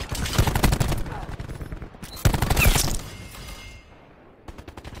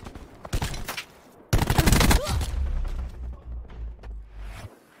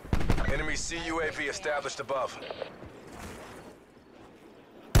 Enemy CUAV established above.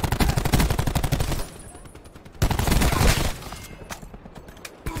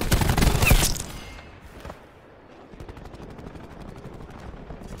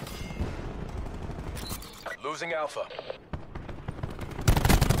 Losing Alpha.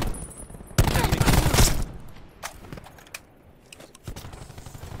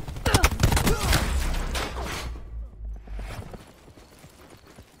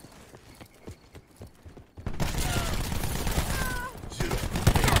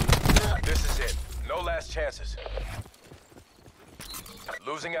 This is it. No last chances.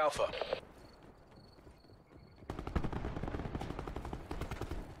 Losing Alpha.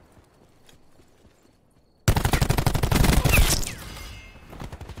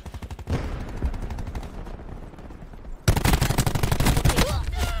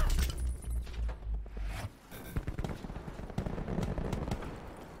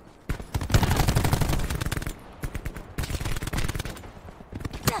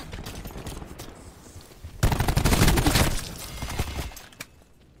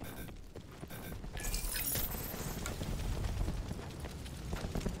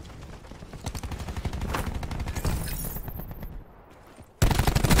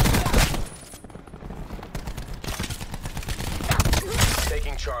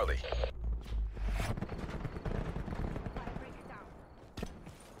 Taking Charlie.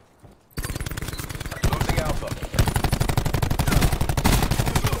 Losing Alpha.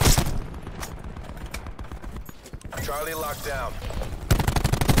 Charlie locked down.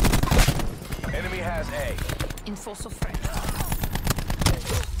 Enemy has A. In force of Franco.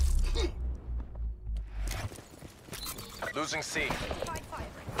 Losing C.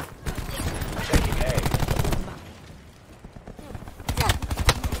 Taking A.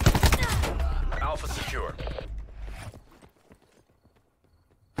 Alpha secure.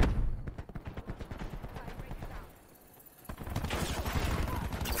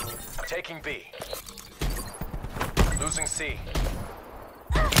 Taking B. Losing C.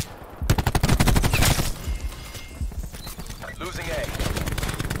 Losing A.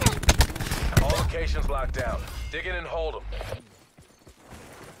 All locations locked down. Dig in and hold them.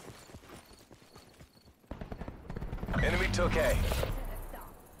 Enemy took A.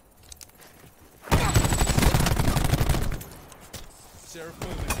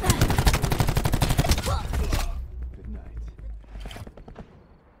 Good night.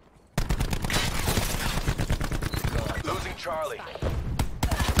 Losing Charlie.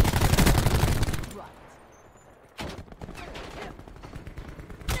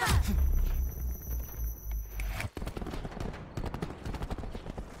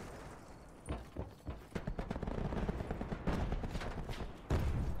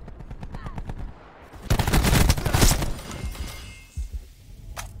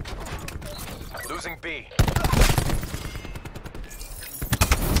 Losing B.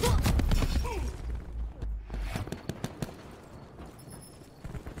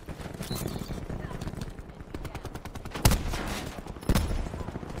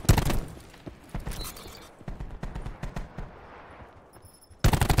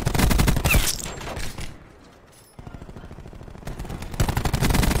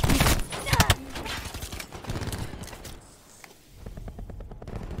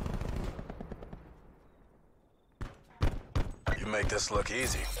 You make this look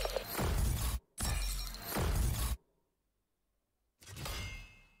easy.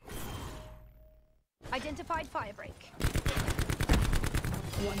 Identified firebreak.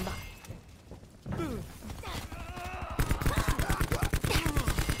 One by.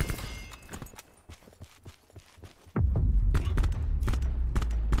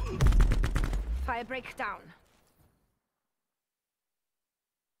 Fire break down.